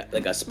just being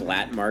a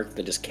splat mark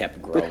that just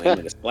kept growing, like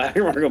a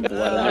splatter mark of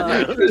blood on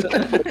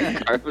the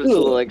ground. Carpet's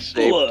like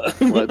shaped.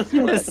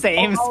 The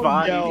same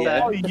spot.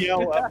 I'll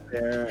yell up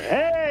there.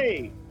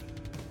 Hey!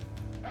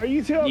 Are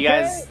you two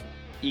okay?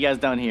 You guys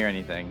don't hear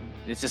anything.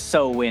 It's just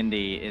so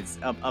windy. It's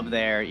up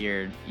there.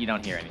 You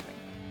don't hear anything.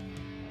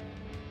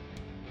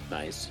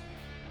 Nice.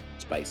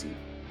 Spicy.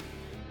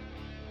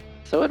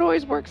 So it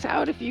always works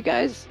out if you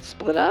guys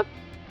split up?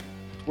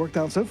 Worked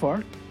out so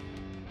far.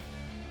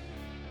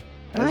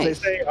 As Nice. they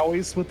say,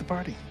 always split the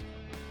party.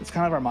 It's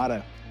kind of our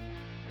motto.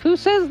 Who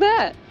says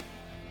that?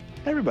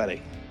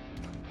 Everybody.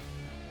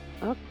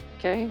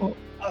 Okay. Well,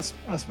 us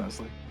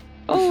mostly.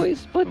 Always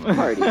split the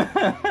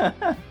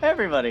party.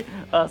 Everybody.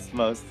 Us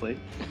mostly.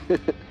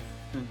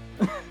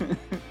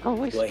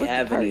 Always Do I split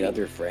have the party. any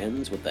other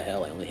friends? What the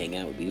hell? I only hang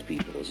out with these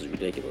people. This is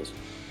ridiculous.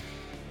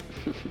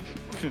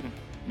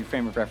 Your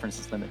frame of reference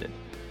is limited.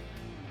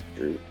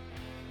 True.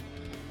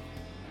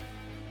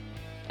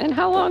 And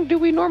how long do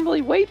we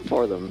normally wait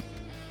for them?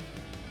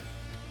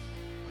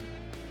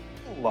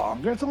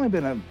 Longer. It's only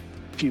been a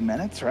few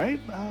minutes,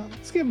 right?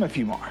 Let's give them a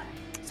few more.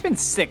 It's been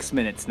 6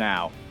 minutes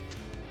now.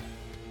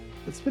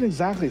 It's been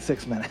exactly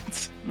 6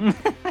 minutes.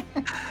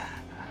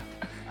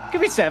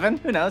 Could be 7.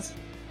 Who knows?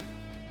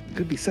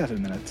 Could be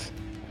 7 minutes.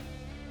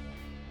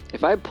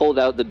 If I pulled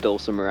out the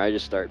dulcimer, I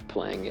just start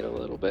playing it a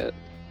little bit.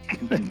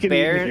 You can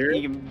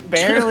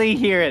barely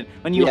hear it.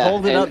 When you Yeah,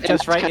 hold it and- up and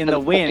just it's right kind in the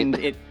of wind,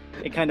 point.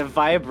 it kind of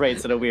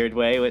vibrates in a weird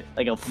way,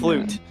 like a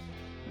flute.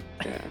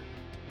 Yeah.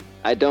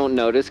 I don't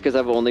notice because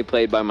I've only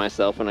played by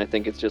myself, and I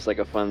think it's just like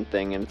a fun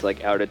thing, and it's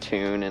like out of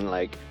tune, and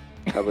like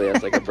probably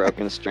has like a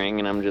broken string,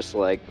 and I'm just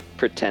like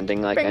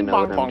pretending like I know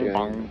what I'm doing.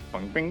 Bong,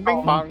 bong, bing,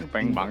 bing, bong,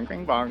 bing, bong,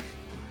 bing, bong.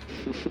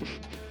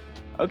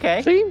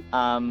 Okay. See?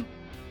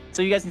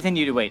 So you guys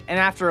continue to wait, and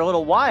after a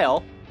little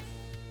while,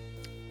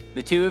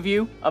 the two of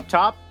you up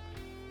top,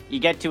 you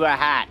get to a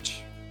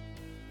hatch,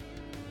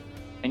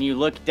 and you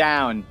look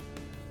down,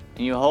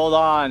 and you hold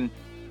on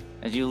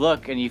as you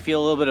look, and you feel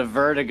a little bit of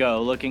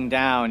vertigo looking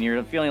down.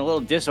 You're feeling a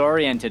little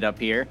disoriented up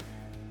here.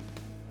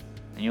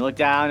 And you look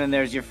down, and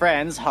there's your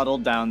friends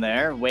huddled down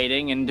there,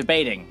 waiting and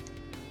debating.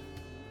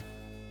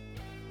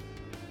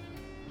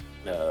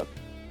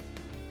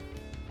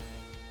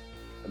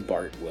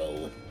 Bart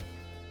will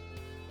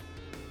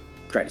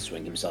try to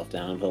swing himself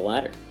down the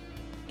ladder.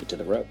 Get to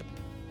the rope.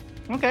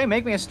 Okay,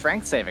 make me a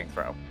strength saving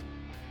throw.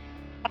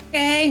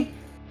 Okay.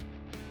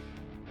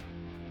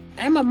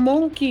 I'm a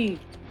monkey.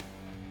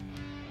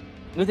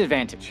 With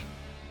advantage.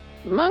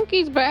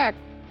 Monkey's back.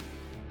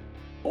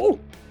 Oh!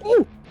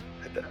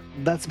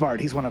 That's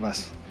Bart. He's one of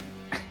us.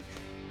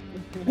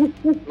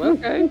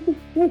 Okay.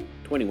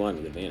 21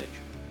 with advantage.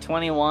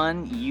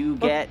 21, you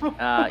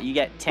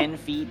get 10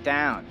 feet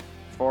down,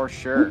 for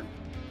sure.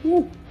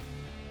 I'm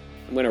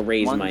going to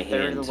raise my 1/3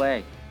 hand of the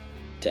way.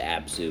 to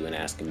Absu and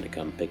ask him to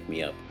come pick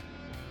me up.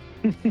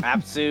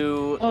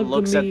 Apsu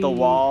looks at the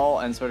wall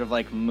and sort of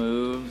like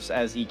moves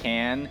as he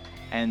can,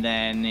 and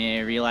then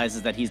he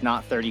realizes that he's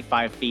not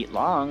 35 feet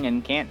long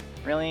and can't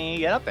really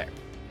get up there.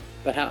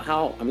 But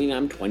how? I mean,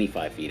 I'm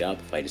 25 feet up.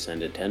 If I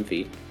descended 10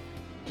 feet,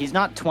 He's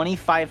not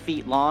 25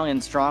 feet long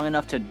and strong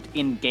enough to,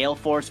 in gale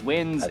force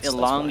winds, That's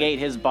elongate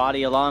his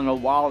body along a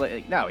wall.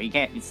 No, he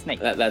can't. He's a snake.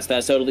 that's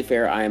totally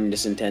fair. I'm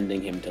just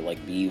intending him to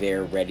like be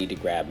there, ready to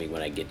grab me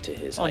when I get to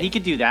his. Well, height. he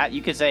could do that.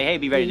 You could say, "Hey,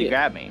 be ready to Yeah.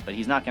 grab me," but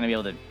he's not going to be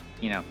able to,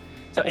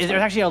 So That's there's fine.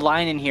 actually a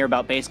line in here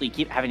about basically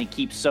having to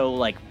keep so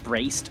like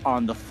braced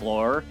on the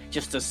floor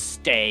just to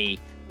stay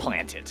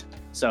planted.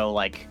 So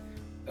like,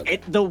 Okay.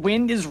 the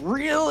wind is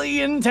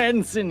really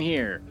intense in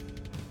here.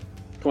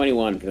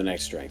 21 for the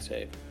next strength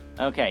save.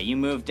 Okay, you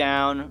move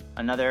down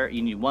another.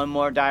 You need one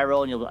more die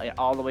roll, and you'll be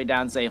all the way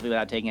down safely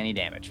without taking any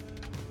damage.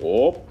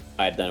 Whoop!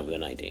 I've done it with a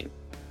 19.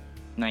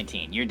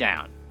 19. You're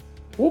down.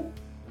 Whoop!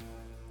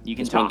 You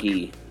can This talk.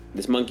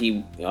 This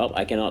monkey. Oh,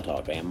 I cannot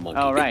talk. I am a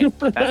monkey. Oh right,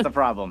 that's the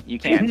problem. You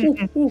can't.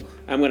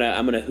 I'm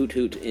gonna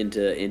hoot into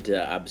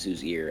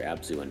Absu's ear.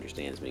 Absu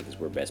understands me because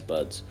we're best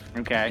buds.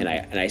 Okay.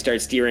 And I start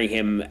steering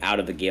him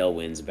out of the gale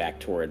winds back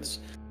towards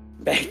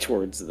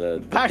the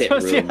Back pit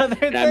towards the room. other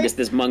And I'm thing? just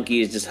this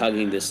monkey is just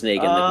hugging the snake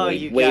and Oh, like,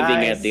 you waving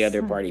guys. at the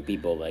other party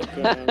people like.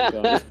 Go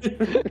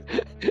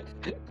on.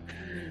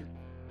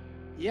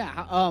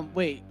 Yeah.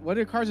 Wait. What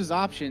are Cars'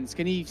 options?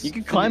 Can he? You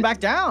can climb back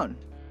down.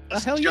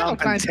 Hell yeah! I'll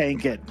Jump climb. and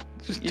tank it.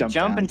 Just You jump,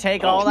 jump down. and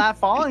take all that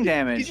falling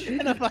damage. He's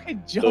gonna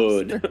fucking jump.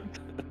 Good.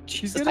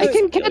 Jesus, I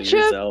can kill catch him.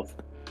 yourself.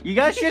 You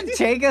guys should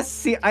take a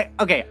seat.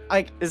 Okay,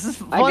 like this is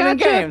I fun and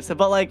gotcha. games,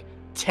 but like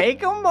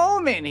take a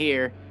moment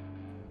here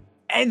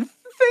and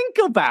think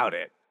about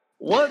it.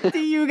 What do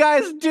you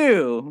guys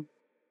do?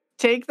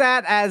 Take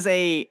that as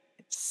a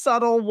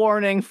subtle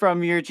warning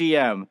from your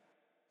GM.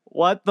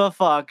 What the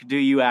fuck do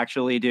you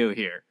actually do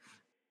here?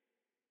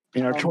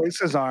 Our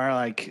choices are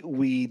like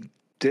we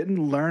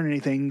didn't learn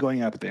anything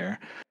going up there.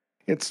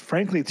 It's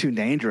frankly too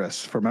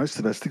dangerous for most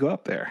of us to go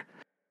up there,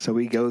 so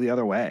we go the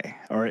other way.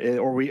 Or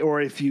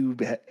if you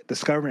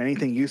discover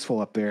anything useful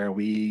up there,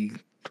 we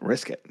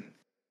risk it.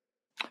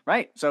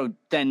 Right. So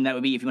then that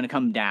would be if you want to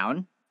come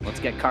down. Let's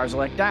get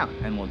Karzalek down,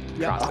 and we'll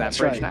cross that that's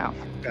bridge right. now.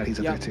 God, he's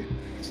up Yeah. there too.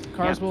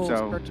 Cars Yeah, will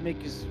so- start to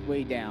make his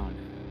way down.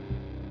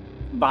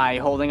 By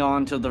holding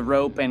on to the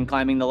rope and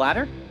climbing the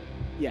ladder?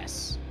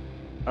 Yes.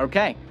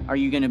 Okay. Are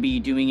you going to be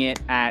doing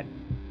it at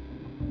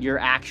your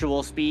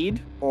actual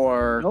speed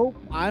or Nope.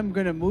 I'm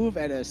gonna move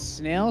at a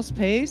snail's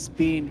pace,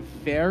 being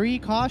very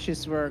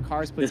cautious where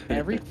Cars puts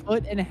every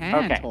foot and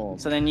hand Okay.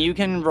 hold. So then you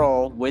can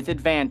roll with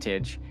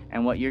advantage,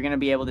 and what you're going to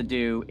be able to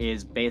do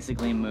is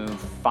basically move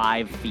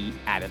 5 feet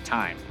at a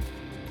time.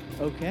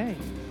 Okay.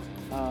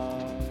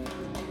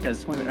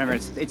 Because remember,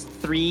 it's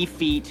 3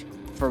 feet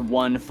for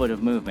 1 foot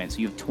of movement, so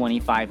you have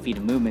 25 feet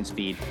of movement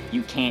speed.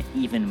 You can't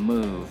even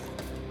move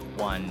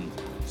 1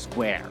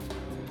 square,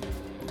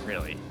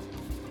 really.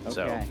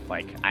 So, Okay.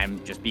 like,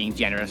 I'm just being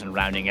generous and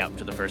rounding up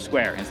to the first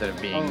square instead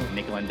of being Oh.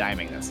 nickel and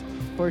diming this.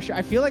 For sure.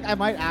 I feel like I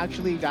might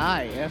actually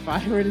die if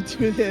I were to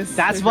do this.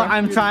 That's If what I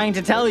I'm do- trying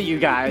to tell you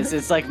guys.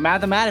 It's like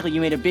mathematically,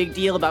 you made a big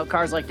deal about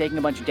cars like taking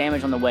a bunch of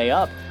damage on the way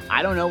up.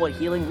 I don't know what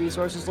healing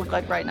resources look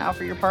like right now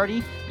for your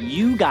party.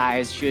 You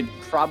guys should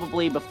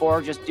probably,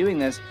 before just doing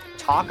this,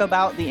 talk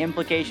about the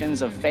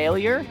implications of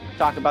failure,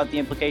 talk about the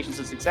implications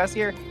of success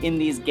here in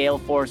these gale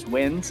force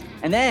winds,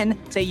 and then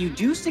say you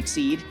do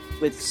succeed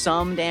with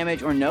some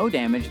damage or no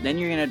damage, then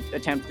you're going to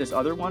attempt this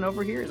other one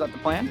over here. Is that the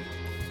plan?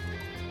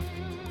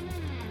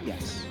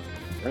 Yes.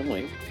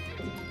 Certainly.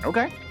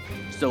 Okay.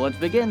 So let's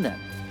begin then.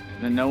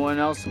 And no one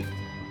else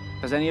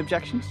has any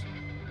objections?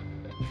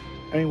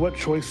 I mean, what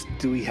choice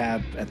do we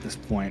have at this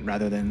point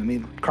rather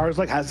than, Cars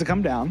like has to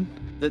come down.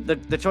 The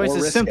choice Or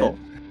is risk simple.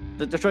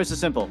 The choice is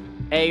simple.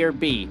 A or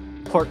B.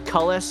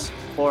 Portcullis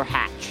or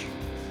hatch.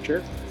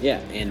 Sure. Yeah,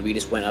 and we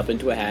just went up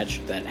into a hatch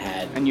that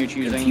had And you're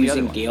choosing the other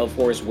confusing one. gale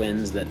force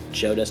winds that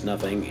showed us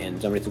nothing, and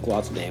somebody took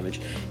lots of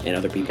damage, and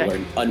other people Okay.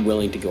 are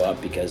unwilling to go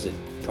up because it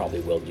probably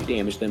will do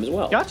damage to them as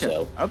well. Gotcha.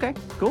 So, Okay,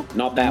 cool.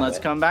 not Then that let's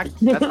way. come back.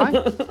 That's fine.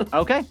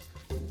 Okay.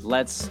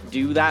 Let's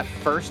do that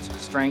first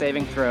strength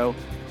saving throw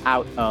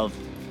out of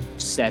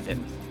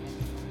 7,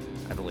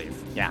 I believe.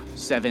 Yeah,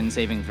 7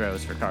 saving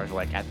throws for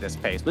Karzalek at this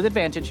pace with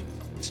advantage.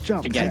 Let's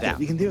jump. To get Take it. down.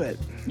 We can do it.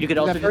 You could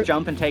also that just hurt?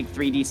 jump and take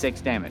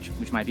 3d6 damage,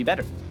 which might be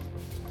better.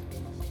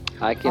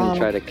 I can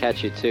try to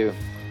catch you too.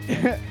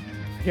 Here,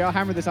 I'll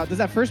hammer this out. Does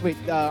that first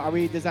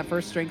does that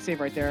first strength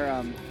save right there,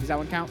 does that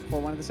one count for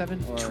one of the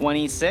 7? Or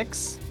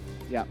 26.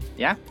 Yeah.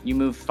 Yeah, you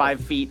move 5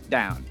 feet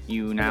down.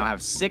 You now Okay.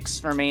 have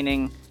 6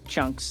 remaining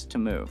chunks to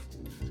move.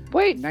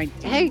 Wait,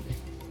 19. hey,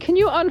 can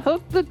you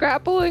unhook the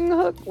grappling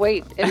hook?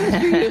 Wait,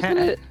 unless you're using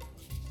it.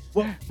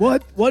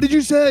 What did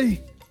you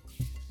say?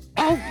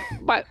 Oh,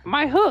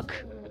 my hook.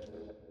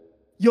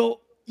 Your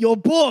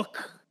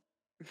book.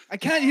 I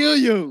can't hear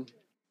you.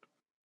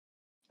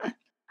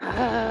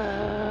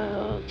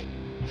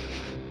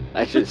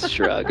 I just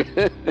shrug.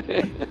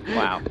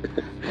 Wow.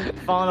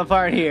 Falling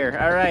apart here.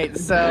 All right,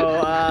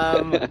 so,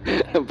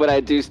 But I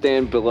do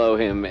stand below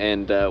him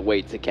and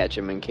wait to catch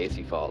him in case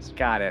he falls.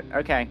 got it.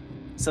 Okay.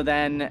 So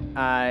then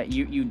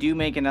you do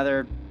make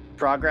another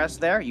progress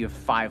there. You have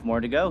 5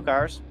 more to go,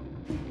 Cars.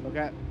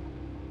 Okay.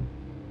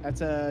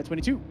 That's a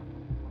 22.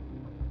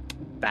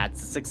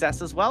 That's a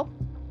success as well.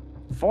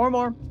 4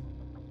 more.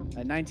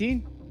 At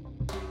 19,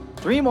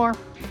 3 more.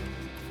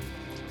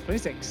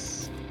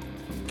 26,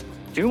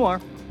 2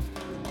 more.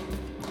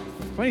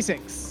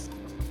 26,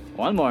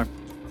 1 more.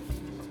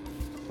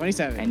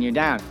 27. And you're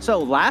down. So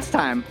last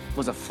time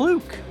was a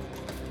fluke.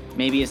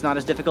 Maybe it's not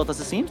as difficult as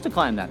it seems to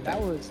climb that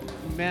thing.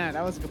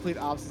 That was a complete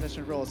opposite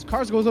session of rolls.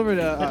 Cars goes over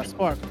to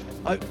Spark.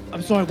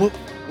 I'm sorry,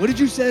 what did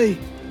you say?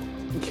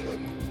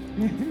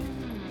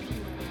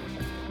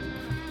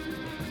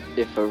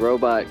 If a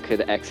robot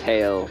could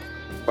exhale,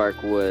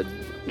 Spark would,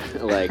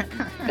 like,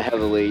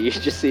 heavily. You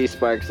just see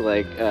Sparks,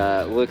 like,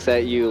 looks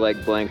at you,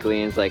 like,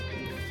 blankly, and is like,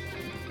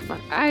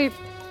 I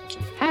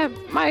have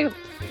my...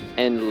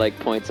 And, like,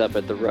 points up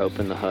at the rope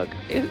and the hook.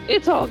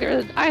 It's all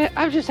good.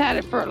 I've just had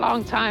it for a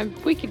long time.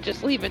 We could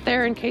just leave it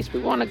there in case we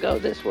want to go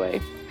this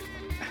way.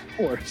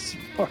 Poor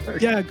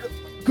Spark. Yeah,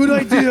 good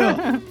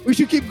idea. We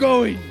should keep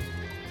going.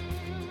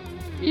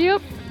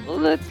 Yep,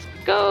 let's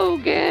go,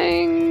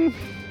 gang.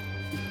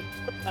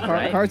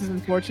 Alright. Cars is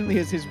unfortunately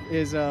his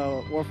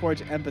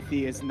Warforged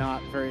empathy is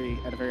not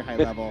at a very high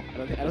level.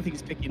 I don't think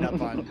he's picking up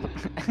on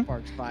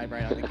Spark's vibe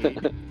right out of the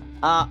gate.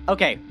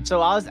 Okay,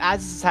 so as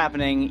this is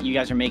happening, you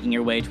guys are making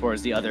your way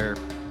towards the other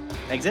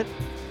exit.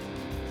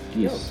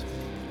 Yes.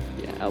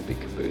 Yeah, I'll be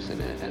caboosing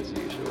it as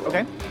usual.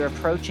 Okay. You're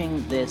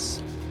approaching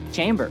this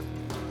chamber.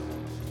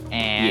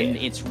 And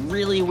it's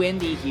really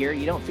windy here.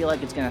 You don't feel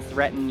like it's going to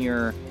threaten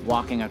your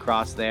walking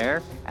across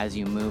there as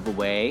you move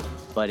away,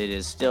 but it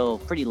is still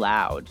pretty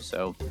loud.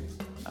 So,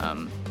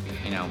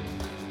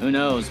 who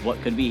knows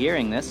what could be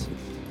hearing this?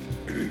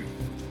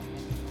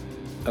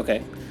 Okay.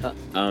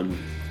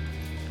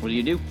 What do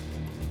you do?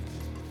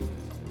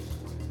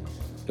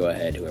 Go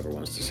ahead, whoever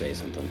wants to say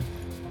something.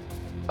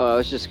 Oh, I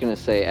was just gonna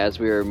say, as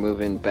we were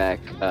moving back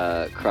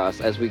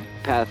across, as we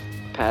passed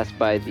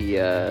by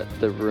the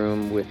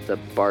room with the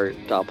Bart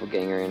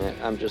doppelganger in it,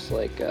 I'm just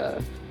like,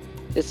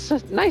 it's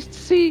just nice to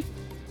see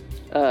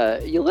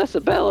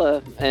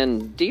Bella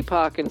and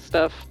Deepak and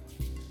stuff.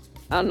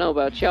 I don't know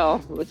about y'all,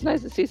 but it's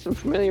nice to see some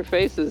familiar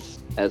faces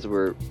as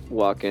we're all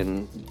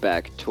walking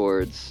back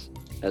towards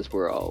the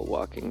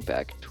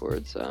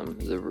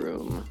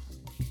room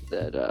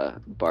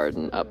that Bard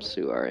and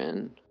Upsu are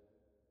in.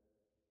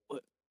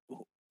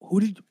 Who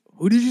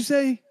did you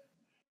say?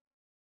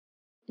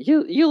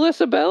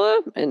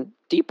 Bella and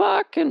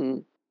Deepak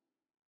and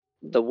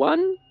the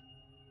one?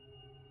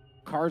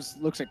 Cars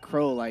looks at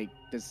Crow like,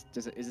 is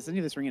any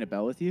of this ringing a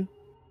bell with you?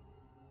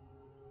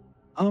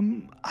 I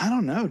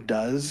don't know.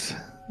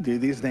 Do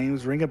these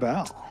names ring a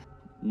bell?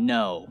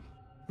 No.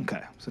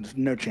 Okay, so there's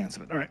no chance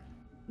of it. All right.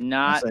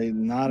 Not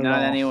at all.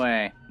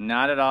 anyway.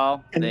 Not at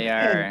all. They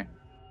are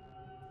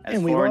as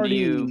and we've foreign already,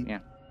 to you. Yeah.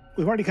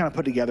 We've already kind of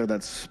put together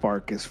that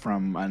Spark is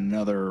from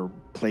another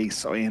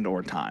place and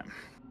or time,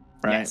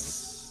 right?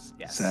 Yes.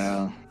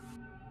 So,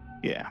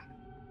 yeah.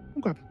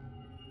 Okay.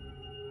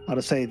 I'll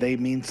just say they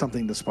mean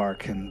something to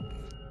Spark, and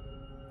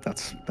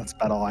that's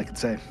about all I can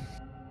say.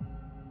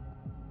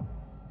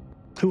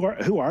 Who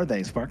are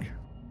they, Spark?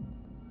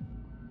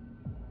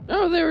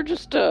 Oh, they were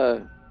just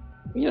some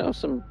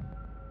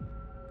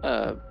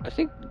I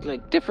think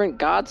like different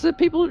gods that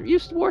people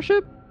used to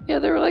worship. Yeah,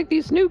 they were like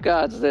these new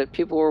gods that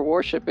people were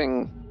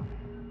worshiping.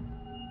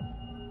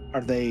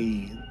 Are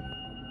they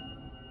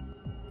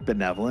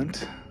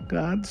benevolent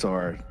gods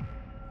or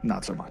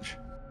not so much?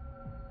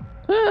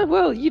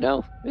 Well,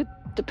 it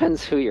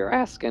depends who you're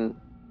asking.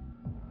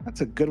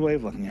 That's a good way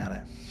of looking at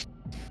it.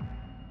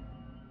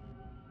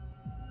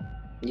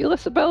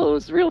 Bella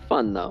was real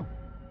fun, though.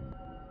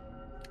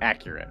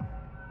 Accurate.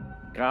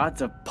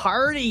 Gods of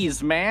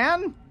parties,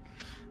 man.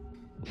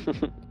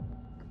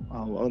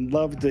 I'd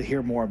love to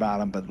hear more about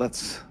them, but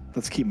let's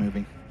keep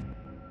moving.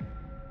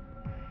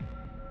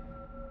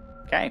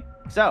 Okay,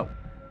 so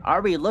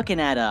are we looking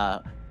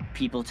at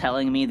people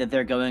telling me that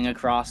they're going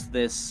across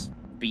this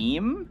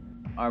beam?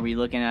 Are we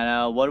looking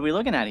at what are we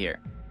looking at here?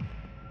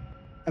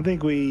 I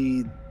think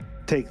we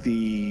take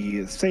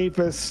the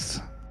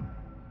safest,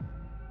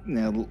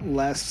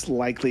 less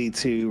likely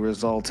to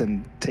result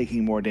in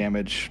taking more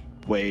damage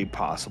way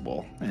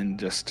possible, and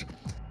just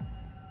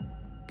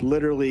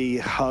literally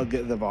hug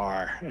the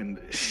bar and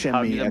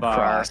shimmy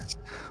across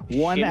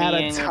one at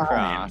a time.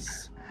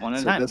 Across. One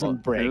at a time. It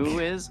doesn't break.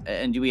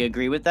 And do we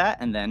agree with that?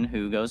 And then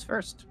who goes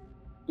first?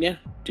 Yeah.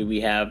 Do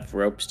we have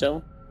rope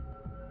still?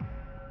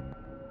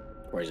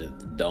 Or is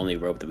it the only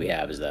rope that we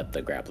have is that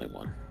the grappling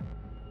one?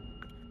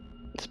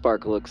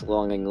 Spark looks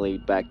longingly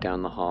back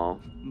down the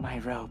hall. My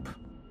rope.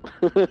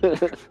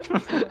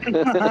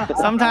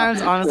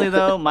 Sometimes, honestly,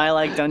 though, my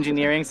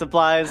dungeoneering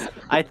supplies,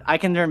 I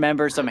can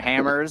remember some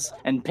hammers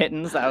and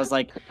pittons that I was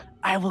like,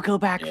 I will go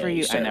back for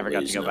you. I never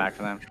got to go back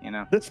for them,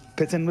 This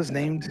piton was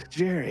named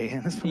Jerry,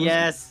 and this one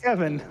was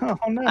Kevin. Oh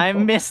no! I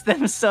miss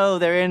them so.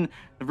 They're in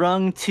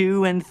rung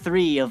 2 and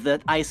 3 of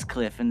the ice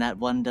cliff in that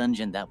one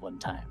dungeon that one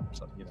time.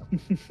 So,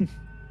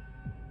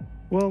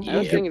 Well, I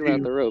was thinking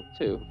about the rope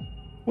too.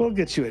 We'll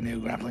get you a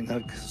new grappling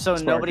hook. So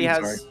Spark,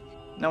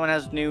 no one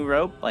has new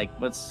rope?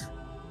 What's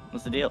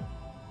the deal?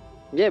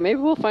 Yeah,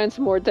 maybe we'll find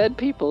some more dead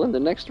people in the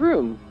next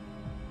room.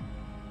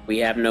 We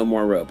have no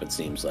more rope, it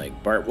seems like.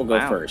 Bart will go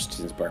Wow. first,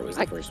 since Bart was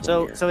the first So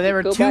one here. so there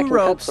were Go back two and cut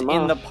ropes them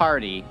in the off.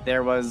 party.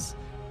 There was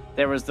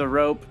the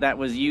rope that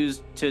was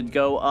used to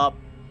go up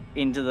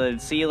into the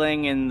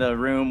ceiling in the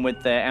room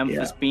with the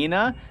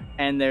amphispina,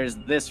 and there's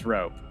this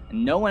rope.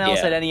 And no one else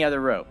Yeah. had any other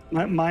rope.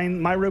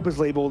 My rope is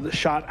labeled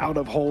 "shot out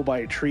of hole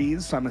by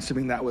trees," so I'm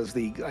assuming that was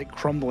the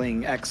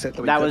crumbling exit.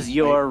 That That was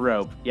your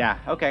rope. Yeah.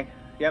 Okay.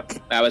 Yep.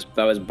 That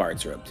was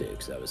Bart's rope, too,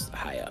 because that was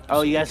high up. Oh,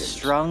 so you we guys couldn't-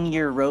 strung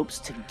your ropes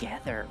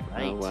together,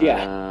 right? Oh, wow.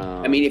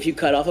 Yeah. I mean, if you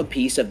cut off a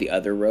piece of the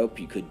other rope,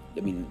 you could. I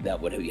mean, that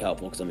would be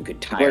helpful because then we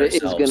could tie But it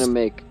is ourselves. gonna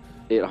make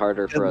it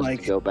harder for And, us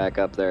to go back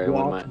up there. We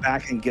Walk might-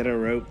 back and get a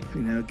rope.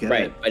 Get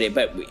Right, it.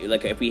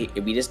 but if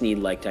we just need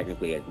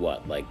technically a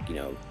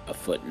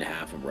foot and a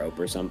half of rope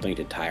or something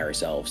to tie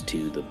ourselves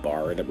to the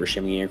bar that we're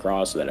shimmying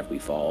across, so that if we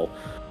fall,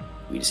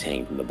 we just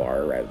hang from the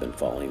bar rather than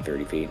falling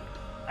 30 feet.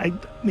 I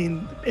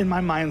mean, in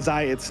my mind's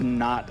eye, it's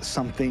not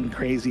something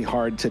crazy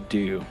hard to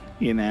do.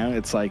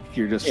 It's like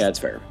you're just Yeah, that's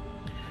fair.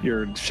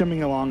 you're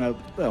shimming along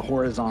a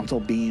horizontal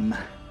beam.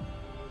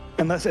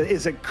 Unless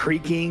is it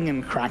creaking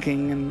and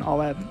cracking and all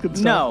that good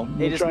stuff? No,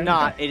 You it is try?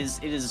 not. Okay.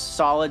 It is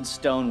solid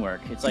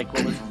stonework. It's like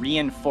what was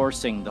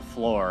reinforcing the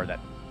floor that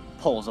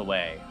pulls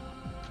away.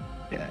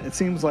 Yeah, it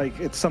seems like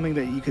it's something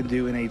that you could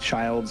do in a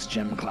child's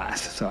gym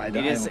class. So I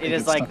don't. It I is. don't It think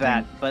is it's like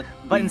something- that,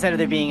 but instead of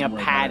there being a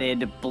worry about it.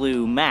 padded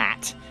blue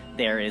mat,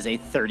 there is a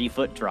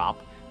 30-foot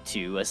drop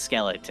to a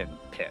skeleton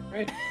pit.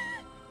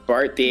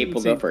 Bart the ape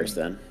will go Same first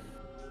then.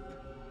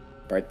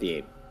 Bart the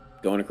ape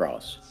going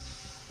across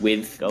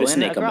with Go the in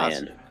snake across.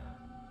 man.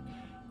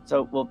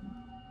 So, well,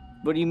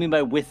 what do you mean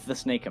by with the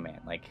snake man?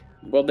 Like,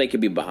 Well, they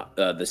could be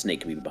the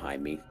snake could be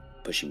behind me,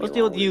 pushing me. let's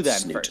deal along with you its then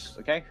snoot. first,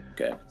 okay?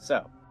 Okay.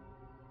 So,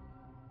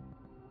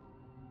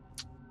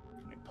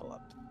 let me pull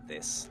up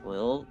this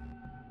little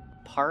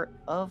part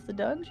of the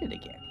dungeon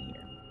again here.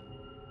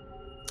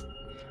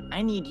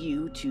 I need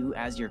you to,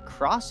 as you're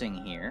crossing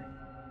here,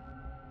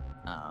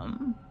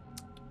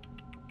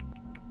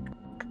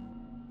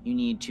 you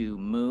need to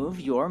move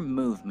your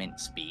movement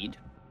speed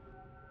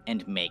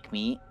and make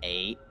me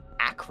a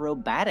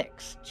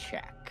acrobatics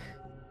check.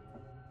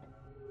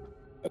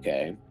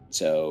 Okay.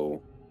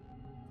 So,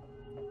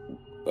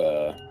 do you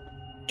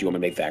want me to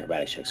make the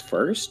acrobatics checks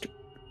first?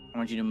 I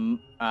want you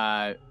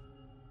to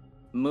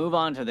move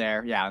on to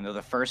there. Yeah, no,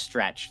 the first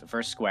stretch, the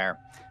first square.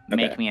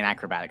 Make Okay. me an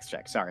acrobatics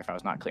check. Sorry if I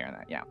was not clear on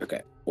that. Yeah.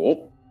 Okay.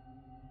 Cool.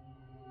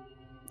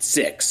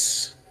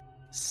 6.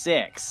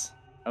 6.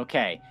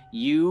 Okay.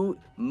 You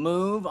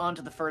move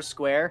onto the first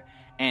square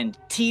and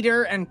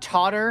teeter and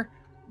totter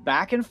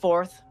back and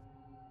forth,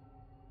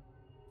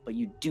 but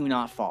you do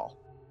not fall.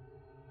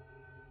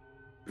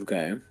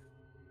 Okay.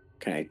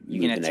 Can I?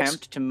 You move can the attempt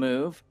next- to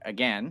move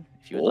again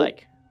if you would Cool.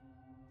 like.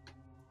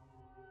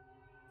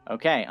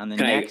 Okay, on the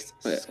Can I- next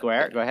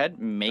square, go ahead.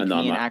 Make No, me I'm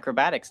an not-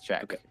 acrobatics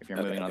check Okay, if you're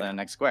okay, moving on to okay. the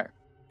next square.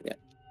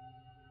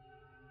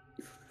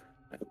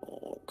 I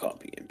will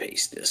copy and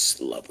paste this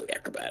lovely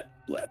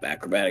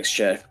acrobatics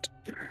check.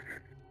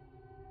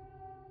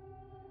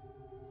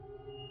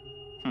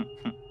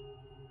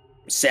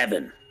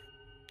 7.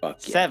 Fuck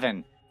yeah.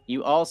 7.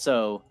 You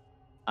also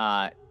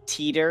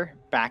teeter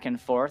back and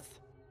forth.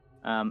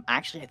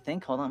 Actually, I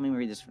think. Hold on, let me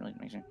read this really.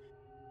 Make sure.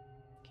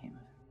 Okay.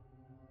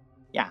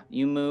 Yeah,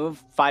 you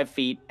move 5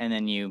 feet and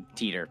then you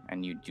teeter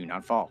and you do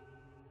not fall.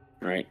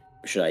 All right.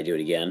 Should I do it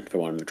again if I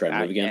want to try to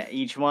move again?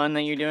 Each one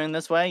that you're doing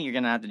this way, you're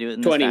gonna have to do it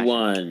in this fashion.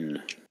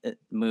 21.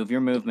 Move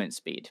your movement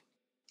speed.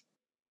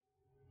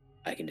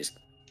 I can just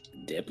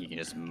dip. You can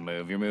just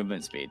move your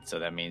movement speed. So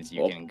that means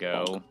you Oh, can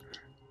go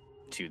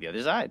to the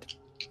other side.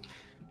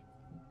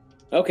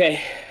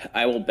 Okay.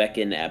 I will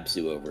beckon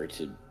Absu over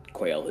to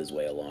quail his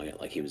way along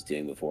it like he was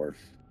doing before.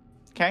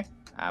 Okay.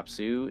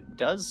 Apsu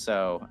does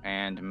so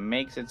and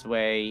makes its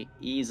way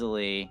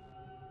easily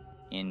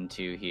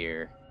into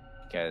here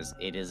because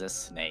it is a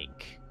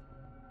snake.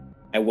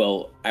 I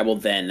will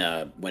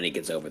then when it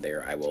gets over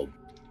there, I will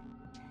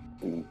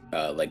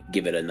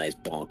give it a nice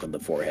bonk on the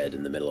forehead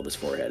in the middle of his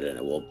forehead, and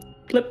it will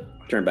clip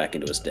turn back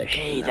into a stick.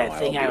 Hey, And that now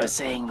thing I'll I be was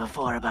saying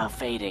before about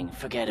fading,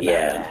 forget about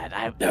Yeah,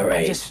 that. all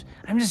right.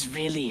 I'm just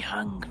really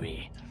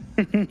hungry.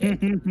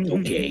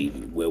 okay.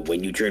 Well,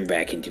 when you turn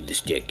back into the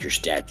stick, your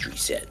stats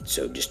reset.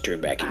 So just turn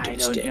back into I the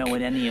don't stick. know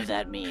what any of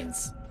that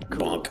means.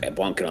 Cool.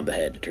 Bonk it on the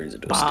head. It turns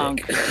into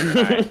Bonk. a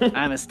stick. All right,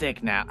 I'm a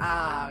stick now.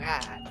 Oh,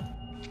 God.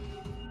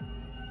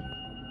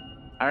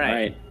 All All right.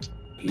 right.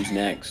 Who's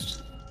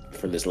next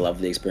for this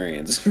lovely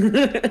experience?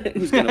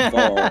 Who's gonna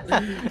fall?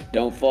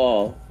 Don't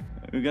fall.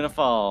 We're going to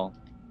fall.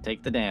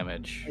 Take the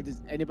damage. Hey,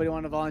 does anybody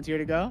want to volunteer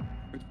to go?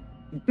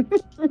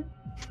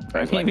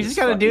 I mean, we just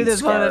got to do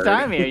this one at a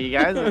time here, you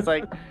guys. It's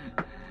like...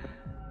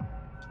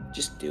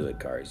 Just do it,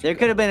 Cars. There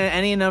could have been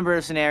any number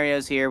of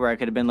scenarios here where I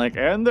could have been like,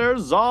 and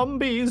there's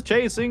zombies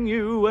chasing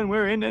you, and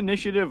we're in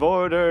initiative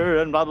order,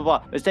 and blah, blah,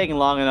 blah. It's taking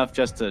long enough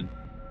just to...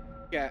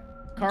 Yeah.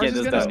 Cars Get is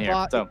this gonna done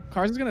here, so-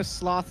 Cars is gonna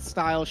sloth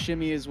style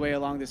shimmy his way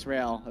along this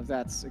rail, if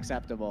that's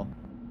acceptable.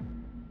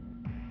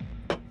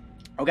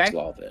 Okay.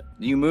 Solve it.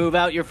 You move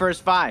out your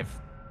first 5.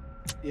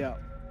 Yeah.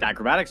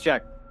 Acrobatics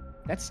check.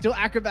 That's still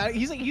acrobatic.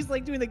 He's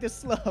like doing like this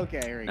slow.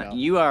 Okay, here we go.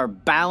 You are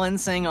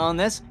balancing on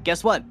this.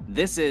 Guess what?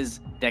 This is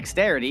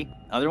dexterity.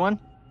 Other one,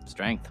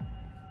 strength.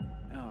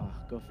 Oh,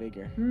 go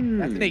figure.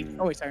 That's an 8.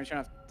 Oh wait, sorry, I'm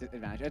showing off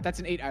advantage. That's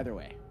an 8 either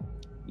way.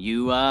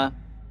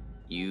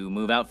 You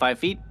move out 5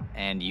 feet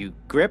and you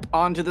grip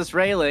onto this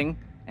railing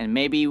and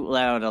maybe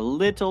let out a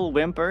little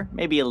whimper.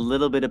 Maybe a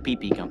little bit of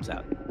pee-pee comes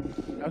out.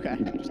 Okay,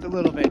 just a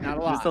little bit, not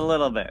a lot. Just a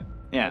little bit.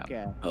 Yeah.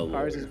 Okay. Oh,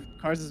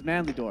 Cars is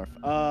Manly Dwarf.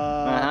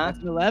 That's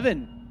an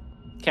 11.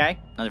 Okay.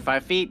 Another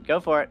 5 feet. Go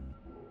for it.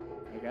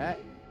 Okay.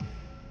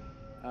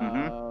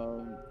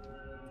 Mhm.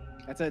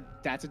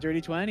 That's a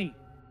dirty 20.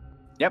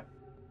 Yep.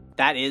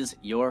 That is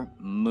your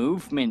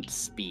movement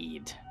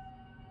speed.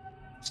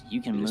 So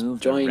you can Just move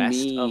the join rest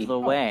me. of the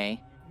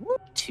way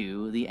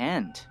to the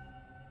end.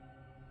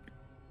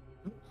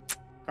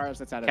 Cars,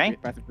 that's out Okay.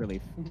 of breath of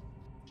relief.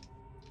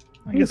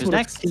 I guess Who's we'll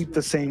next? just keep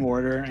the same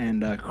order,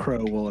 and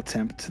Crow will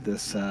attempt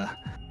this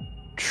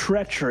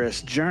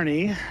treacherous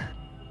journey.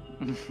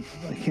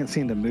 I can't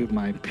seem to move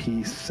my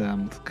piece.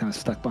 I'm kind of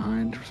stuck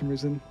behind for some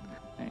reason.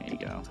 There you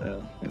go.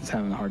 So it's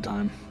having a hard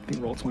time. I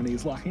think roll 20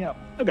 is locking up.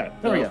 Okay,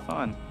 there we go.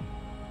 Fun.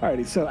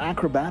 Alrighty, so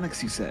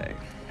acrobatics, you say?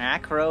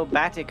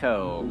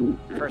 Acrobatico.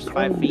 First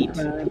 5 feet.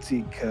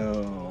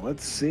 Acrobatico.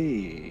 Let's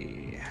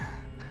see.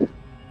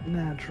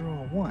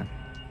 Natural 1.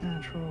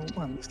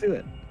 Let's do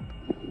it.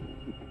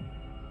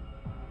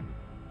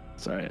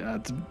 Sorry,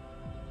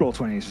 roll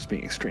 20 is just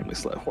being extremely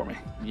slow for me.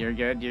 You're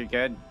good. The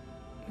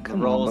Come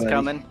on, roll's buddy.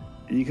 coming.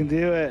 You can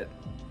do it.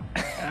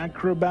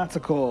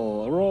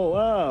 Acrobatical. A roll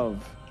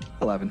of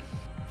 11.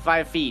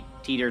 5 feet.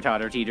 Teeter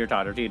totter.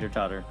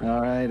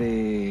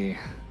 Alrighty.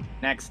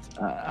 Next.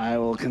 I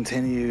will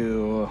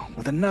continue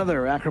with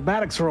another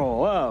acrobatics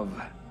roll of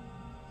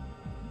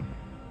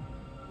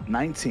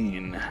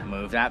 19.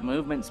 Move that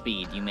movement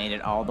speed. You made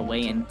it all the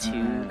way in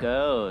 2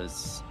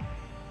 goes.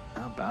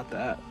 How about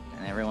that?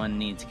 And everyone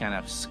needs to kind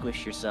of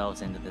squish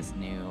yourselves into this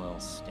new little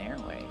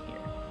stairway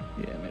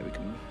here. Yeah, maybe we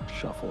can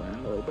shuffle in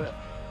a little bit.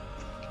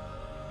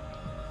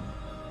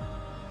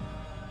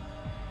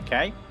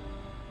 Okay?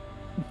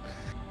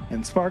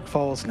 And Spark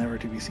falls never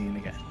to be seen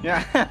again.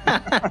 Yeah.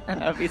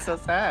 That'd be so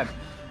sad.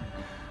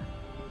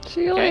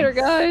 See you Okay. later,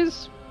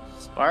 guys.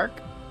 Spark?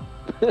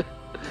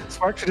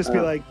 Spark should just be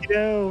like,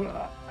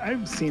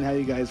 I've seen how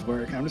you guys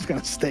work. I'm just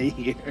gonna stay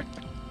here.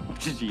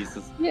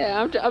 Jesus.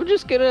 Yeah, I'm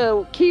just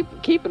gonna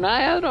keep an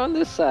eye out on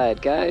this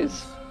side,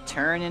 guys.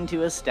 Turn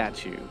into a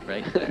statue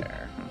right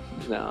there.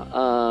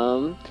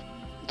 No.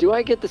 Do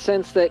I get the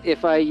sense that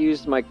if I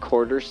used my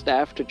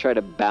quarterstaff to try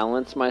to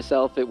balance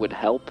myself, it would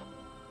help?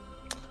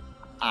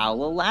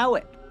 I'll allow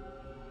it.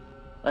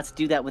 Let's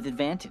do that with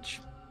advantage.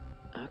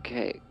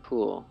 Okay,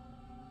 cool.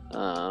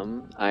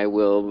 I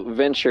will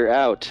venture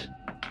out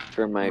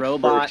for my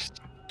Robot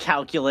first.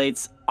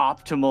 calculates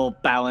optimal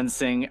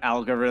balancing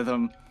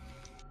algorithm.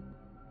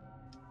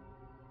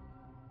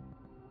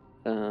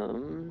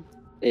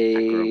 A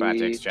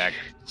Acrobatics check.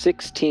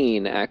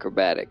 16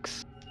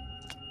 acrobatics.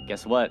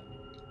 Guess what?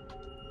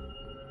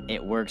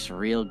 It works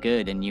real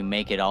good and you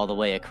make it all the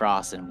way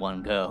across in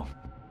one go.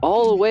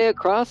 All the way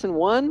across in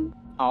one?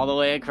 All the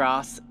way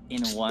across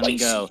in one Spicy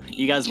go.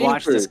 You guys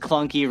watch jeepers. this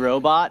clunky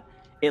robot?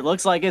 It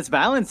looks like it's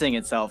balancing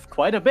itself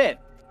quite a bit,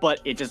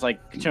 but it just like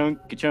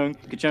ka-chunk,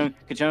 ka-chunk, ka-chunk,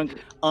 ka-chunk,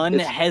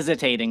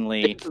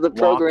 unhesitatingly It's the walks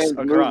programmed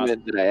across.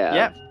 movement that I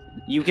have.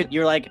 Yep.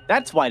 You're like,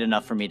 that's wide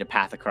enough for me to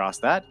path across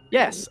that.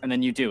 Yes, and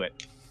then you do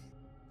it.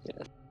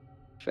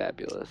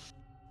 Fabulous.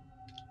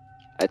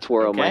 I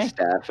twirl my Okay.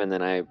 staff and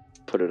then I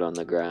put it on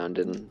the ground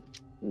and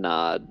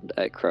nod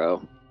at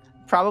Crow.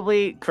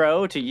 Probably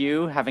Crow, to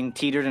you, having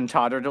teetered and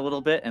tottered a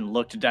little bit and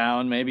looked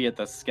down maybe at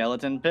the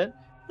skeleton pit,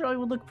 probably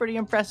would look pretty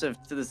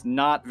impressive to this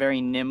not very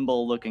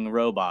nimble looking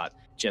robot.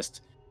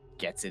 Just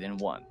gets it in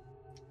one.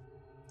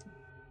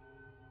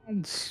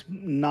 It's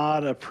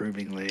not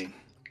approvingly.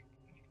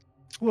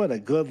 What a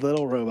good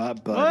little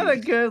robot buddy. What a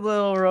good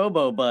little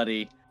robo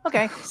buddy.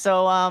 Okay,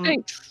 so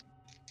Thanks.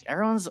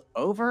 everyone's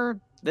over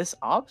this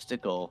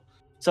obstacle.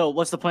 So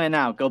what's the plan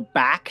now? Go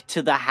back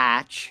to the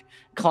hatch,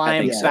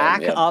 climb think so,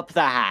 back yeah. up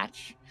the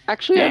hatch.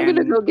 Actually, I'm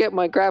gonna And- go get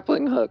my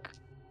grappling hook.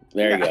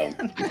 There you go.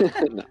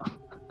 No.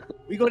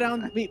 We go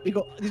down. We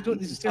go.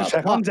 These stairs.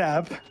 Check on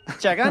Dab.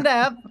 Check on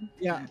Dab.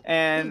 Yeah.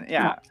 And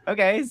yeah,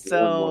 okay, One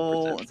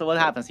so more what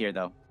happens here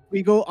though?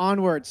 We go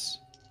onwards.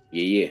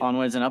 Yeah.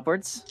 Onwards and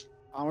upwards?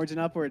 Onwards and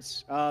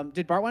upwards.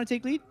 Did Bart want to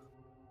take lead?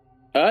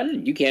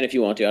 You can if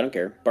you want to. I don't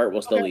care. Bart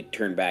will slowly Okay.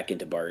 turn back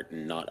into Bart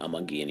and not a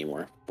monkey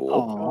anymore. Cool.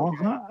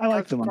 Aw, I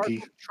like the Bart monkey.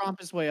 will Tromp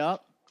his way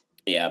up.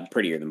 Yeah, I'm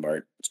prettier than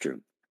Bart. It's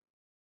true.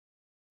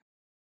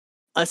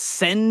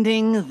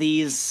 Ascending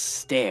these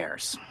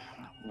stairs,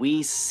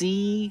 we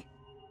see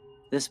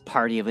this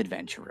party of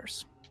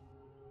adventurers.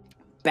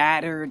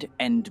 Battered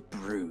and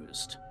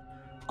bruised,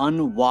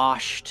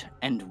 unwashed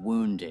and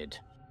wounded,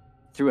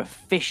 through a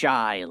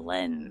fisheye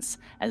lens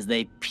as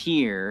they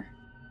peer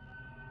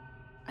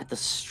at the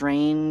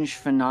strange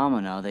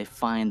phenomena they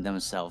find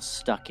themselves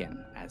stuck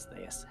in as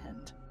they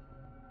ascend.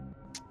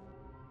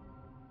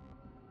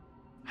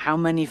 How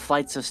many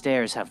flights of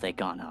stairs have they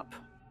gone up?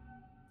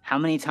 How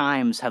many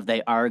times have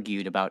they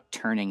argued about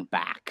turning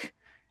back?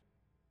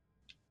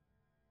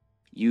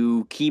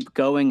 You keep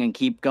going,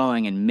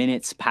 and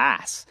minutes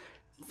pass.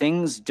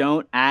 Things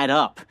don't add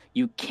up.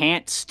 You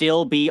can't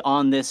still be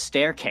on this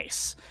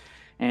staircase.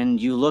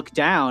 And you look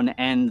down,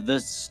 and the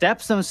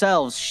steps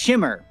themselves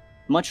shimmer,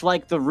 much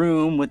like the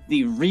room with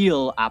the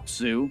real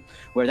Apsu,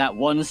 where that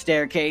one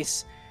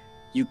staircase,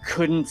 you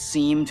couldn't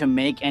seem to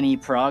make any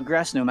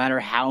progress no matter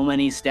how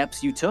many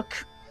steps you took.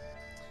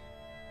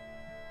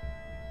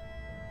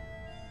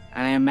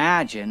 And I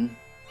imagine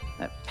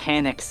that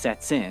panic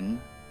sets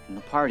in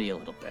the party a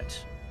little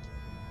bit.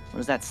 What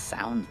does that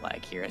sound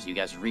like here as you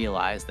guys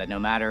realize that no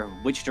matter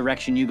which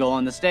direction you go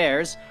on the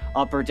stairs,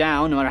 up or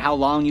down, no matter how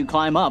long you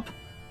climb up,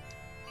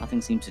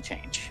 nothing seems to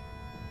change?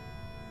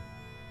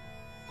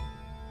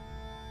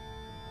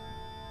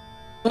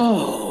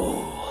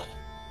 Oh.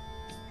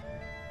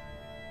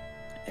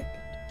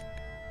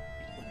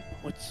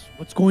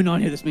 What's going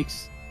on here? This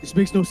makes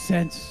no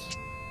sense.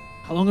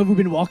 How long have we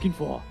been walking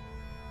for?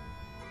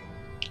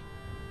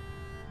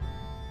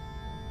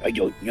 I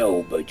don't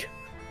know, but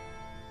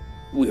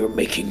we are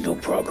making no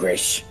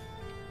progress.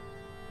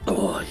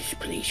 Oh, this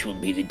place will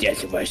be the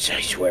death of us,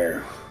 I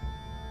swear.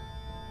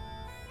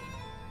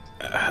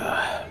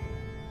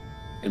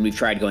 And we've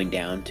tried going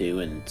down too,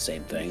 and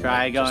same thing.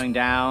 Try like, going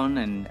down,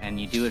 and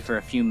you do it for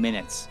a few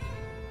minutes.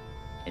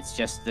 It's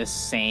just this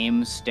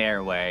same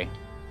stairway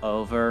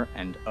over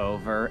and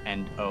over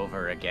and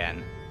over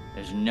again.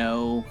 There's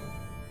no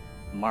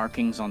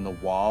markings on the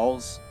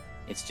walls.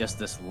 It's just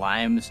this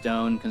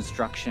limestone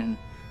construction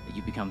that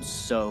you become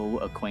so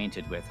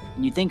acquainted with.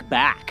 And you think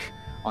back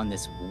on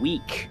this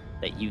week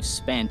that you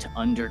spent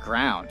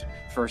underground.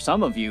 For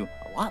some of you,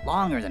 a lot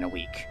longer than a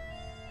week.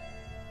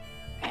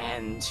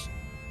 And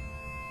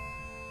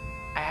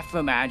I have to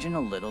imagine a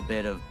little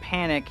bit of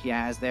panic,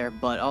 is there,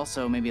 but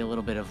also maybe a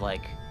little bit of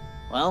like,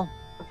 well,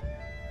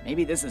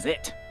 maybe this is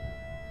it.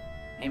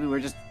 Maybe we're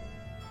just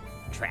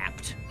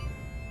trapped.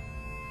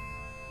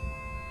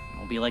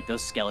 We'll be like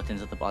those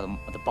skeletons at the bottom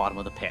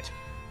of the pit,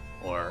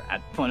 or at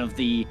one of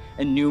the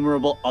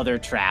innumerable other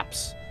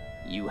traps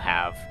you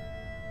have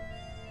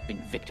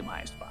been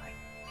victimized by.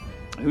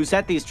 Who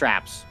set these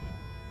traps?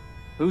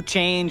 Who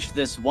changed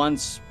this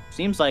once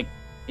seems like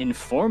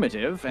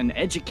informative and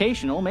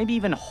educational, maybe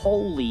even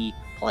holy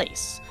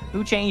place?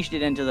 Who changed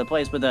it into the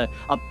place with a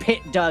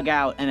pit dug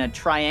out and a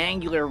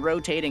triangular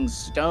rotating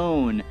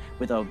stone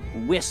with a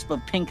wisp of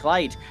pink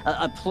light,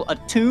 a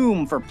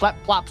tomb for Plep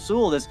Plop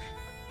Sul, this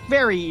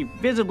very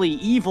visibly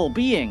evil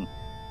being?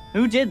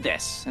 Who did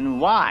this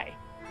and why?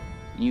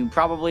 You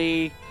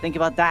probably think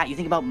about that. You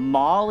think about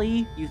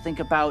Molly. You think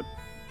about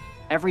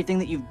everything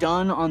that you've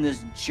done on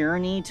this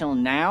journey till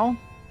now.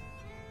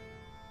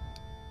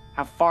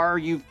 How far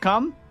you've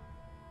come.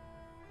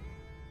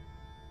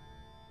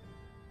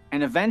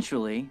 And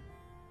eventually,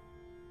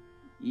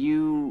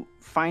 you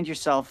find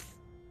yourself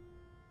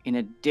in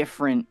a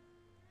different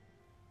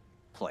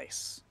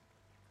place.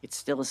 It's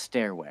still a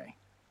stairway.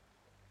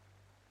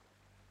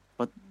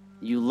 But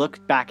you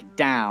look back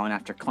down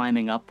after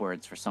climbing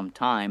upwards for some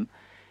time,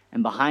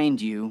 and behind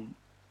you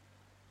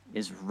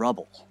is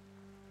rubble.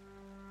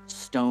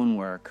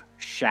 Stonework,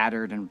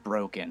 shattered and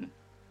broken.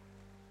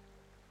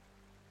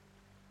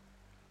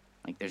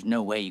 Like there's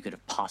no way you could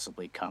have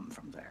possibly come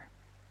from there.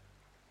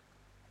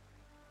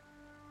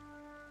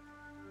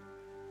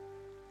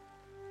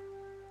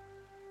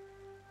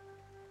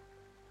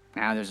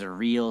 Now there's a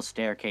real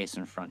staircase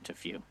in front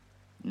of you.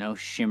 No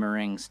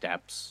shimmering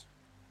steps.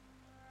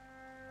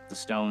 The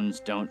stones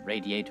don't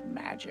radiate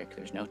magic.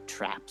 There's no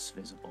traps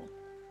visible.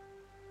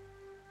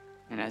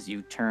 And as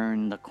you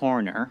turn the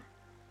corner,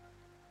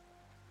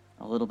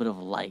 a little bit of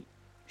light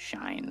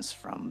shines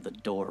from the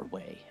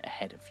doorway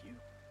ahead of you.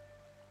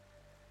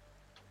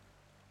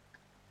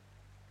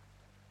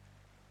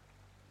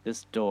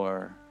 This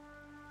door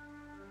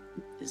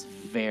is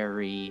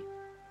very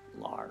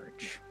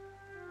large.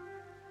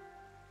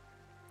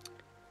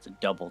 It's a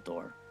double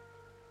door.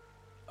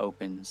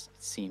 Opens,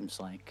 it seems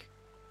like,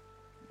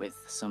 with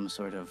some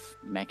sort of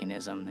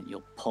mechanism that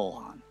you'll pull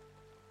on.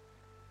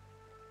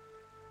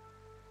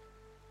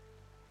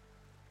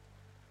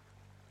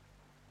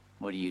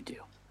 What do you do?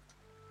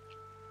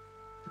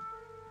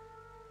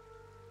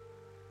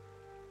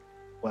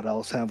 What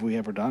else have we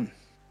ever done?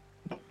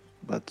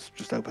 Let's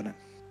just open it.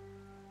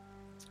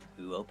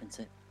 Who opens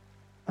it?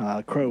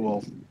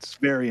 Crow is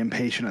very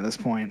impatient at this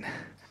point,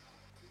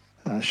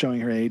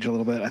 showing her age a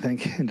little bit, I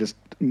think, and just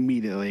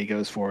immediately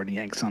goes forward and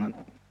yanks on it.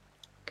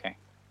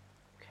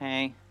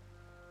 Okay.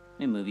 Let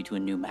me move you to a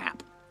new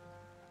map.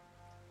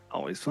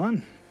 Always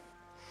fun.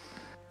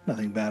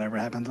 Nothing bad ever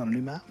happens on a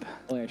new map.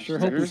 Boy, I sure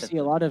hope we see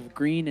a lot of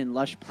green and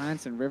lush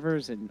plants and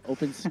rivers and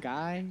open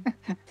sky.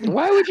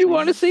 Why would you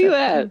want to see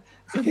that?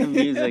 Put the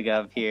music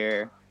up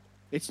here.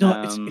 It's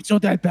not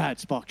that bad,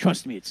 Spock.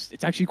 Trust me,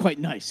 it's actually quite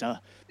nice.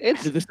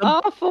 It's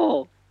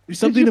awful. There's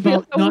something Did you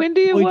about feel how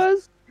windy it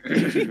was.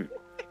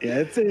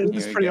 Yeah,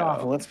 it's pretty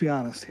awful. Let's be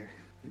honest here.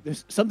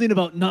 There's something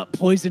about not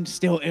poisoned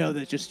still air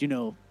that just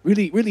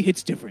really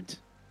hits different.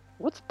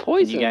 What's Can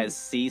poison? you guys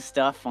see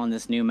stuff on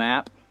this new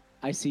map?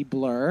 I see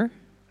blur.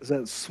 Is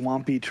that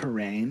swampy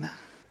terrain?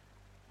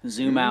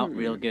 Zoom out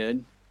real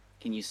good.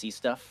 Can you see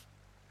stuff?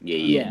 Yeah.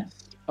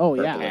 Yes. Oh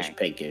yeah. Purplish,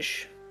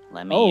 pinkish.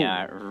 Let me Oh,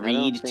 I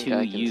read don't think to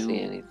I can you. see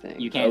anything.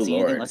 You can't Oh, see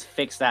anything? Lord. Let's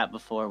fix that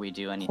before we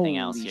do anything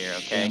else Holy here,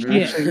 okay?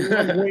 shit. Actually,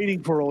 I'm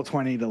waiting for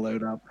Roll20 to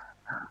load up.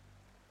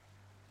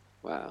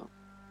 Wow.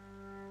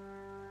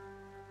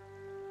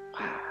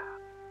 Wow.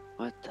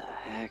 What the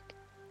heck?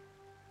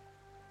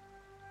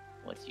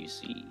 What do you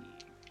see?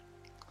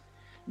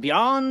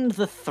 Beyond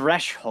the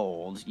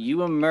threshold,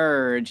 you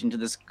emerge into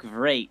this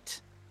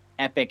great,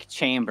 epic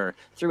chamber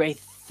through a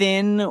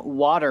thin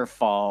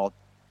waterfall.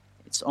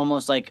 It's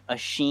almost like a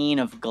sheen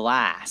of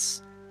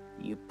glass.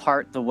 You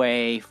part the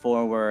way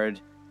forward,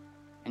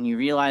 and you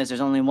realize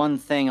there's only one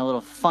thing a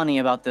little funny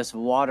about this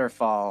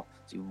waterfall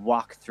as you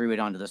walk through it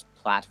onto this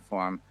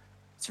platform.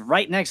 It's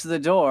right next to the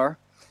door.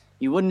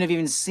 You wouldn't have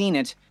even seen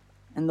it,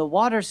 and the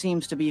water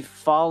seems to be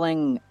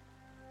falling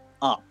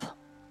up.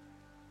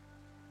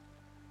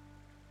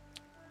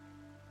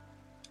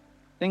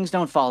 Things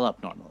don't fall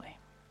up normally.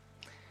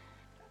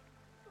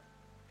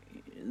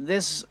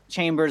 This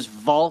chamber's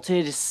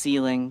vaulted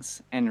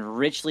ceilings and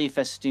richly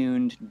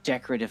festooned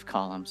decorative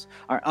columns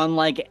are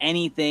unlike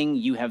anything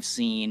you have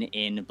seen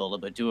in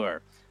Bullabudur,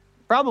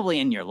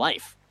 probably in your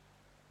life.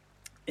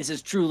 This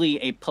is truly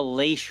a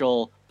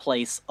palatial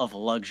place of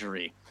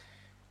luxury.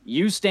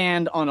 You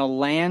stand on a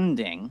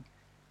landing,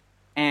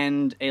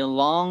 and a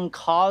long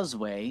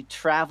causeway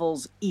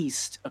travels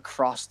east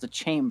across the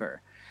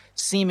chamber,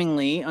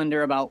 seemingly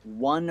under about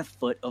 1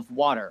 foot of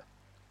water.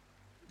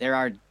 There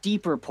are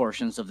deeper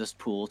portions of this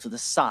pool to the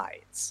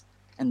sides,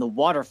 and the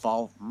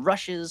waterfall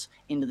rushes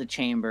into the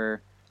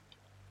chamber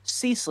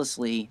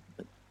ceaselessly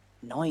but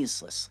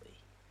noiselessly.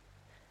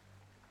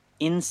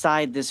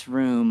 Inside this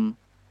room,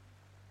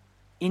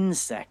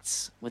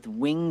 insects with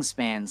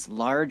wingspans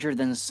larger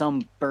than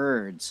some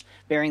birds,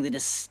 bearing the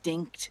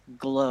distinct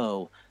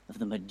glow of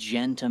the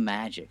magenta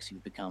magics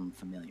you've become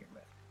familiar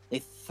with. They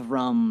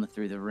thrum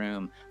through the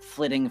room,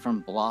 flitting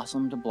from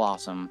blossom to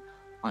blossom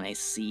on a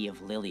sea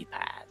of lily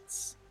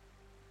pads.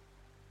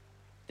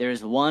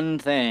 There's one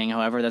thing,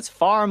 however, that's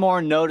far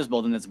more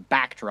noticeable than this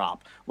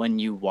backdrop when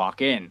you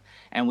walk in,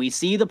 and we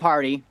see the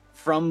party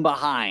from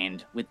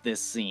behind with this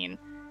scene.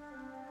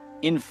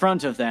 In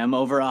front of them,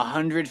 over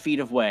 100 feet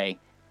away,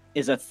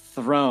 is a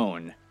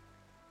throne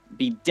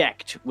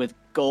bedecked with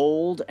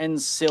gold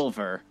and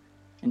silver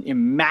and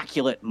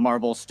immaculate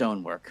marble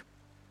stonework.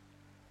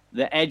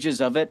 The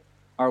edges of it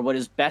are what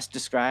is best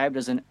described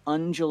as an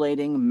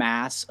undulating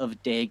mass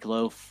of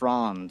day-glow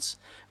fronds,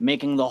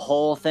 making the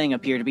whole thing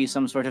appear to be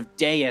some sort of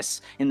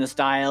dais in the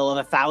style of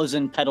a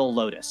 1,000-petal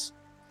lotus.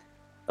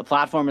 The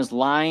platform is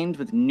lined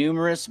with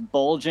numerous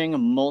bulging,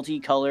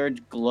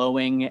 multicolored,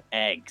 glowing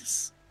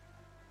eggs.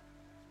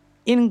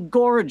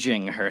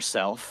 Engorging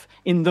herself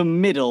in the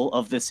middle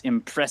of this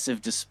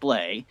impressive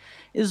display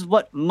is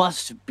what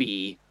must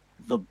be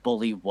the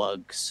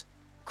Bullywug's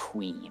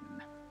queen.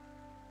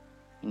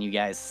 Can you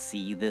guys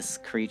see this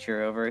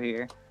creature over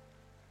here?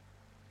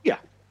 Yeah.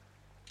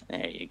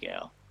 There you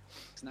go.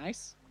 It's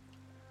nice.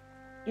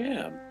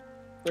 Yeah.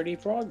 Pretty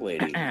frog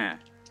lady.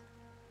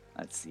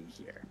 Let's see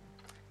here.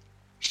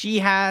 She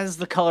has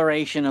the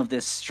coloration of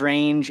this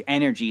strange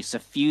energy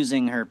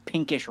suffusing her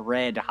pinkish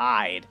red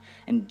hide,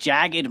 and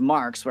jagged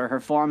marks where her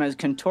form has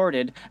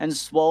contorted and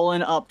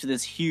swollen up to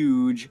this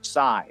huge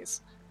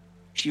size.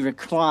 She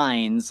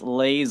reclines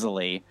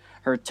lazily,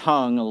 her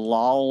tongue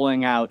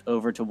lolling out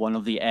over to one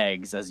of the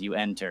eggs as you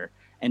enter,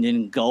 and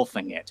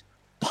engulfing it,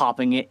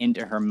 popping it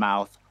into her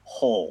mouth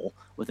whole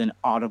with an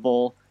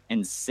audible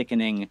and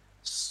sickening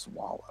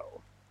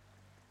swallow.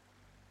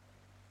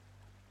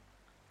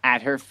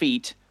 At her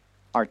feet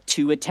are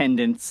 2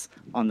 attendants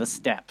on the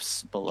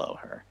steps below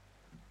her,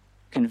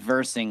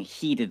 conversing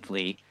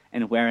heatedly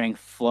and wearing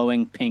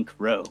flowing pink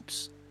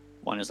robes.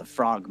 One is a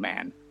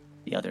frogman,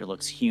 the other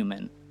looks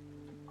human,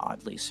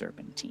 oddly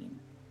serpentine.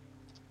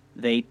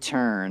 They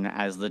turn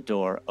as the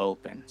door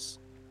opens,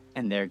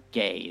 and their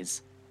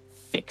gaze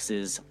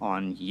fixes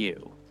on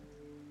you.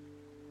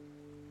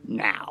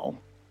 Now,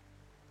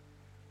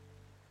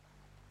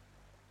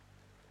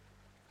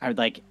 I would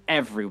like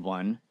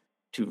everyone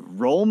to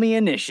roll me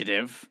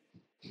initiative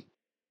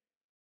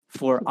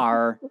for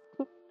our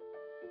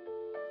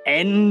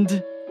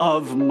end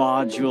of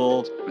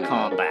module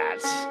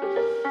combat.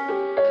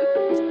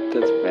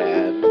 That's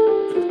bad.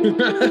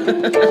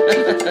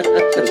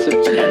 That's a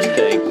bad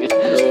thing.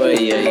 Oy,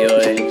 oy,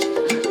 oy.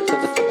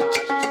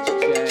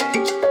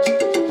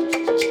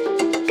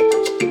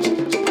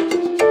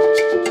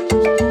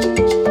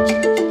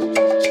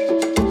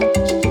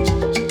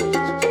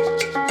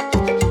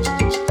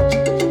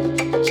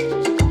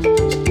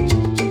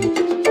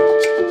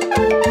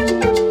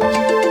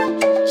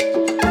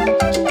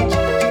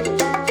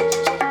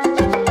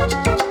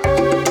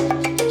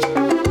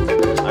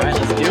 Alright,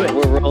 let's do it.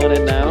 We're rolling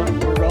it now.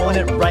 We're rolling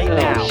it right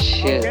now. Oh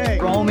shit. Okay.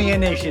 Roll me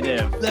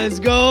initiative. Let's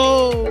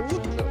go.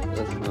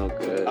 That's no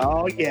good.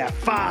 Oh, yeah.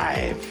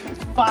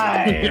 5.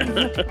 5.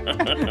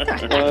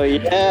 Oh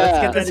yeah. Let's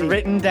get this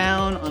written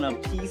down on a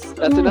piece of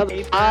That's another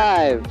paper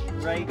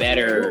 5. right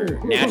Better. there.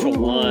 Natural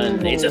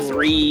 1. It's a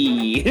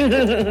 3.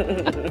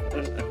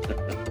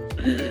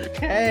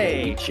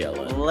 Okay,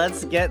 Chilling.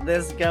 let's get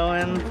this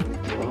going.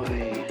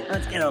 Boy.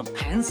 Let's get a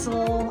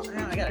pencil.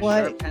 I got a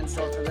What? sharp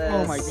pencil for this.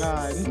 Oh my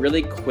god.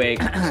 Really quick.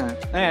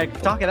 Yeah,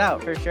 talk it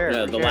out for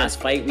sure. The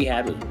last fight we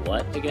had was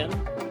what again?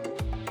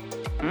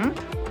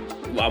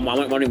 Well, I'm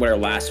wondering what our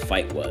last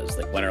fight was.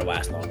 Like, what our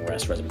last long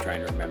rest was. I'm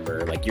trying to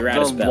remember. Like, you're out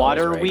of The spells,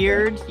 water right?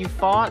 weird you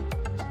fought.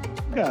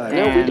 God,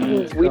 No,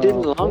 And- we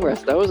didn't long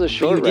rest. That was a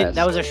short You did, rest.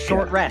 that was a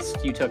short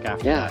rest you took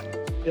after Yeah. that.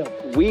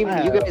 You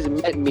guys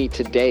met me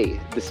today,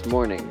 this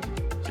morning.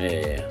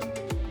 Yeah.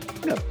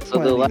 So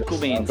the last, Cool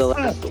beans. the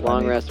last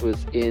long rest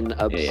was in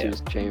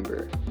Upsu's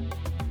chamber.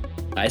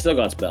 I still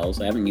got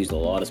spells. I haven't used a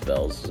lot of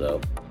spells,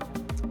 so.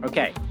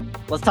 Okay,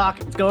 let's talk.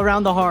 Let's go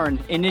around the horn.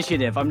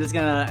 Initiative. I'm just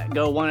gonna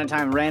go one at a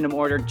time, random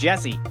order.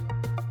 Jesse,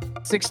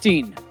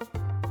 16.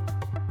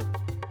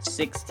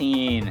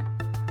 16.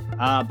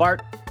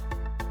 Bart,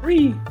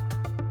 3.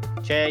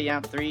 Che,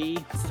 yeah, 3.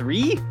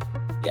 3?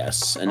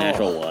 Yes, a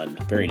natural 1.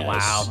 Very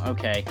nice. Wow.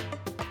 Okay.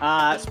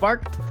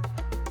 Spark.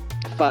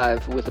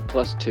 5 with a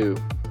 +2.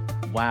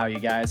 Wow, you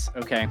guys.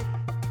 Okay.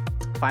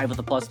 5 with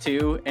a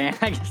 +2, and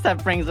I guess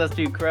that brings us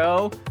to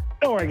Crow.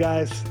 Don't worry,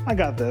 guys. I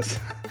got this.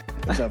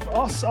 It's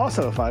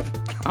also a 5.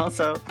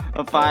 Also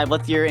a 5.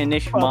 What's your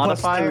initial Well,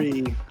 modifier?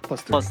 +3.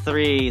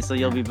 +3, so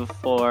you'll be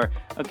before.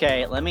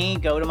 Okay, let me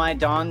go to my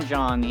Don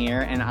John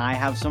here, and I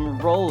have some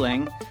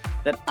rolling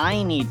that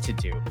I need to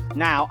do.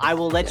 Now, I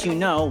will let you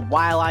know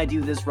while I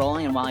do this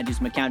rolling and while I do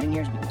some accounting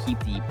here so we can keep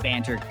the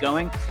banter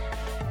going.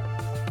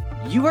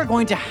 You are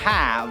going to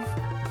have...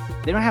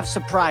 They don't have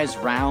surprise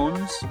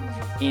rounds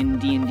in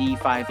D&D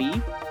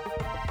 5e,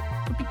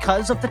 but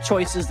because of the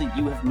choices that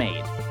you have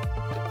made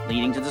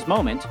leading to this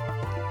moment,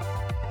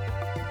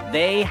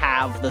 they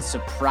have the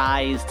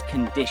surprised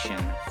condition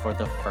for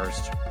the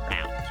first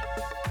round.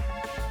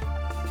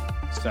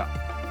 So,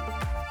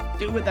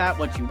 do with that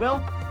what you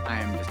will. I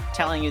am just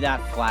telling you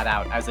that flat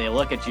out as they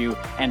look at you,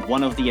 and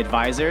one of the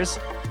advisors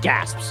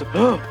gasps.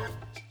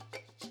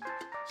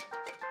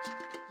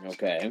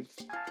 Okay.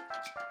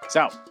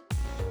 So,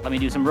 let me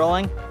do some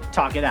rolling.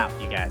 Talk it out,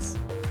 you guys.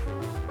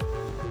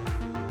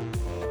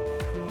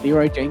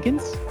 Leroy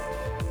Jenkins?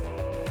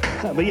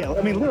 But yeah,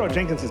 I mean, Leroy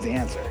Jenkins is the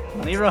answer.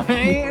 Leroy.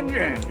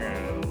 Okay.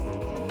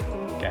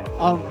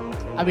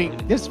 I mean,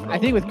 this, I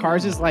think with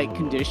Cars' like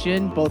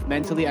condition, both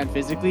mentally and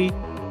physically,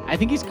 I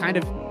think he's kind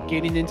of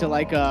getting into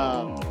like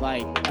all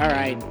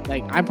right,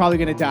 like I'm probably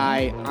gonna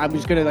die. I'm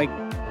just gonna like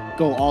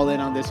go all in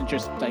on this and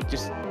just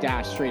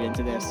dash straight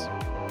into this.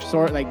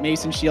 Sort like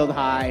Mason shield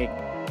high,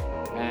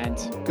 and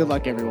good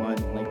luck everyone.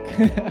 Like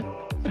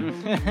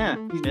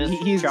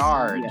Just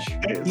charge.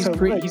 yeah, he's So,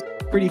 he's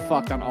pretty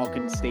fucked on all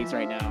states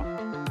right now.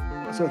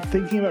 So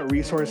thinking about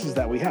resources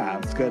that we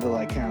have, it's good to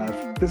like kind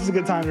of. This is a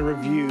good time to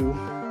review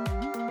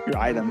your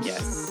items.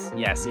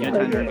 Yes, you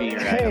gotta review your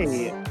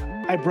Hey, items.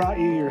 I brought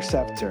you your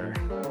scepter.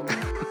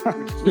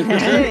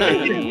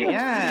 Hey,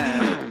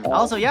 yeah.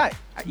 Also, yeah,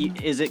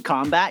 is it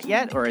combat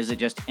yet, or is it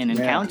just an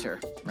encounter?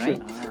 Right.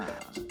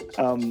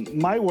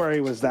 My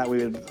worry was that we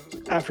would,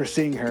 after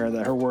seeing her,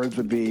 that her words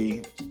would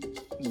be,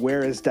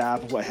 "Where is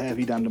Dap? What have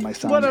you done to my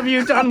son?" What have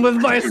you done with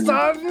my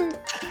son,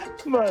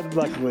 But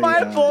luckily,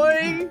 my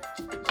boy?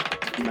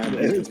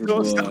 it's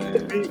supposed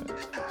to be.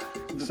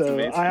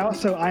 So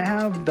I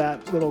have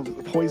that little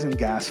poison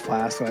gas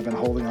flask that I've been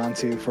holding on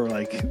to for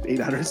like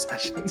 800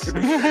 sessions.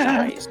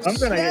 Nice. I'm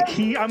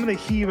gonna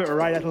heave it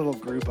right at a little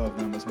group of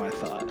them. Is my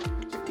thought.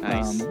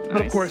 Nice.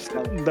 But of course,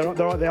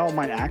 they all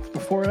might act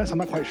before us. I'm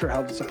not quite sure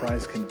how the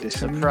surprise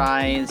condition.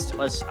 Surprised.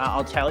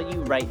 I'll tell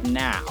you right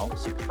now.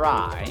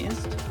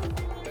 Surprised.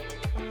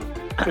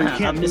 So you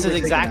can't This move is or take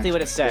exactly an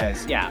what it action.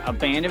 says. Yeah, a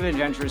band of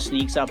adventurers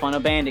sneaks up on a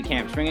bandit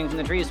camp, springing from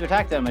the trees to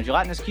attack them. A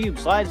gelatinous cube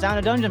slides down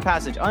a dungeon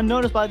passage,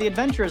 unnoticed by the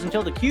adventurers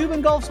until the cube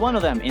engulfs one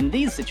of them. In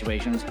these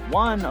situations,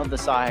 one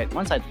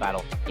side's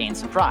battle gains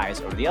surprise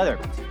over the other.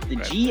 The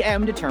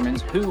GM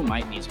determines who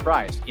might be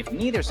surprised. If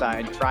neither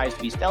side tries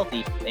to be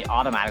stealthy, they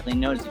automatically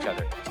notice each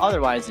other.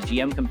 Otherwise, the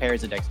GM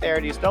compares the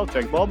dexterity, stealth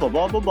check, blah, blah,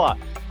 blah, blah, blah.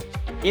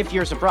 If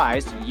you're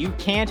surprised, you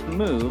can't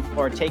move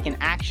or take an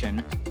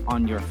action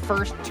on your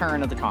first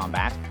turn of the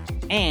combat,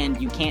 and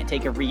you can't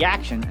take a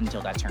reaction until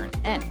that turn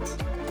ends.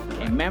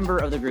 A member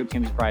of the group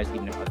can be surprised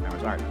even if other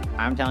members aren't.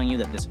 I'm telling you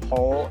that this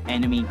whole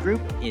enemy group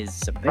is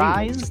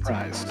surprised.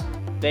 Surprised.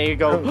 They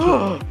go,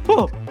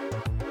 oh.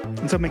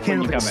 And so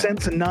mechanically, come in.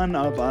 since none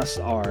of us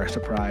are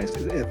surprised,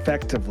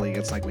 effectively,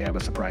 it's like we have a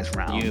surprise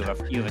round. You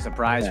have a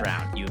surprise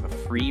round. You have a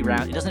free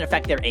round. It doesn't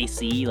affect their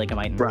AC like it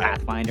might in Right.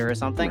 Pathfinder or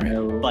something,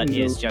 Right. but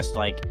it's just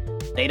like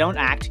they don't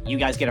act. You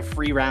guys get a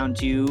free round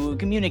to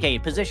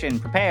communicate, position,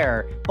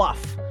 prepare,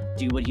 buff,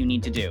 do what you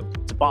need to do.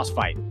 It's a boss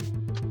fight.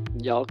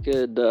 Y'all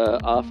could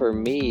offer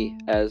me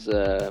as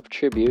a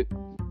tribute.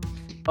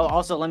 Oh,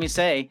 also, let me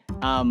say,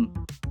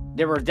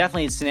 there were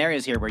definitely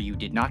scenarios here where you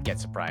did not get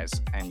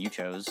surprised, and you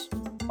chose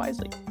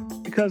wisely.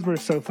 because we're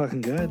so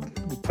fucking good.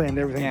 We planned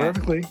everything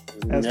perfectly.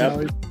 As Yep.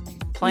 always.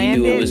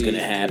 Planned we knew it it was going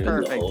to happen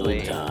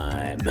perfectly. the whole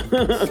time.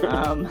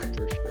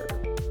 For sure.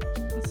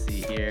 Let's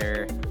see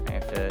here. I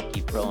have to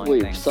keep rolling.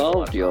 We've things.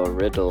 solved your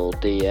riddle,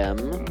 DM.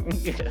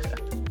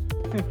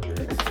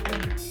 Okay.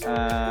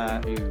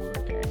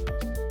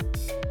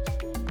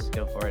 Let's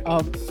go for it.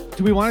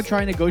 Do we want to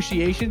try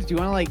negotiations? Do you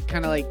want to like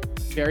kind of like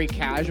very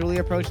casually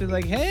approach it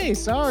like, hey,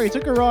 sorry,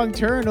 took a wrong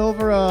turn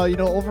over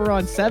over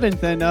on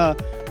 7th and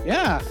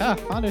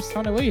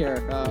found a way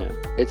here.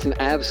 It's an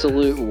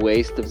absolute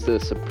waste of the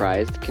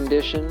surprised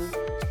condition.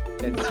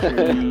 That's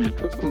true.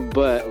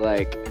 But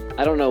like,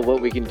 I don't know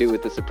what we can do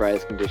with the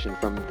surprise condition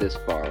from this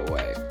far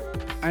away.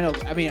 I know.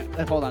 I mean,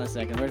 hold on a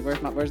second.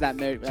 Where's that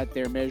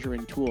their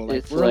measuring tool? Like,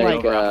 It's we're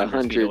like over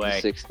 100 feet away.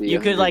 160. You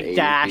could like 180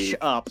 dash feet.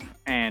 up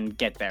and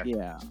get there.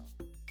 yeah.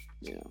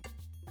 Yeah.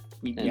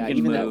 You Yeah, can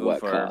even at move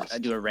what or cost?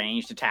 do a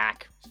ranged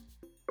attack.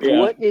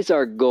 What is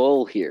our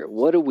goal here?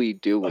 What are we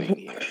doing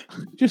here?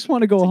 Just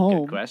want to go Good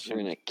home. We're question.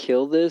 gonna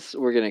kill this.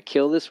 We're gonna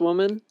kill this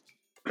woman.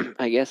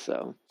 I guess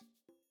so.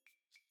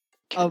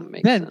 Kinda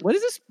makes Ben, sense. what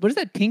is this? What is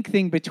that pink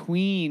thing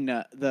between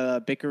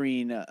the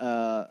bickering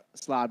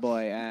Slod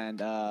Boy and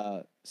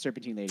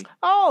Serpentine Lady?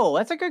 Oh,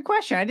 that's a good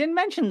question. I didn't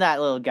mention that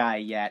little guy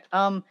yet.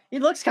 He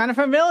looks kind of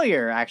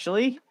familiar,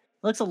 actually.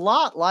 Looks a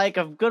lot like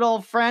a good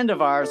old friend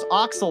of ours,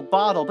 Oxel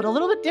Bottle, but a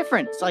little bit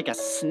different. It's like a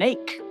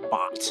snake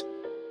bot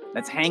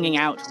that's hanging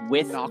out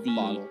with Knock the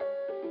bottle.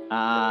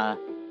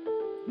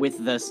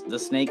 the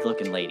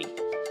snake-looking lady.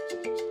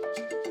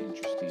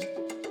 Interesting.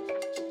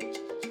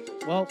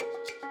 Well,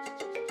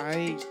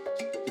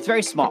 It's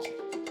very small.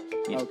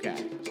 Yeah. okay.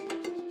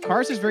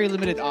 Cars has very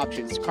limited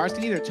options. Cars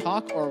can either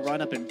talk or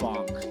run up and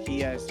bonk. He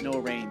has no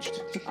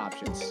ranged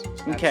options.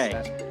 Okay.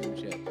 That's pretty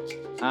much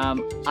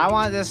it. I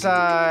want this.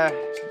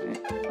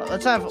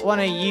 Let's have one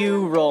of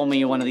you roll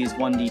me one of these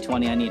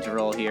 1d20 I need to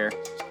roll here.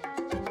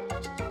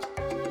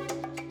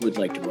 Would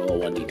like to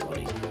roll a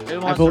 1d20. Who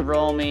wants vote to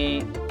roll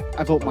me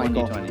I vote a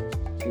Michael.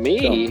 1d20?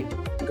 Me?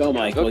 Go,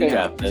 Michael. Okay. You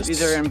got this.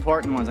 These are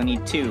important ones. I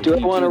need 2. Do I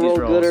need want to 2 of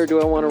roll these good or rolls.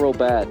 do I want to roll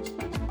bad?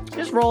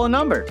 Just roll a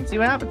number and see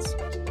what happens.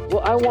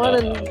 Well, I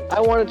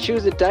want to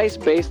choose a dice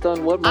based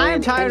on what my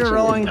I'm tired of intention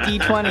rolling is.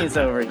 d20s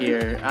over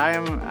here.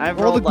 I've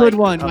Roll rolled the good like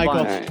one, a Michael.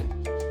 All bunch.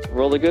 right.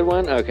 Roll a good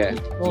one. Okay.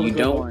 Roll the You good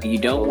don't. one. You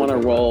don't Roll want to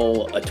the good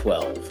roll a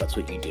 12. That's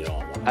what you do not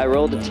want. I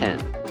rolled a 10.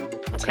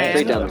 10,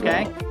 Straight down the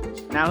okay.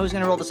 Now who's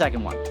gonna roll the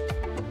second one?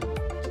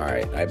 All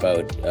right. I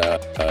vote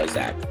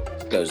Zach.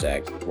 Go,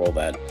 Zach. Roll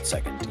that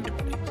second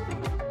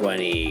d20.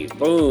 20.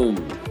 Boom.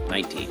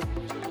 19.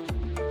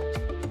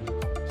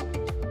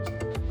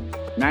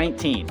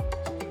 19.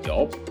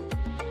 Yup.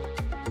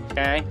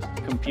 Okay.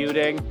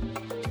 Computing.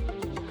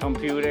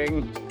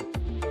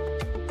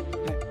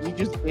 We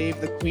just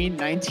gave the queen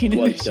 19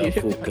 What the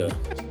initiative.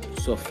 fuck?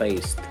 So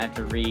faced. I have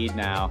to read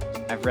now.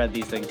 I've read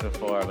these things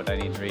before, but I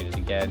need to read it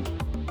again.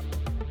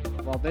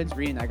 While Ben's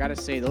reading, I gotta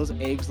say those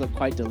eggs look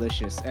quite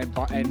delicious, and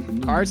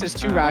Cars has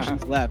 2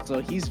 rations left, so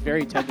he's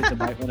very tempted to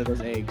bite one of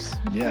those eggs.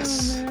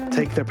 Yes.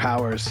 Take their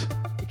powers.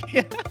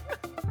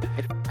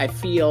 I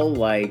feel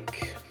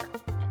like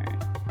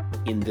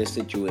in this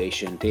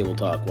situation, table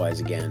talk wise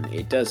again,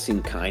 it does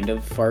seem kind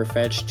of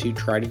far-fetched to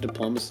try to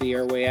diplomacy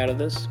our way out of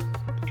this.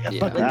 Yeah, Yeah.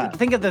 fuck that.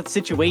 Think of the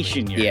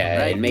situation you're Yeah,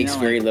 in, right? it makes You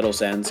know, very little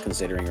sense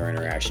considering our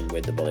interaction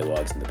with the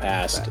Bullabuds in the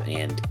past,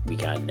 and we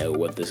kind of know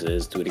what this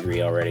is to a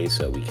degree already,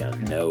 so we kind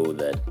of know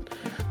that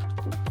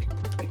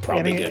we're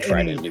probably going to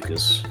try to nuke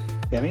us.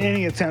 Yeah, I mean,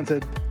 any attempt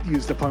to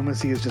use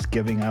diplomacy is just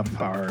giving up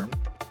our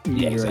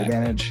meager exactly.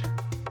 advantage.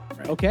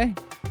 Okay.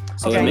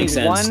 So okay, it makes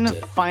sense. one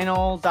to-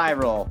 final die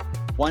roll.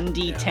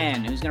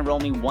 1d10. Who's gonna roll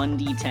me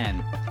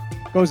 1d10?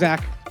 Go,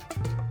 Zach.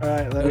 All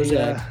right, let Who's me.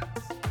 that?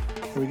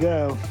 Here we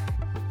go.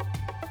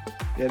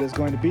 It is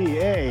going to be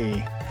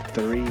a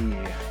 3.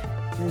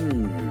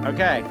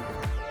 Okay.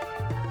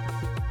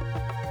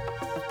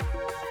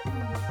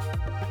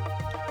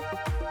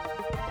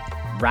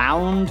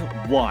 Round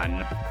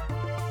 1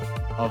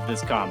 of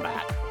this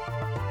combat.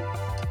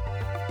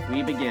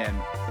 We begin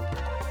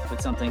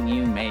with something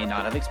you may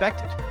not have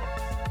expected.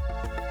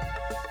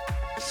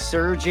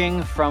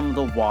 Surging from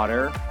the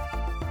water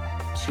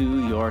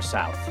to your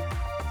south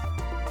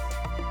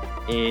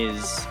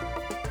is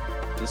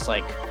this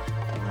like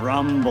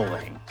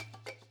rumbling.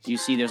 You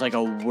see there's like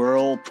a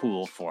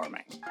whirlpool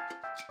forming.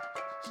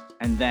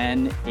 And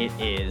then it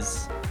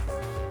is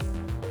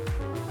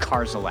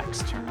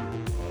Karzalek's turn.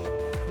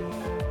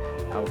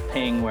 I'll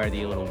ping where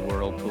the little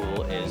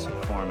whirlpool is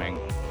forming.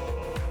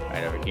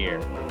 Right over here.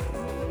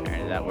 Alright,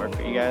 did that work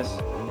for you guys?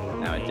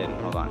 No, it didn't.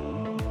 Hold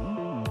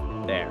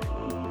on. There.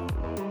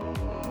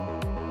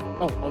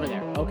 Oh, over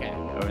there. Okay.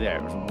 Over there.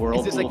 There's a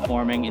whirlpool like-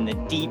 forming in the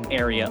deep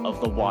area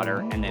of the water,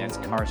 and then it's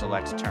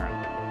Karzalek's turn.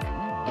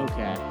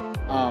 Okay.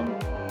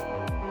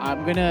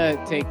 I'm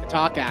gonna take the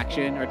talk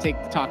action or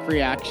take the talk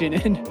free action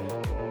and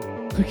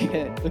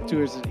look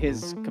to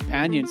his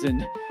companions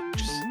and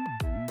just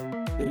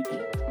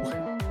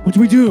what do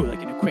we do?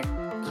 Like in a quick,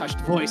 hushed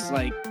voice,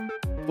 like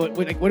what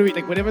do we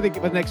like? Whatever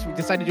what next we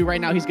decide to do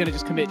right now, he's gonna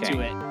just commit to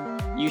Okay.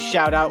 it. You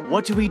shout out,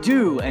 "What do we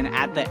do?" And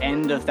at the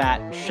end of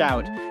that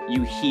shout,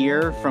 you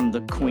hear from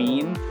the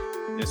queen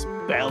this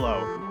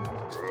bellow.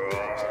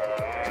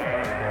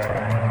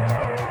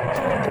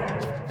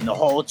 And the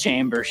whole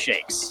chamber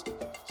shakes.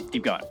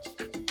 Keep going.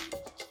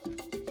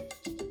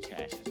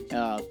 Okay.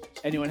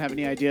 Anyone have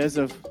any ideas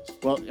of?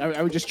 Well,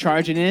 are we just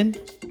charging in?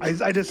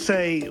 I just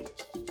say,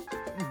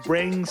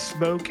 bring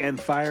smoke and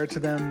fire to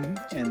them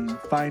and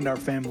find our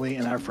family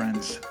and our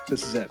friends.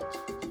 This is it.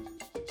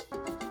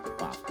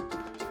 Wow.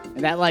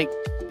 And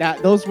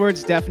those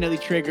words definitely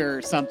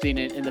trigger something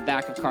in the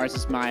back of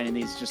Cars' mind, and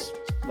he's just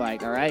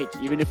like, all right,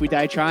 even if we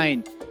die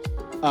trying.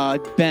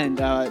 Ben,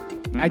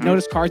 I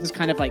noticed Cars is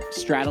kind of like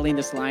straddling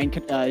this line.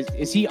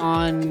 Is he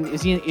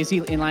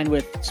in line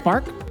with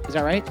Spark? Is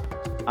that right?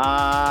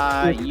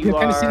 You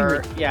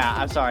are. Yeah,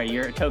 I'm sorry.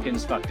 Your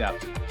token's fucked up.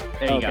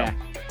 There you go.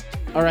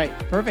 All right,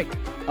 perfect.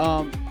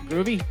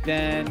 Groovy.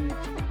 Then,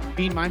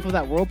 being mindful of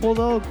that whirlpool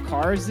though,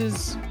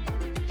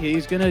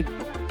 he's gonna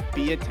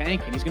be a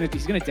tank and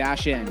he's gonna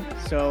dash in.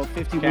 So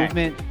 50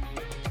 movement.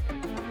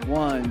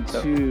 1,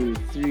 2,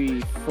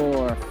 3,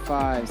 4,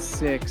 5,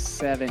 6,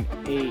 7,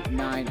 8,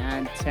 9,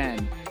 and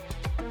 10.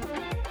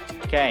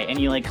 Okay, and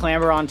you like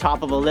clamber on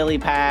top of a lily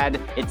pad.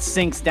 It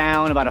sinks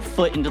down about a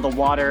foot into the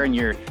water, and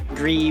your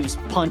greaves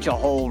punch a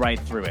hole right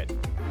through it.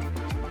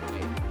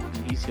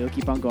 He'll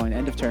keep on going.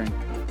 End of turn.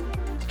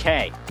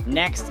 Okay,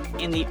 next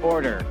in the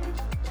order,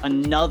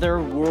 another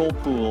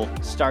whirlpool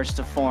starts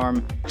to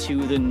form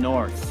to the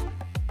north.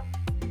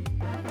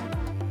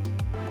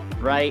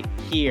 Right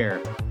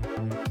here.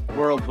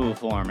 Whirlpool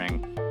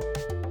forming.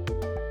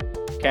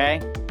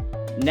 Okay,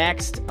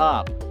 next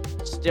up,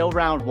 still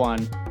round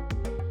 1.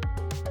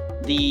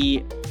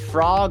 The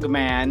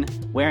frogman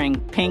wearing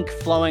pink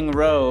flowing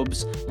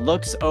robes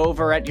looks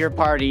over at your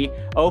party,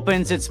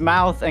 opens its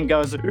mouth and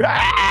goes,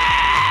 "Rah!"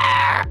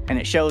 And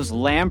it shows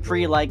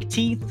lamprey-like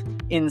teeth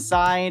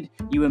inside.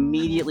 You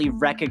immediately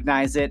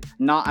recognize it,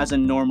 not as a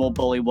normal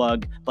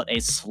bullywug, but a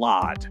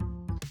slod.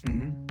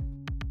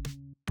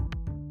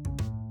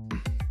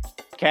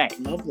 Okay.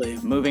 Lovely.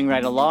 Moving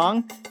right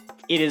along,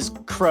 it is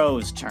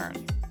Crow's turn.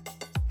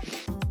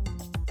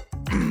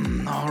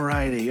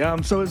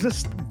 Alrighty. So is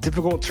this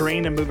difficult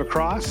terrain to move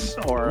across,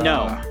 or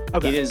No.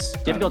 Okay. It is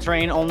difficult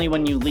terrain only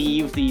when you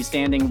leave the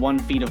standing 1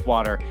 feet of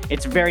water.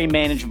 It's very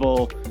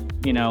manageable.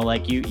 You know,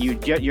 like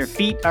your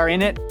feet are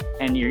in it,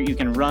 and you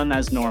can run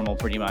as normal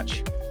pretty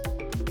much.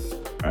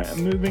 All right,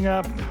 I'm moving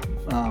up,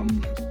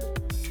 and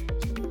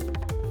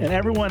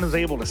everyone is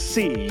able to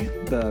see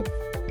the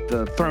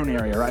throne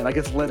area, right? Like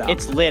it's lit up.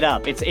 It's lit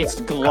up. It's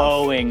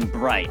glowing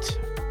bright.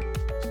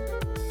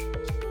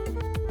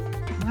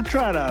 I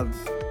try to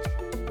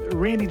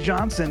Randy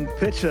Johnson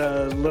pitch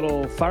a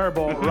little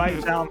fireball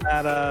right down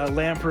that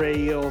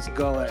lamprey eel's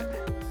gullet.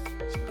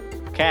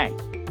 Okay.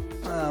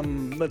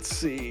 Let's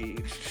see.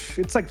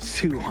 It's like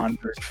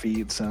 200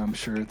 feet, so I'm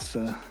sure it's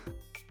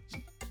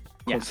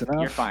close enough.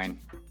 You're fine.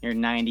 You're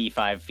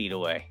 95 feet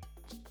away.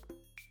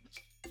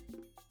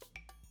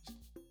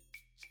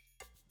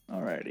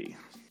 Alrighty.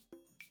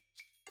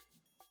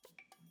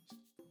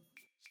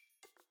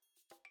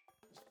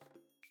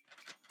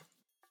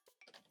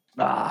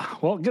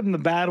 Well, getting the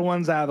bad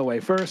ones out of the way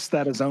first.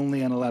 That is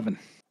only an 11.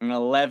 An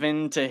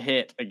 11 to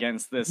hit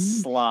against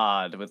this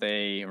slod with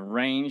a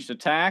ranged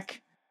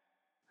attack.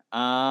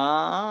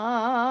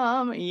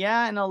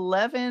 Yeah, an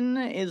 11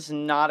 is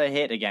not a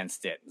hit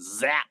against it.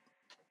 Zap.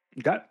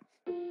 Got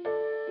it.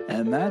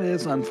 And that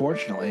is,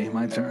 unfortunately,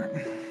 my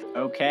turn.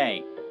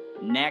 Okay.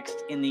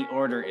 Next in the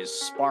order is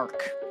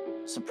Spark.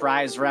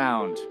 Surprise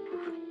round.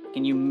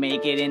 Can you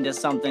make it into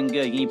something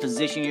good? Can you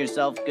position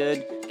yourself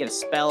good? Get a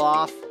spell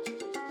off?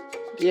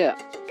 Yeah.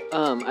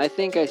 I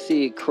think I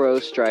see Crow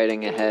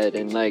striding ahead,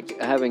 and like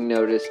having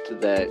noticed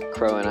that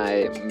Crow and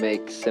I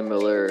make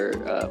similar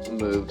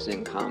moves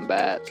in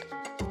combat,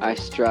 I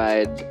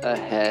stride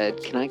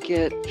ahead. Can I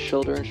get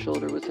shoulder and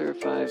shoulder with her?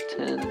 5,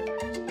 10,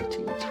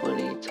 15,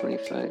 20,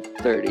 25,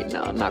 30.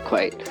 No, not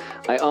quite.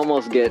 I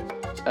almost get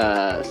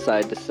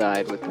side to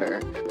side with her,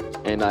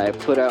 and I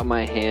put out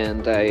my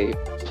hand. I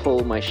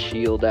pull my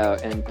shield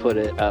out and put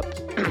it up,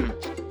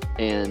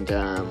 and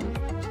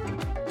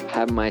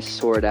have my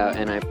sword out,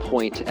 and I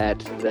point at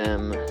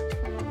them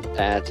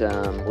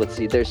let's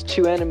see, there's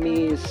 2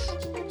 enemies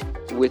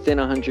within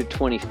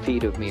 120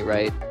 feet of me,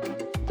 right?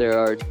 There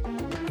are...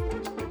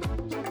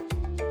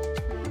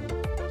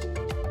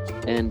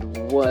 And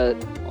what...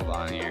 Hold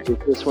on here. Is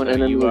this one? So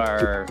and then you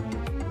are...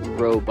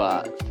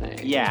 robot thing.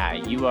 Yeah,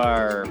 you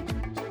are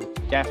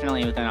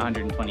definitely within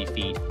 120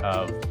 feet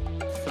of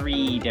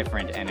 3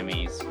 different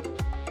enemies.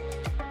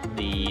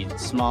 The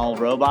small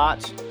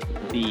robot,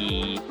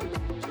 the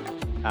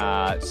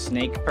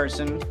snake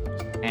person,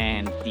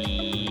 and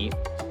the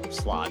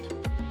slod.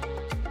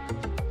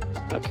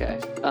 Okay.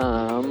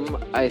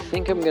 I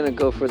think I'm gonna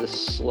go for the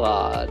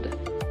slod.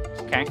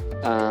 Okay.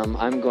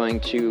 I'm going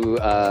to,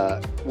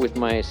 with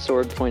my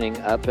sword pointing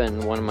up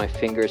and one of my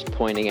fingers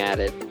pointing at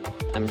it,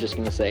 I'm just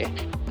gonna say,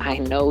 "I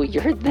know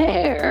you're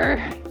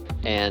there,"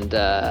 and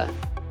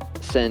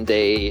send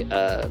a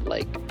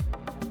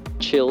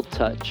chill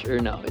touch. Or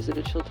no, is it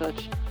a chill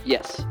touch?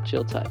 Yes,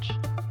 chill touch.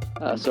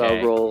 So Okay.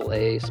 I'll roll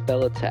a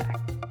spell attack.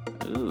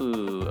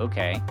 Ooh,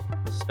 okay.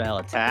 Spell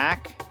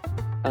attack.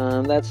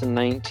 That's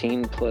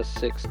 19 plus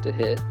 6 to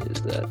hit is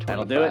 25.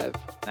 That'll do it.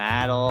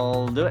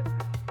 That'll do it.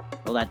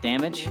 Roll that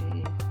damage.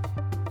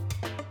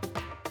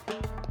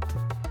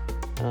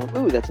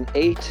 Ooh, that's an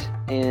 8.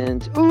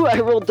 And ooh, I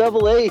rolled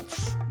double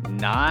 8s.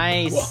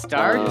 Nice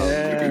start.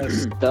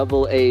 Yes.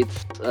 Double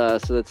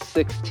 8s. So that's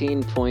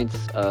 16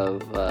 points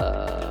of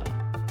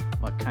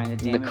What kind of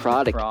damage?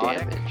 necrotic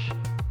damage.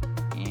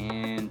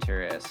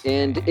 Interesting.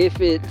 And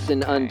if it's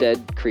an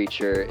undead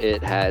creature,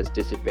 it has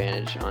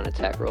disadvantage on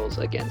attack rolls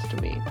against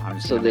me. I'm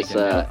just So gonna make this a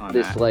note on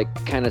this that.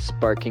 like kind of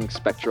sparking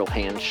spectral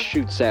hand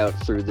shoots out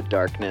through the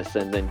darkness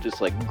and then just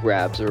like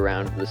grabs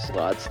around the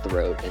slot's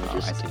throat and Oh, I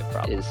just see the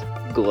problem. is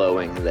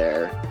glowing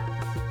there.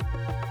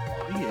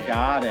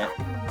 Got it.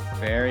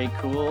 Very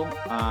cool.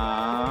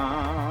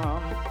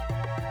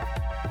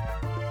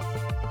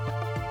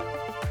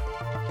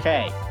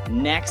 Okay,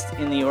 next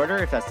in the order,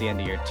 if that's the end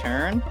of your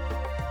turn.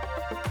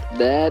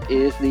 That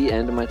is the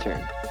end of my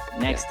turn.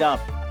 Next up,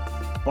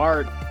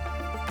 Bart.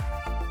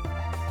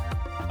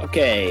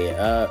 Okay,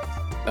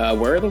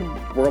 where are the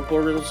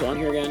whirlpools on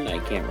here again? I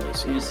can't really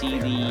see. You what see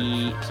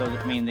they are. so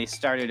I mean, they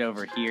started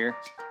over here.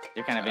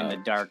 They're kind of in the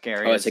dark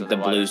area. Oh, it's like the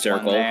blue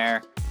circle?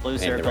 there, blue And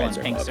the circle red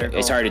and pink Okay. circle.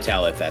 It's hard to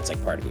tell if that's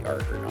like part of the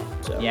art or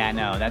not. So Yeah,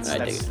 no, that's I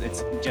dig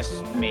it's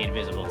just made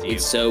visible to you.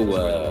 It's so, That's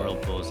where the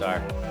whirlpools are.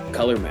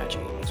 color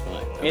matching. It's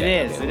fine. It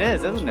is,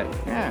 isn't it?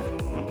 Yeah.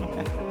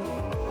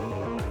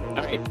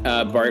 All right,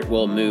 Bart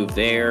will move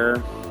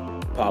there,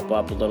 pop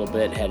up a little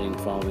bit, heading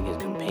following his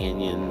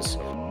companions,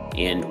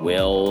 and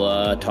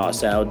will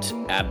toss out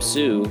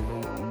Absu.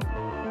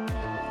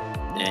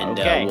 And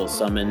Okay. we'll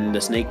summon the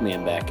Snake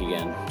Man back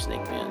again.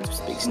 Snake Man's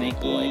big snake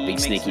boy, big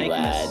Makes snaky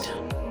lad.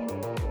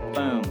 snakiness.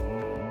 Boom.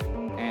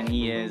 And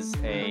he is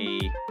a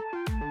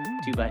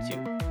 2x2.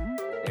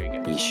 There you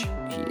go.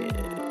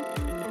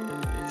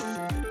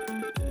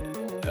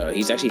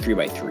 He's actually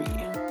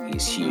 3x3.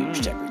 He's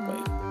huge,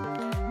 technically.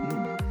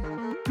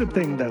 Good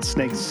thing that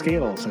snakes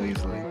scale so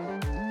easily.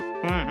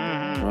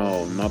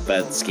 Oh, not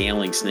that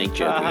scaling snake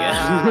joke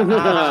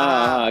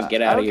again.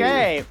 Get out of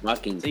Okay. here.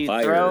 Fucking So you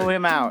fire. throw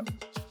him out.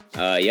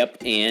 Yep,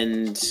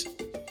 and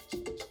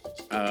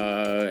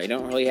I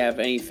don't really have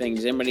anything.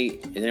 Does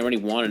anybody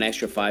want an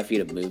extra 5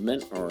 feet of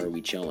movement, or are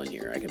we chilling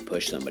here? I can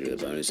push somebody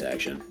with a bonus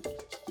action.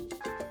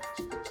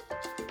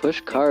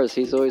 Push Cars,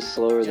 he's always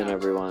slower than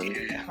everyone.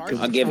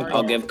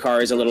 I'll give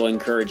Cars a little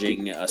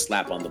encouraging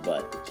slap on the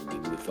butt and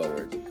we move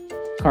forward.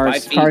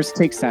 5 feet. Cars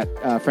takes that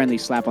friendly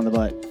slap on the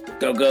butt.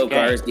 Go, Okay.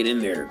 Cars, get in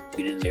there,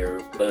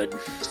 bud.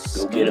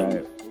 Go get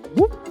him.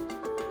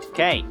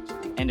 Okay.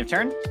 End of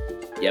turn.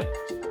 Yep.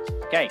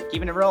 Okay,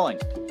 keeping it rolling.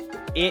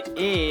 It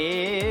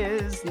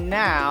is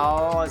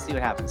now. Let's see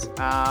what happens.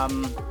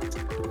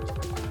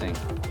 Thing.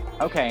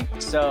 Okay,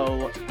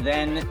 so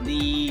then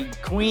the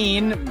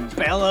queen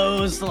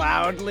bellows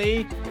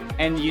loudly,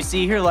 and you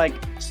see her like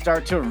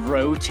start to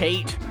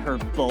rotate her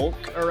bulk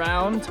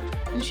around,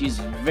 and she's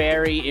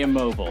very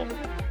immobile.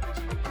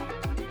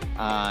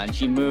 And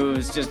she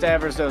moves just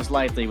ever so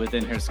slightly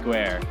within her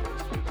square,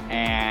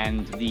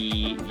 and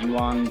the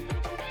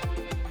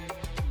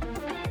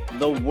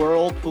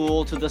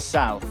whirlpool to the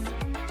south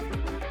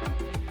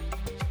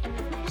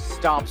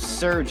stops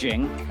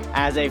surging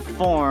as a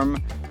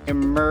form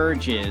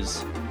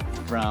emerges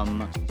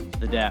from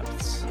the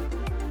depths.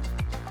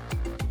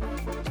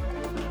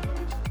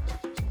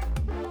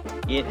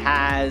 It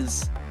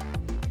has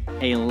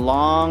a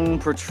long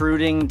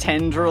protruding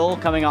tendril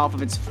coming off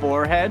of its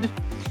forehead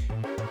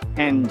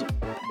and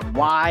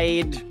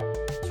wide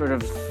sort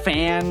of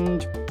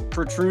fanned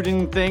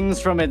protruding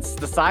things from the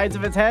sides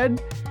of its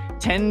head,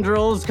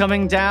 tendrils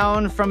coming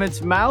down from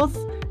its mouth,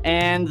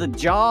 and the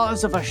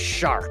jaws of a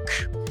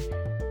shark.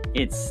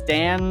 It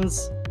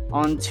stands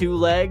on 2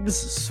 legs,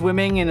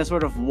 swimming in a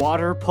sort of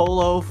water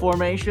polo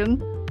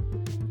formation,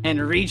 and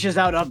reaches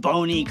out a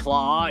bony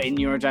claw in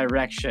your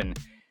direction.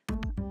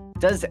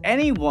 Does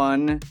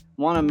anyone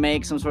want to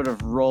make some sort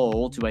of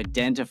roll to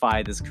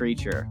identify this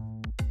creature?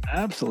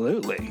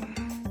 Absolutely.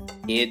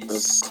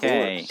 It's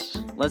Okay,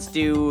 let's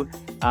do.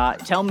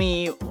 Tell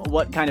me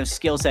what kind of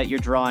skill set you're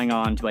drawing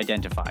on to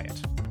identify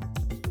it,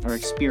 or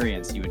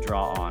experience you would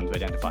draw on to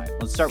identify it.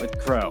 Let's start with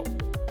Crow.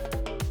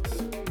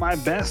 My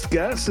best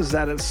guess is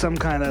that it's some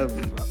kind of,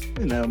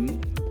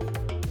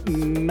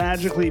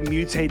 magically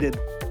mutated,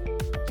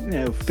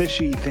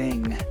 fishy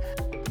thing,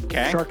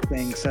 Okay. shark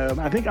thing. So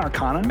I think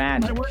Arcana might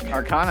Magic. work.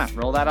 Arcana.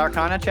 Roll that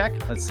Arcana check.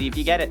 Let's see if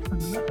you get it.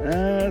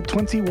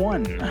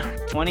 21.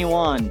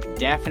 21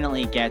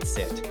 definitely gets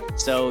it.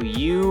 So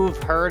you've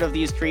heard of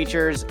these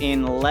creatures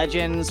in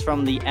legends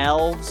from the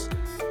elves.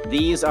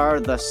 These are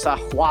the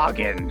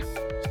Sahwagin,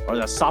 or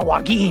the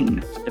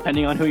Sawagin,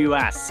 depending on who you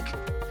ask.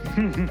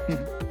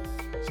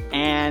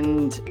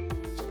 And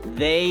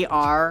they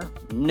are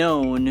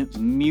known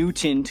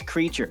mutant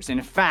creatures.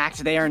 In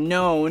fact, they are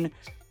known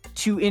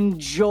to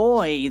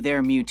enjoy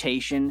their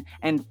mutation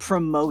and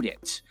promote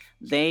it.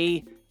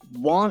 They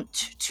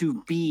want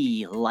to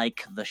be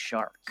like the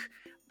shark,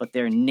 but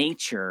their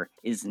nature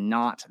is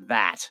not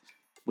that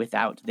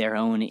without their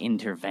own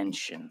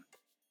intervention.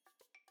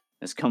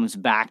 This comes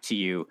back to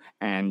you,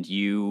 and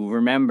you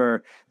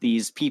remember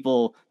these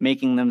people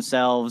making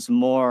themselves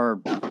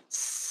more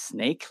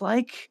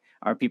snake-like?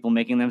 Are people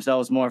making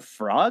themselves more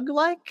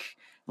frog-like?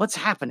 What's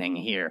happening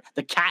here?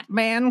 The cat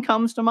man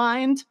comes to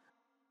mind.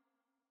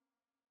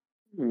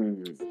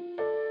 And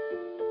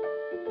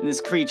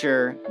this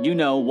creature, you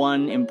know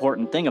one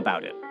important thing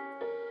about it.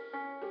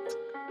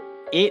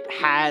 It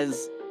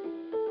has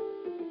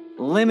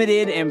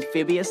limited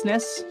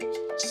amphibiousness,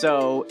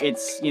 so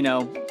it's,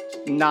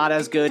 not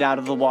as good out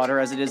of the water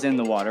as it is in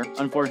the water.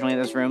 Unfortunately,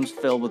 this room's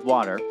filled with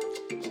water.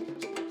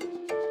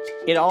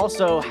 It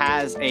also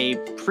has a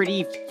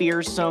pretty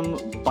fearsome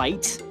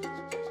bite,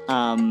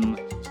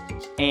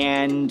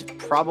 and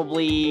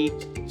probably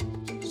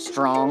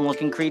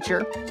strong-looking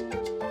creature,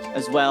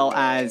 as well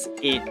as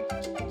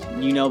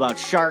you know about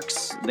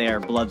sharks. They're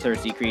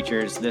bloodthirsty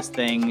creatures. This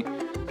thing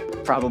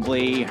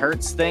probably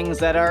hurts things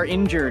that are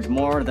injured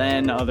more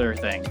than other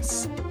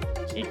things.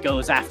 It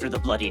goes after the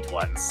bloodied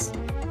ones.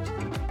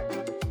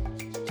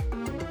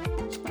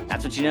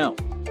 That's what you know.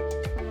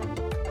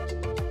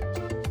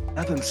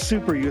 Nothing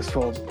super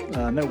useful.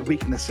 No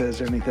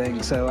weaknesses or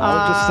anything. So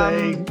I'll just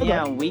say,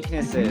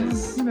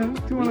 weaknesses. do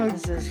you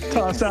want to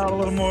toss out a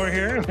little more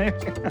here?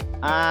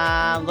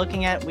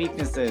 Looking at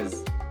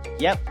weaknesses.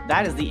 Yep,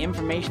 that is the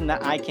information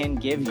that I can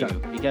give you,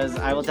 because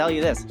I will tell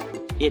you this: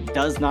 it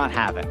does not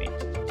have any.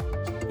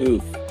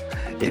 Oof.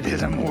 It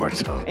is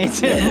immortal.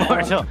 It's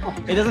immortal.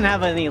 It doesn't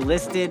have any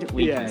listed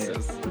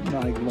weaknesses. Yeah,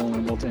 not like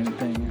vulnerable to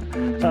anything.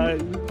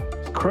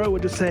 Crow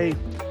would just say,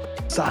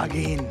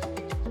 Sagin.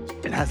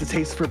 It has a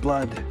taste for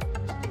blood.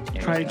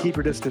 Try to keep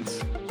your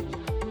distance.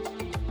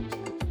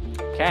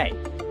 Okay,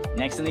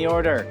 next in the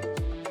order.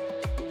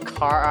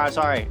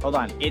 Hold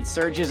on. It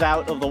surges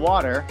out of the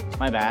water.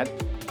 My bad.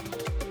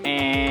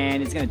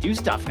 And it's gonna do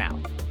stuff now.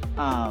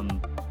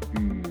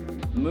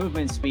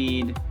 Movement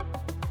speed.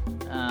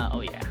 Oh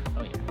yeah.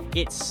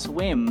 It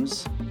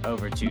swims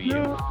over to you.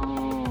 No.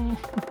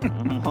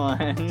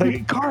 1,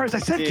 Like, cars, I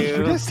said keep your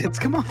 2, distance.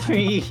 Come on.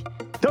 3.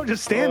 Don't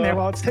just stand there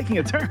while it's taking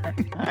a turn.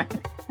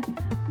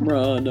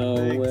 Run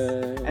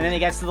away. And then it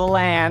gets to the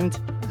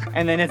land,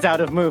 and then it's out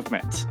of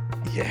movement.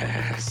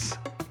 Yes.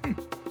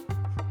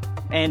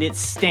 And it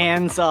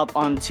stands up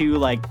on two,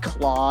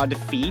 clawed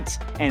feet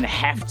and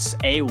hefts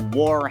a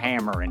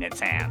warhammer in its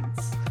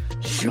hands.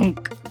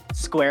 Shunk!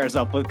 Squares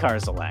up with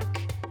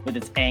Karzalek, with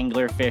its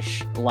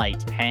anglerfish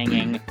light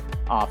hanging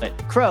off it.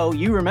 Crow,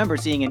 you remember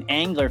seeing an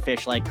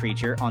anglerfish-like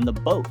creature on the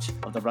boat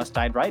of the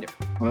Rust-Eyed Rider.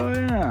 Oh,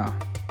 yeah.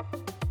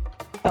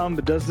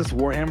 But does this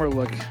warhammer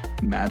look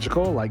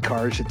magical? Like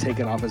Kar should take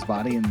it off his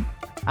body and...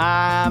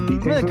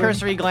 With a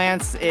cursory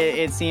glance,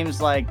 it seems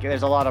like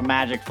there's a lot of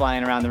magic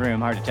flying around the room.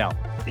 Hard to tell.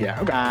 Yeah,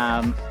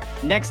 okay.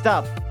 Next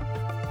up,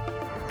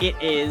 it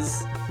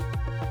is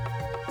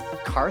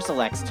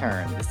Karzalek's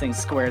turn. This thing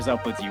squares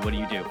up with you. What do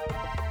you do?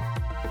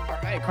 All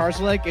right,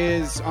 Karzalek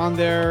is on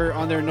their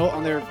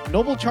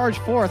noble charge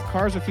forth.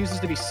 Kars refuses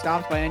to be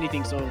stopped by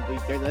anything, so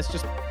let's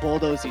just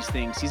bulldoze these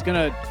things. He's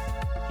gonna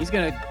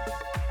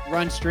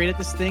run straight at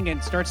this thing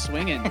and start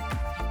swinging.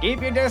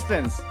 Keep your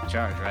distance.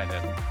 Charge right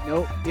then.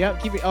 Nope.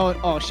 Yep. Keep it.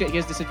 Oh shit. He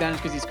has disadvantage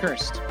because he's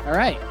cursed. All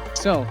right.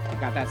 So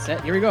got that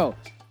set. Here we go.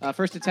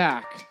 First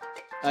attack.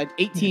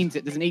 18.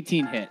 Does an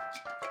 18 hit?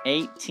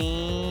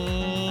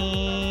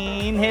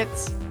 18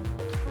 hits.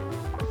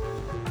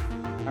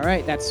 All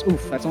right. That's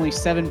only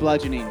 7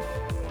 bludgeoning.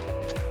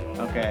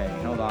 Okay.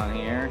 Hold on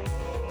here.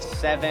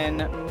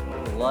 7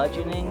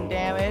 bludgeoning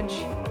damage.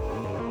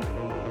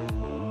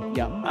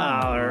 Yep.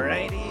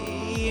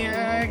 Alrighty.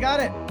 I got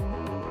it.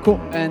 Cool.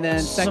 And then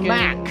second.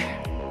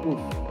 Smack.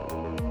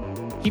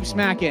 Keep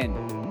smacking.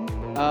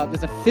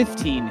 There's a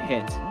 15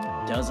 hit.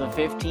 Does a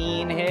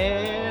 15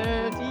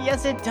 hit?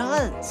 Yes, it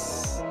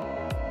does.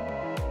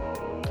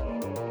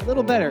 A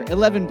little better.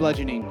 11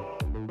 bludgeoning.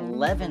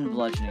 11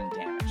 bludgeoning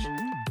damage.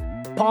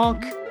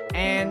 Bonk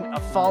and a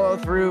follow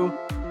through.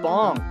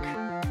 Bonk.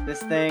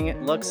 This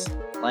thing looks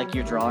like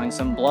you're drawing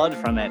some blood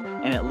from it,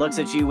 and it looks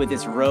at you with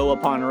its row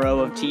upon row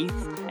of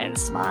teeth and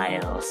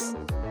smiles.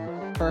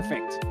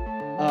 Perfect.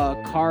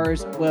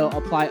 Kars will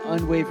apply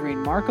Unwavering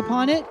Mark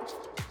upon it.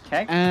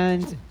 Okay.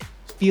 And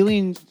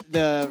feeling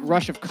the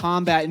rush of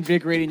combat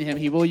invigorating him,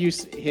 he will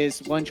use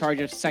his 1 charge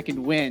of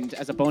Second Wind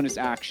as a bonus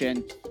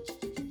action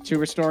to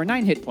restore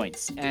 9 hit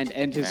points and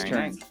end his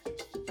turn. Nice.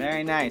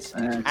 Very nice.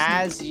 Excellent.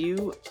 As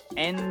you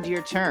end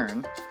your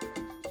turn,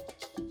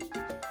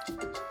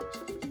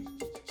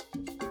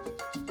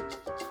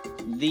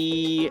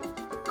 the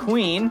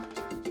queen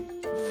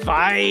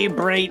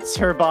vibrates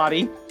her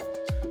body,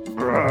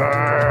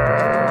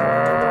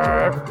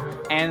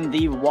 and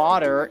the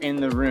water in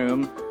the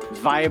room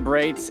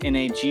vibrates in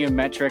a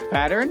geometric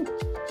pattern,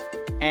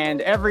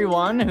 and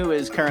everyone who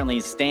is currently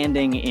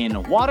standing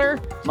in water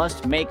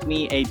must make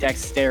me a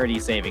dexterity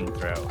saving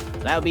throw.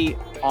 That would be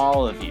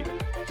all of you.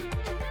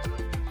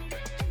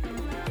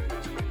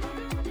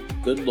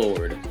 Good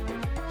lord.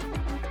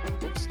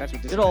 That's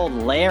what Good old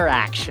lair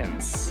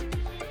actions.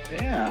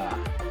 Yeah.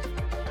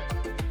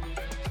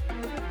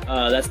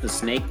 That's the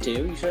snake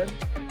too, you said?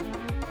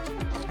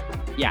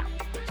 Yeah.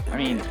 I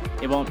mean,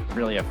 it won't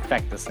really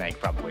affect the snake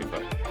probably,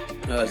 but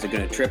Oh, is it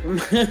gonna trip him?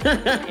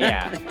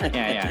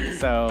 yeah.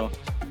 So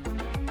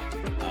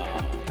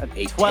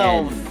A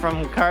 12 10.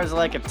 from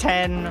Karzalek, a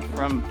 10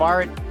 from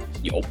Bart,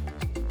 Yup.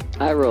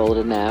 I rolled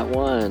a nat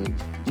 1.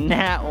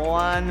 nat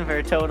 1 for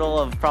a total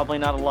of probably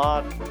not a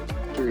lot.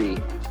 3.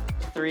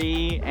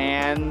 3,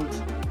 and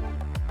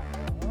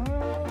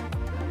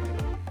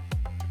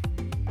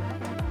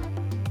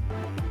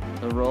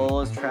the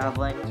roll is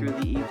traveling through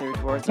the ether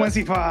towards us.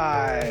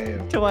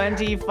 25.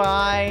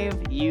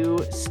 25.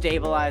 You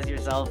stabilize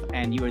yourself,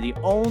 and you are the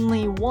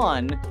only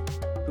one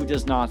who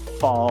does not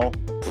fall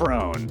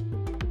prone.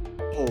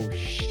 Oh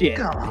shit!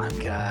 Come on,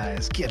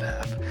 guys, get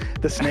up.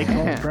 The snake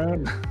falls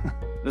prone.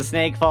 The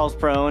snake falls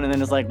prone, and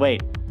then it's like,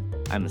 wait,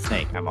 I'm the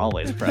snake. I'm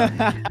always prone.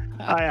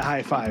 I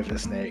high five the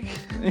snake.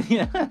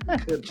 Yeah.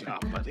 Good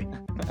job, buddy.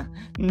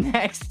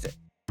 Next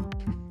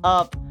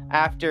up,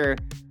 after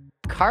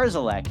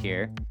Karzalek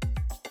here,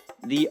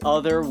 the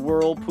other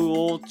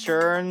whirlpool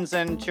churns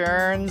and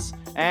churns,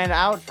 and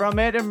out from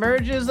it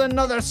emerges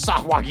another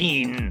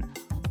Sawagin.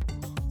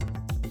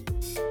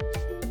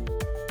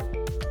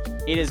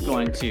 It is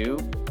going to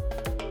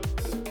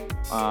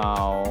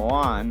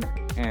 1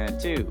 and a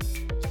 2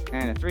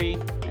 and a 3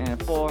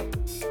 and a 4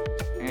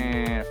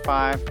 and a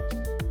 5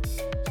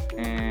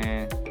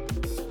 and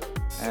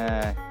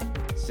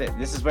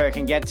this is where it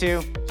can get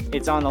to.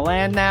 It's on the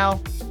land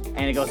now,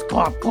 and it goes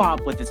clomp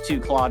clomp with its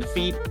 2 clawed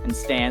feet and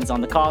stands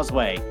on the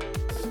causeway,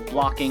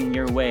 blocking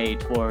your way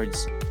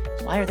towards.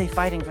 Why are they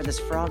fighting for this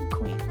frog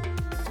queen?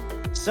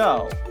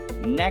 So,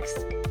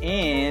 next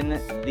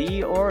in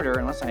the order,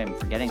 unless I am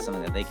forgetting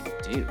something that they can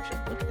do, should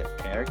I look at their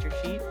character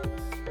sheet?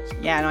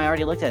 Yeah, no, I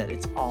already looked at it.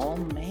 It's all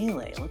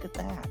melee. Look at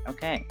that.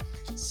 Okay,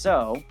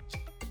 so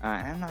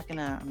I'm not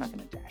gonna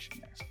dash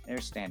in there.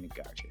 There's standing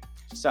guard here.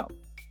 So,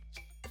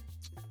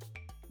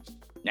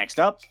 next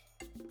up,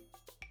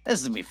 this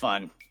is gonna be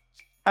fun.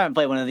 I haven't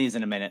played one of these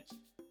in a minute.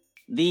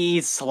 The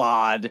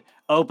Slod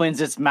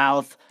opens its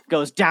mouth,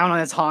 goes down on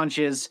its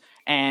haunches,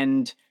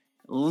 and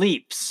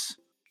leaps.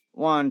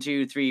 1,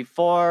 2, 3,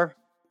 4.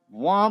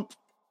 Womp.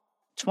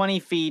 20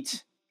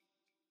 feet.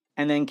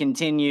 And then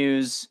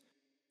continues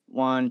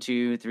 1,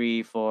 2,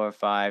 3, 4,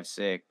 5,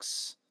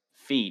 6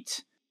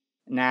 feet.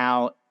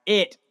 Now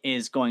it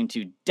is going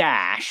to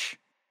dash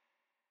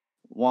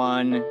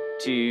 1,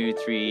 2,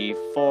 3,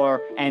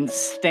 4, and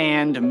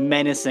stand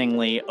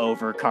menacingly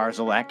over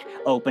Karzalek,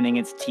 opening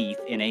its teeth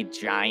in a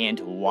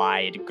giant,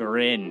 wide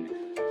grin.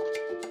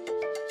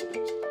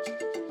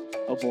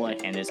 Oh boy.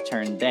 And is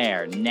turned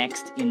there.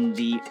 Next in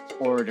the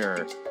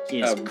order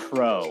is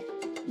Crow.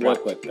 Real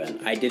quick,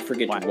 Ben. I did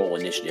forget to roll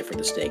initiative for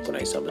the snake when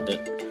I summoned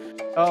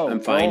it. Oh, I'm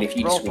fine roll, if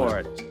you roll just for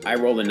want. it. I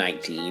rolled a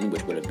 19,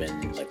 which would have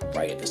been like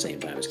right at the same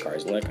time as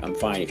Karzalek. I'm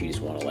fine if you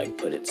just want to like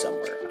put it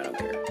somewhere. I don't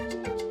care.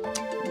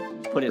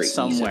 Put it Pretty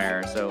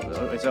somewhere.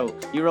 So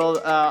you roll.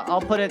 I'll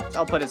put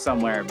it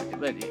somewhere,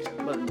 but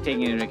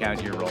taking into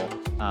account your roll.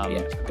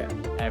 Yeah. Okay.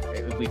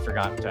 If we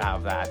forgot to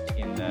have that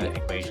in the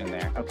equation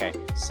there. Okay.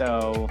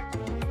 So,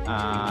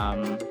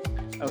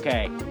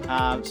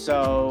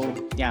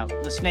 so yeah,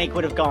 the snake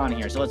would have gone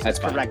here. So let's That's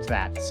correct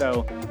that.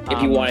 So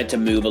If you wanted to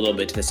move a little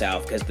bit to the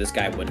south, because this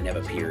guy wouldn't have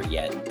appeared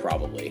yet,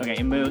 probably. Okay,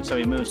 he moves. So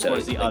he moves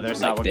towards the other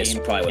like this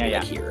Sawagin. probably would be Yeah,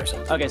 like here or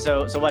something. Okay,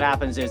 so what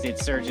happens is it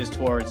surges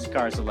towards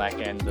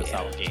Karzalek and the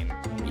Sawagin.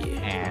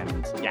 Yeah.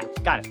 And yeah,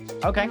 got it.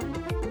 Okay.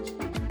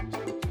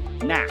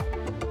 Now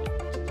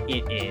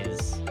it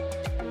is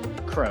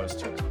Crow's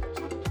turn.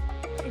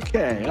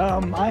 Okay,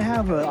 I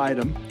have an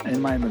item in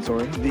my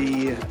inventory.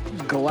 The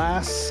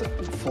glass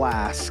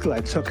flask that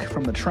I took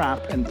from the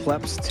trap in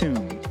Plep's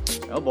tomb.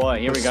 Oh boy,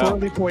 here we go.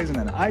 Slowly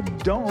poisoning. I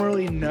don't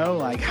really know,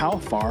 like, how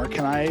far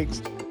can I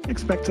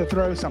expect to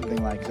throw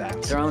something like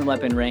that? Thrown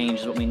weapon range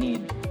is what we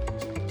need.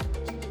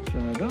 So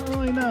I don't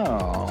really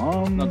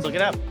know. Let's look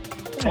it up.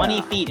 20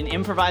 yeah. feet. An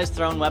improvised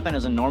thrown weapon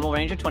is a normal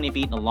range of 20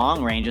 feet and a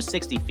long range of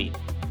 60 feet.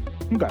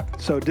 Okay,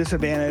 so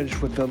disadvantage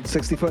with the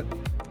 60 foot.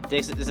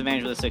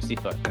 Disadvantage with a 60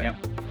 foot. Yep.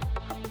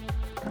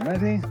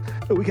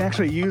 Alrighty. We can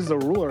actually use the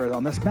ruler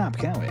on this map,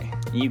 can't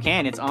we? You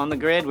can. It's on the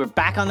grid. We're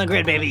back on the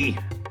grid, baby.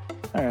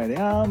 Alrighty.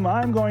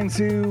 I'm going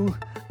to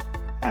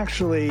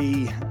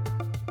actually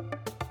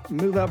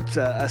move up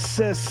to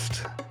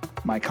assist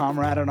my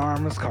comrade in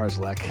arms,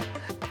 Karzalek.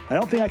 I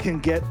don't think I can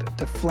get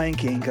to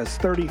flanking because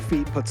 30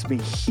 feet puts me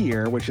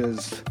here, which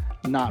is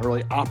not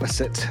really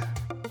opposite.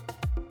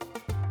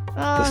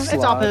 It's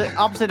slug.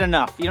 opposite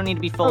enough. You don't need to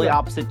be fully Okay.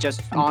 opposite,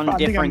 just I on think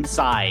different I'm-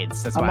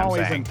 sides. That's what I'm I'm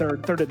always saying. in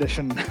third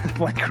edition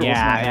flank rules.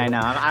 Yeah,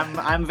 now. I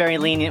know. I'm very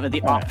lenient with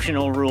the All right.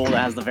 optional rule that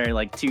has the very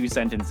like 2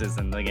 sentences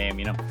in the game,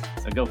 you know.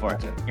 So go for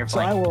it. You're So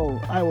I flank.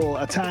 will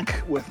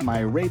attack with my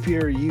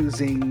rapier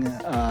using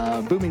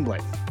booming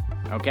blade.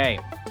 Okay,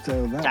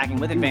 So that attacking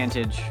with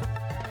advantage.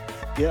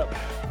 Yep.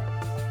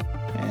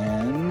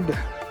 And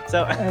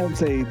So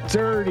It's a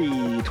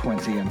dirty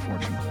 20,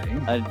 unfortunately.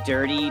 a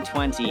dirty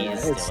 20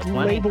 is It's still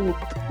a 20. labeled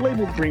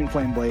Green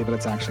Flame Blade, but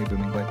it's actually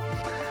Booming Blade.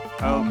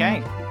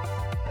 Okay.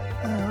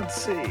 Let's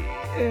see.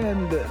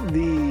 And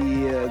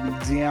the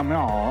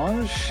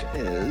damage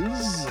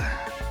is...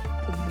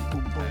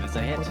 That is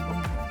a hit.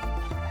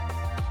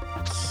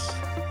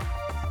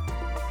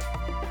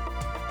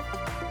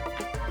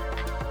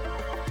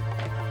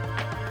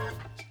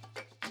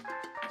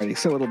 Ready,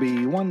 so it'll be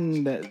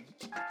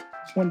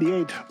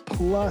 1d8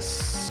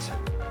 plus...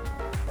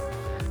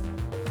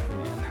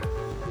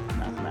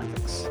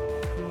 Mathematics.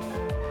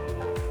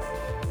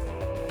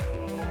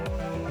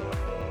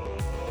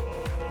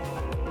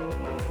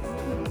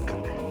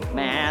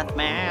 Math.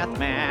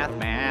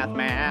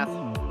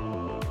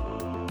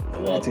 I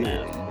love Let's see.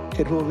 math.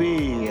 It will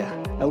be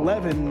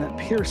 11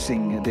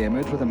 piercing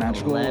damage with a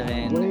magical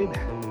 11. blade.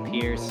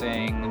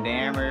 Piercing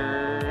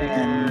damage.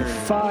 And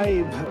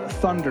 5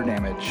 thunder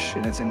damage,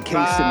 and it's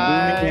encased in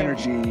booming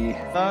energy.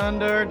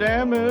 Thunder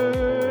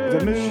damage.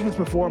 If it moves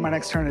before my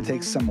next turn, it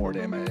takes some more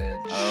damage.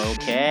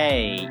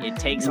 Okay, it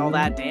takes all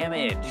that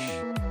damage.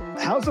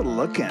 How's it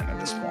looking at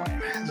this point?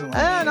 Is it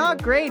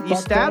Not great. You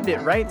fucked stabbed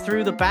up? it right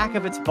through the back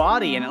of its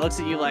body, and it looks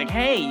at you like,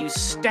 hey, you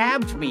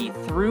stabbed me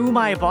through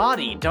my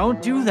body.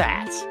 Don't do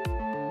that.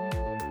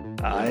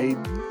 I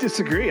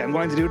disagree. I'm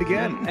going to do it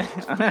again.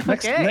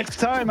 Okay. Next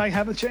time I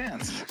have a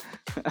chance.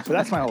 But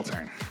that's my whole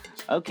turn.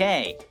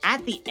 Okay,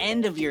 at the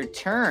end of your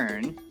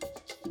turn,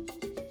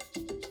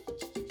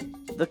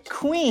 the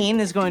queen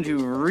is going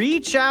to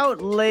reach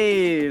out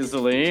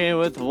lazily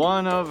with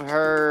one of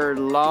her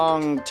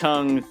long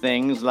tongue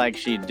things like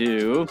she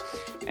do.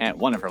 And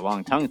one of her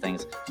long tongue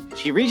things.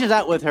 She reaches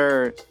out with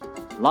her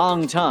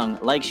long tongue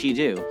like she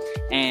do.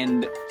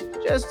 And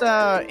just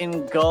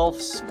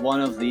engulfs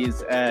one of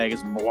these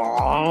eggs.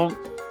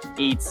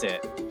 Eats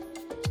it.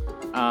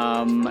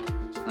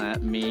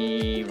 Let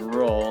me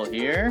roll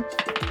here.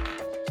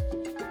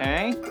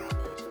 Okay.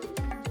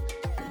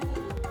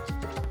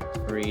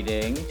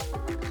 Reading.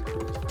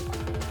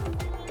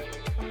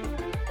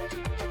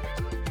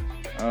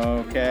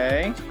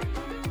 Okay.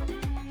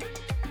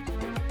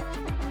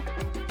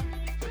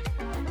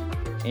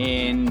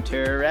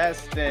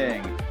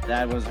 Interesting.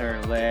 That was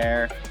her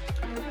lair.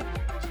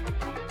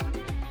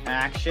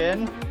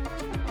 Action.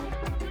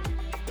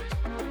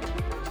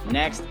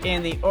 Next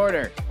in the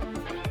order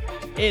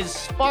is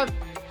Spark.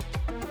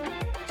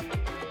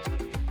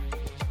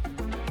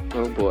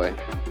 Oh boy.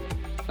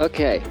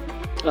 Okay.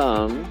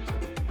 I'm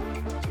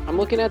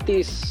looking at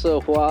these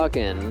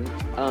Sahuagin.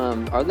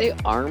 Are they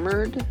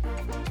armored?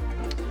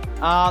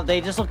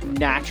 They just look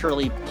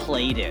naturally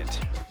plated.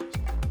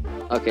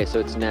 Okay,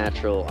 so it's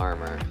natural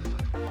armor.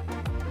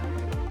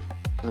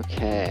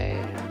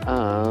 Okay.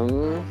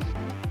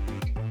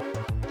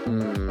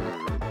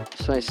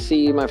 So I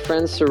see my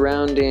friends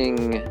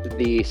surrounding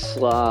the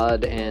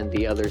Slod and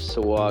the other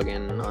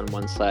Sahuagin on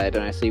one side,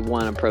 and I see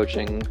one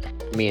approaching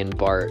me and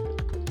Bart.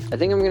 I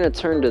think I'm gonna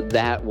turn to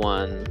that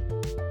one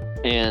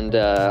and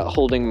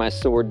holding my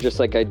sword just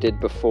like I did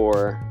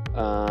before.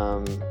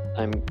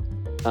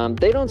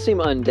 They don't seem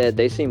undead.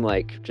 They seem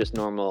like just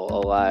normal,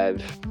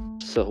 alive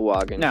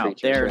Sahuagin No,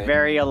 creatures. they're right?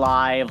 very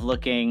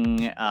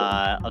alive-looking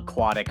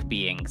aquatic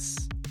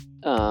beings.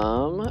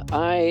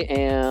 I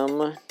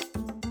am.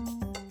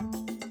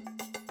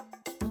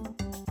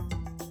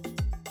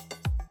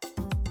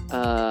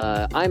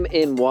 I'm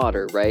in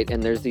water, right?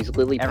 And there's these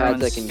lily pads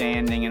Everyone's I can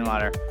standing in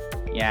water.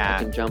 I Yeah.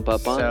 can jump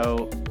up on.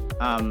 So,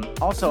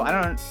 also, I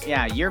don't.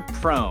 Yeah, you're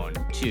prone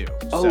too.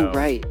 Oh, so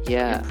right,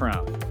 yeah. You're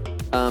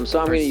prone. So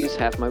I'm gonna use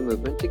half my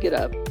movement to get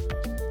up.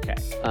 Okay.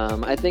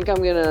 I think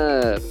I'm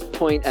gonna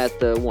point at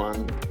the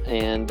one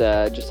and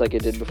just like I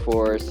did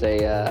before,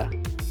 say,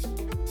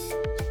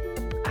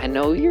 "I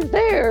know you're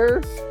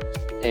there,"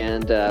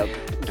 and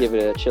give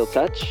it a chill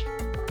touch.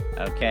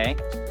 Okay.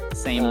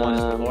 Same one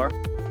as before.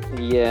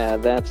 Yeah,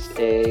 that's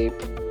a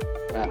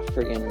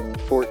friggin'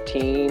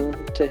 14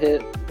 to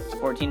hit.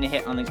 14 to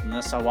hit on the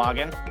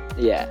Sahuagin.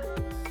 Yeah.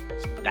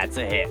 That's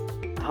a hit.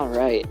 All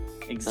right.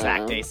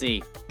 Exact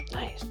AC.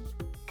 Nice.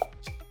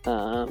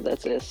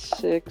 That's a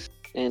 6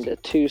 and a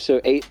 2,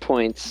 so 8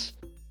 points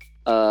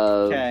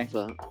of Okay.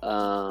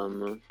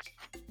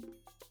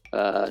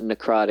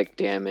 Necrotic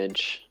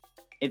damage.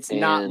 It's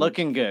not and-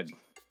 looking good.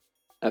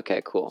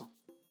 Okay, cool.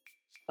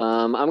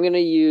 I'm gonna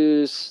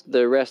use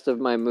the rest of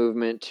my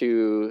movement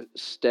to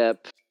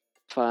step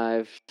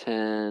 5,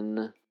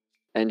 10,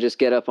 and just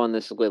get up on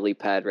this lily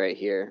pad right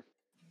here.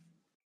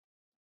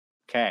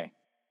 Okay.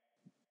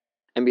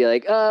 And be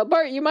like,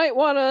 Bart, you might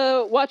want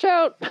to watch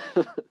out.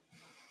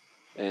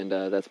 And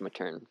that's my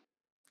turn.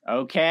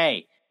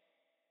 Okay.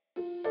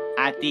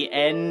 At the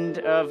end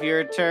of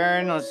your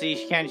turn, let's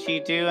see, can she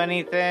do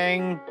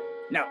anything?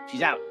 No,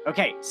 she's out.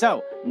 Okay,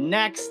 so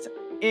next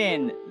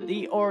in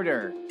the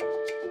order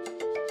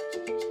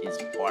is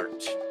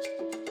Bart.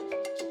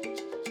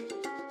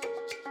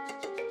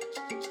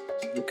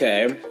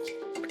 Okay.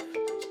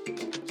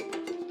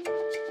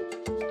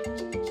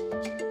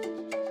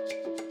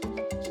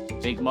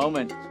 Big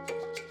moment.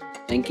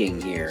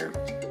 Thinking here.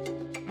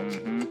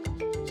 Mm-hmm.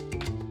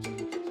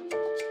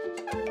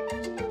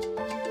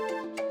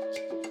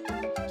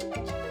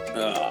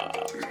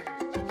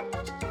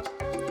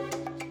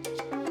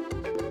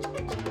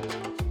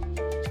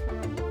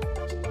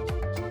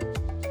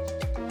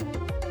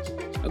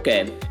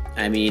 Okay,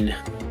 I mean,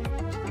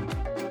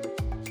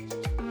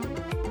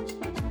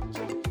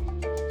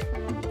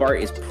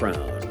 Bart is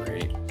prone,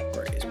 right?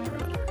 Bart is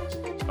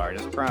prone. Bart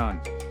is prone.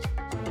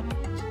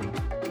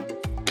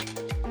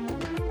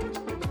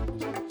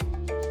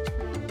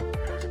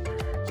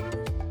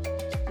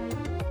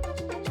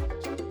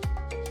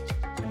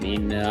 I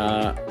mean,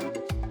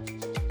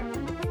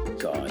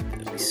 God,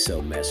 it'd be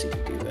so messy to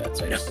do that,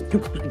 so I don't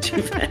want to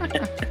do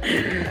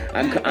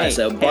that.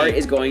 So Bart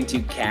is going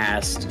to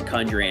cast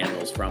Conjure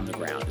Animals from the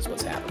ground, is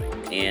what's happening.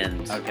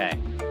 And Okay.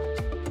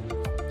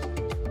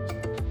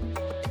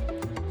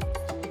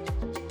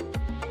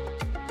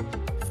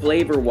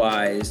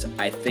 flavor-wise,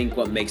 I think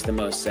what makes the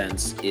most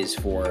sense is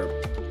for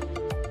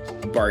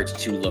Bart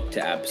to look to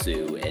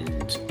Absu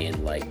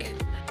and like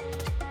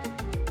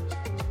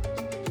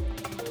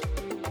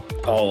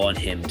call on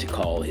him to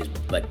call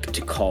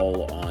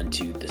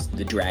onto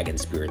the dragon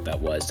spirit that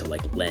was to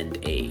like lend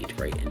aid,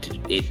 right? And to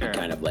it Sure. be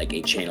kind of like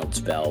a channeled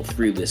spell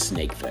through this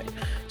snake thing.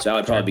 So I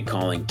would probably be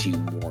calling to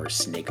more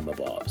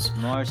snake-mabobs.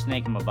 More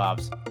snake and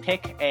mabobs.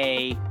 Pick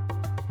a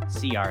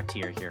CR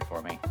tier here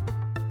for me.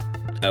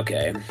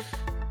 Okay.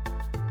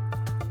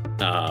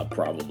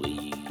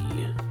 Probably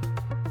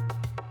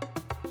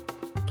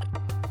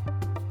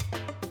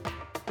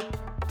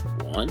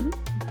one?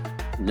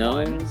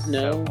 No.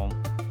 So,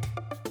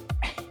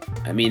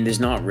 I mean, there's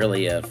not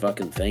really a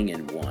fucking thing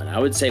in one. I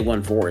would say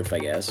 1/4, I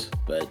guess,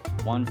 but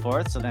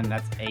 1/4, so then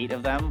that's 8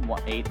 of them.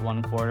 8,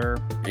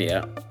 1/4.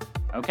 yeah.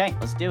 Okay,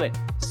 let's do it.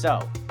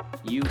 So,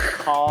 you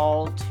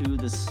call to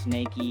the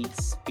snaky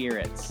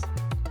spirits,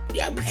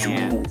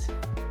 and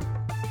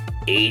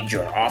Aid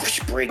your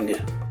offspring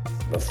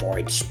before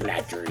it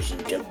splatters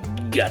into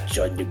guts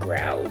on the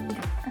ground.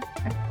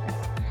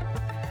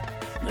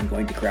 I'm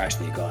going to crash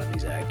the economy,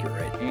 Zach. You're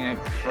right. you're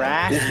gonna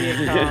crash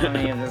the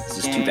economy of this This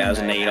is game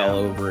 2008 right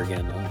all now. over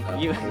again.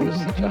 You, There was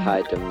such a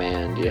high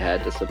demand, you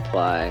had to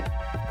supply.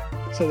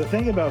 So the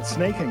thing about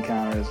snake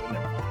encounters,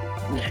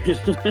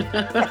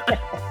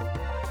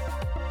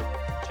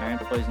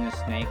 giant poisonous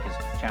snake is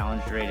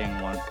challenge rating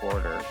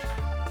 1/4.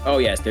 Oh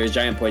yes, there's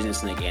giant poisonous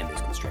snake and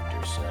there's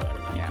constrictors. So I don't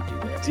know. Yeah. You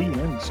can do that.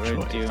 DM's We're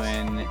choice.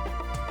 doing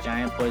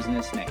giant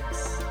poisonous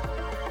snakes.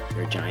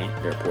 They're giant.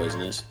 They're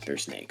poisonous. They're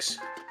snakes.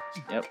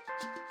 Yep.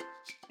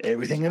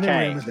 Everything in the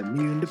Okay. room is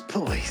immune to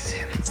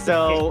poison.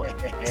 So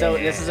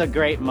this is a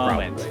great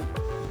moment.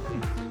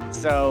 Probably.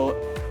 So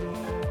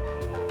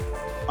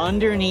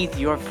underneath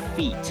your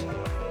feet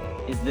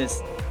is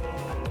this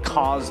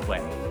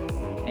causeway,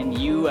 and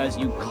you, as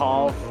you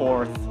call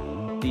forth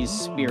these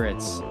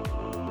spirits,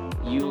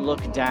 you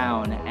look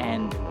down,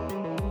 and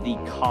the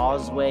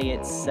causeway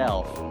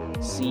itself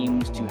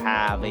seems to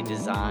have a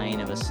design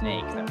of a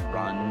snake that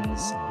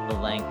runs the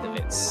length of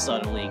it,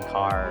 subtly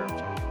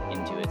carved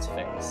into its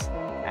face.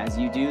 As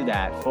you do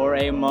that, for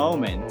a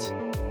moment,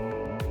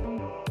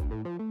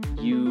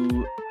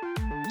 you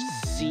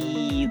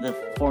see the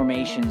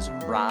formations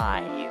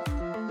writhe,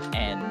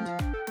 and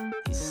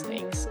these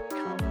snakes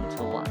come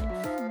to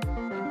life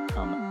and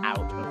come out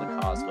of the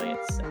causeway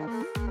itself.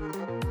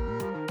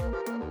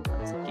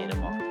 Let's get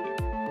them on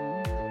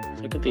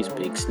here. Look at these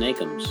big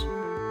snakeums.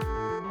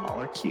 All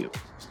are cute.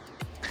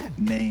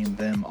 Name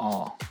them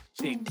all.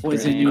 Big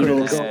Poison brain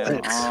noodles.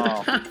 them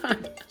all.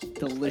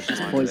 Delicious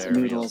Onto poison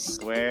their real noodles.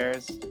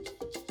 Squares.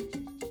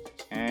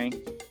 Okay.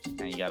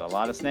 And you got a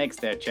lot of snakes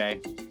there, Che.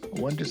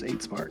 One just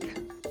ate Spark.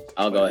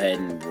 I'll go ahead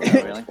and roll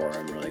Really? for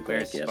him really quick.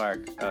 Where's Yeah. Spark?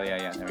 Oh,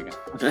 yeah, there we go.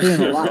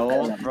 Feeling a lot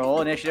Roll, better.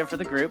 roll initiative for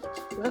the group.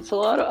 That's a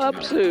lot of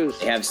upsus.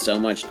 They have so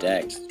much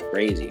dex. It's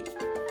crazy.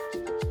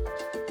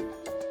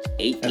 I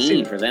 18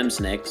 see. for them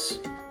snakes.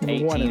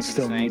 18 One is for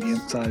still snakes.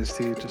 medium sized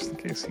too, just in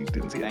case you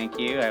didn't see it. Thank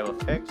you. I will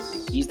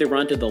fix. He's the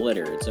runt of the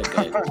litter. It's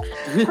okay.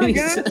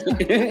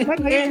 My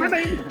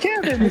name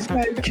Kevin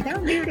Snake.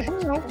 I'm here to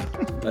help.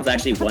 That's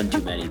actually one too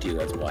many too.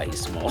 That's why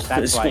he's small.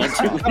 That's why one he's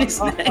too many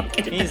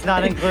snake. He's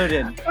not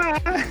included. He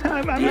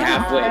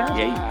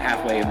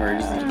halfway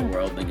emerges into the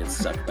world and then gets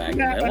sucked back.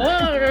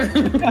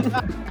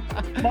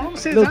 Mom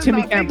says Little I'm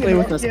Timmy not can't big play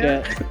with enough us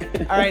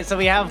yet. All right, so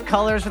we have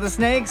colors for the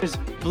snakes. There's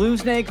blue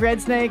snake,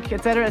 red snake,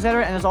 etc.,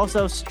 etc., and there's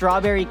also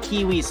strawberry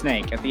kiwi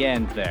snake at the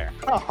end there.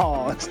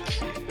 Oh, that's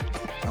cute.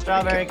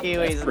 Strawberry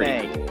kiwi That's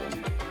pretty snake. cool.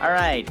 All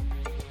right,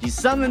 you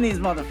summon these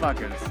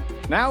motherfuckers.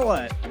 Now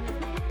what?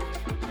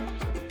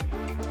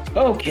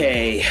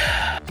 Okay.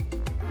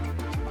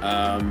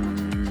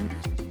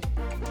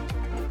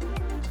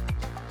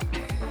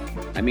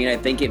 I mean, I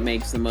think it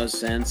makes the most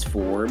sense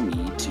for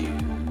me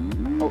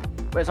to.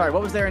 Wait, sorry,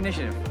 what was their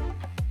initiative?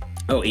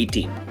 Oh,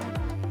 18.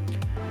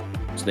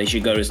 So they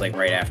should go to like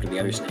right after the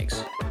other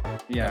snakes.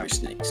 Yeah. Other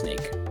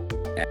snake.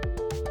 I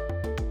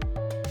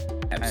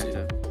have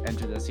Absolutely. to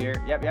enter this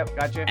here. Yep,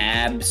 gotcha.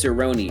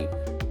 Absironi.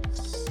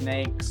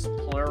 Snakes,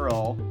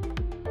 plural,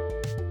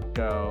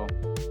 go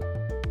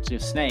to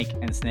snake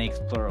and snakes,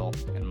 plural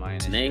in my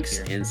initiative Snakes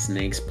here. and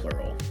snakes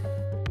plural.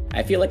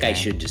 I feel like I Okay.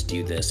 should just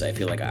do this. I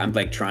feel like I'm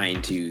like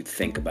trying to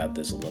think about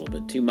this a little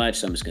bit too much,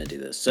 so I'm just gonna do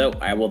this. So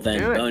I will then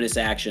Do it. bonus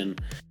action.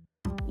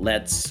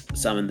 Let's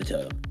summon the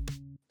totem.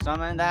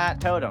 Summon that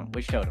totem.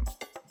 Which totem?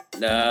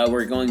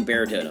 We're going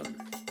bear totem.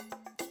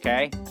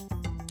 Okay.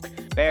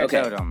 Bear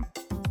Okay. totem.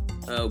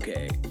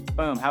 Okay.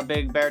 Boom. How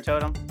big bear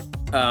totem?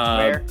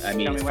 Where? I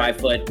mean, Tell me it's where. 5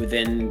 foot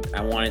within.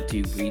 I want it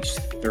to reach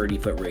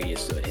 30-foot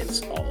radius, so it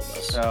hits all of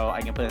us. So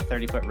I can put a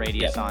 30-foot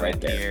radius Yep, on right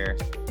it there. here.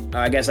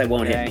 I guess I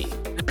won't Okay.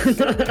 hit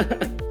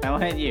me. I will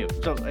hit you.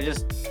 So I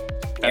just.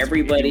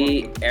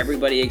 Everybody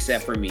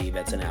except for me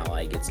that's an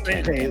ally gets 10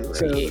 Okay, temporary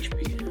so-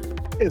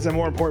 HP. Is it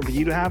more important for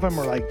you to have him,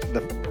 or like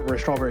for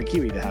Strawberry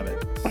Kiwi to have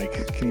it?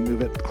 Like, can you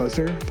move it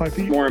closer 5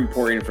 feet? More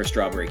important for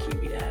strawberry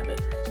kiwi to have it.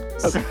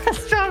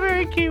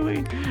 Strawberry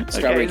kiwi.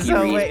 Strawberry okay, kiwi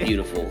so is wait.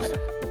 beautiful.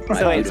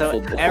 So wait, so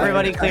Beautiful.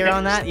 everybody clear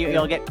on that?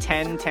 You'll get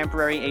 10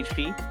 temporary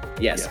HP.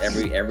 Yes, Yes.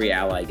 every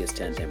ally gets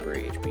 10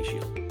 temporary HP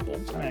shield.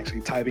 Boom. I'm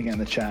actually typing it in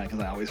the chat because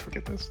I always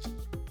forget this.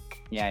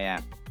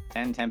 Yeah.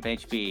 10 temp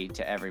HP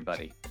to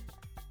everybody.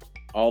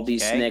 All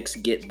these Okay. snakes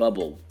get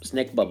bubble.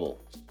 Snake bubble.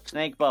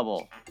 Snake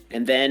bubble.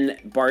 And then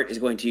Bart is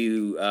going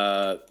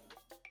to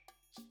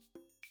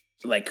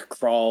like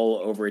crawl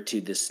over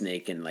to the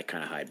snake and like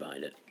kind of hide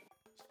behind it.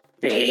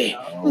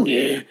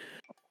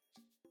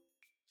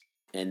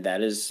 And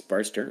that is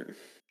Bart's turn.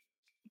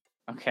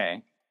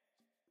 Okay.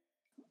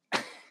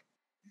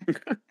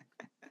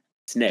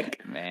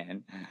 Snake.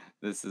 Man,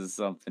 this is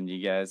something,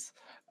 you guys.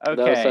 Okay.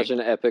 That was such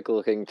an epic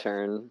looking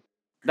turn.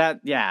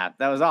 That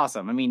was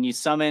awesome. I mean, you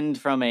summoned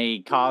from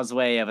a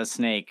causeway of a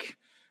snake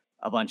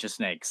a bunch of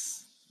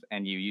snakes,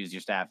 and you use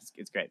your staff.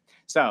 It's great.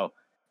 So,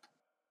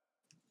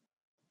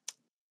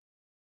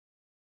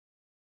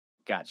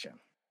 gotcha.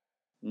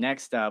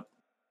 Next up,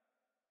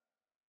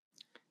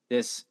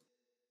 this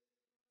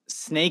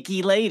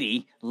snaky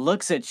lady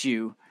looks at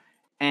you,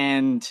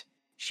 and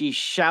she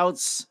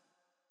shouts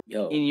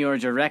Yo, in your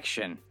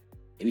direction.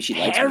 maybe she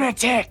likes me.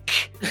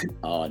 Heretic!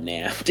 Oh,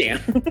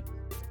 damn.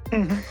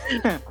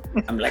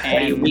 I'm like, what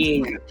do you And-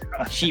 mean?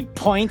 She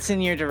points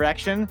in your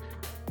direction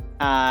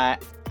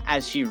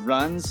as she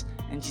runs,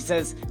 and she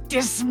says,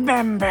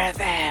 "Dismember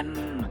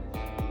them!"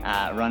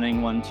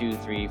 Running 1, 2,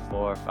 3,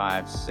 4,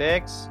 5,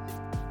 6.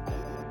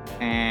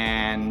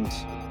 And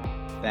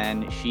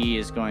then she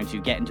is going to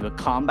get into a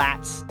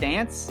combat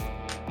stance.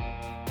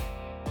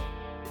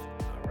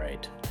 All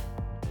right.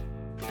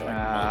 Like Uh,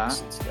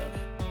 monks and stuff.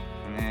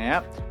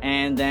 Yep.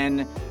 And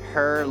then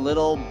her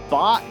little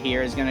bot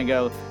here is going to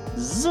go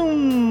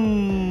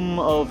zoom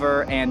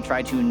over and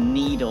try to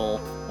needle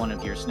one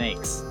of your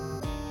snakes.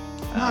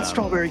 Not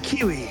Strawberry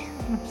Kiwi.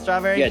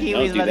 Strawberry Yeah, kiwi's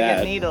don't do about to that.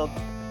 get needled.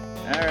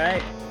 All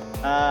right.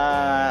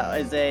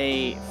 Is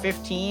a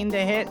 15 to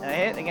hit a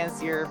hit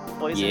against your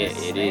poisonous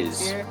Yeah, it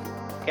snakes is. here?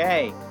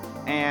 Okay.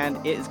 And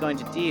it is going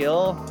to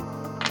deal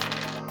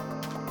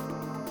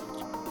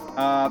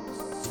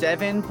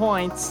 7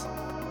 points.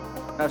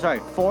 Oh, sorry,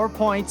 4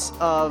 points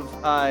of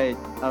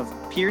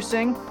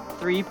piercing,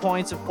 3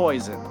 points of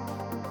poison.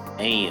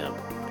 Damn.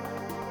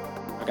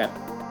 Okay.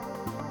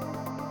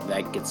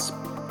 That gets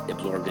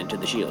absorbed into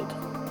the shield.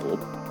 Cool.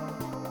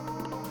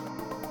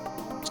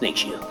 Snake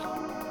shield.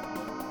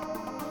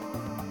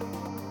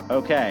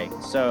 Okay,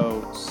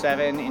 so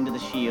 7 into the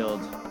shield,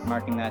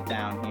 marking that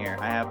down here.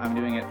 I'm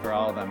doing it for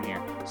all of them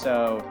here.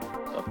 So,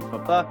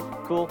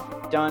 cool,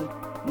 done.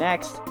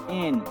 Next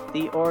in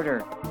the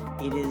order,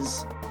 it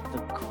is the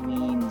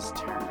queen's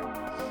turn.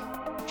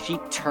 She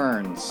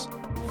turns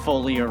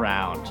fully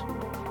around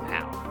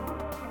now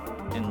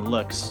and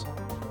looks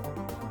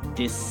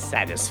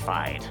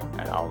dissatisfied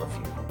at all of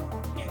you.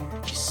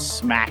 She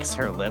smacks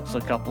her lips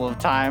a couple of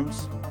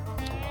times.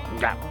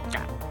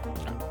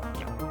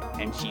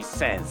 And she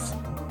says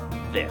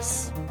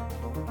this.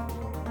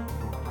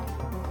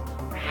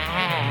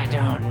 I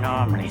don't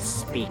normally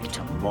speak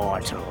to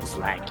mortals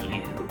like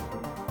you.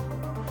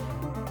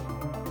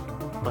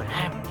 But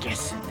I'm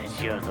guessing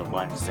that you're the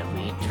ones that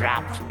we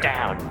dropped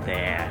down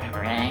there,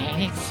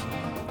 right?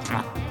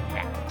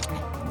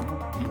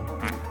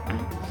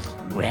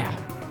 Well,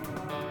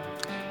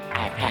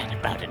 I've had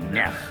about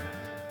enough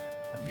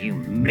of you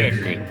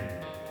meddling.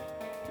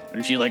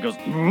 And she like goes,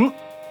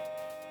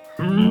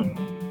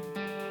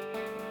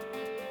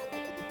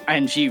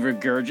 and she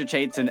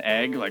regurgitates an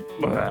egg, like,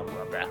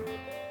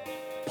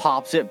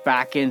 pops it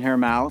back in her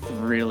mouth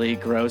really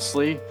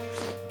grossly.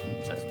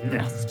 Says, "No,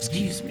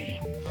 excuse me.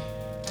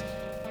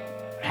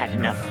 I've had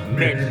enough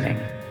meddling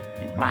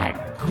in my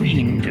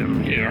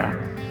queendom here.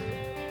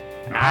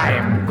 I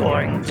am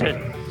going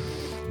to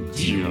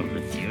deal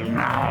with you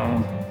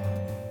now."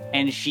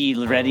 And she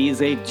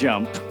readies a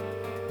jump,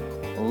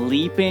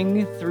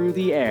 leaping through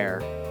the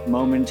air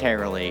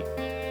momentarily.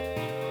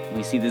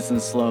 We see this in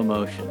slow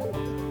motion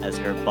as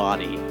her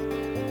body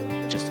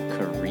just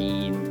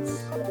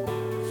careens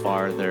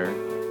farther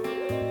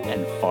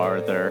and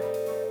farther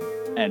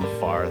and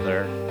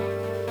farther.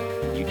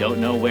 You don't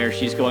know where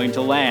she's going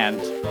to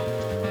land.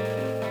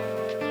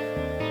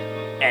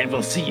 And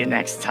we'll see you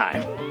next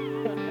time.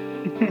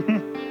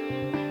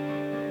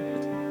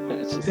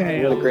 What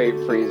a great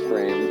freeze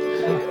frame.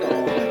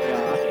 Oh my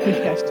god.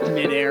 That's just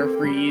mid-air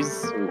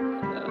freeze.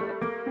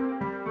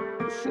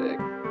 Sick.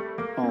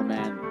 Oh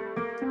man.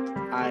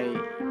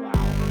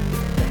 Wow.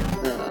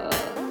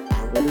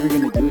 What are we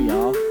gonna do,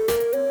 y'all?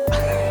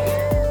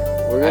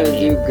 We're gonna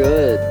do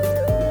good.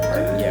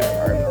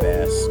 Our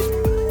best.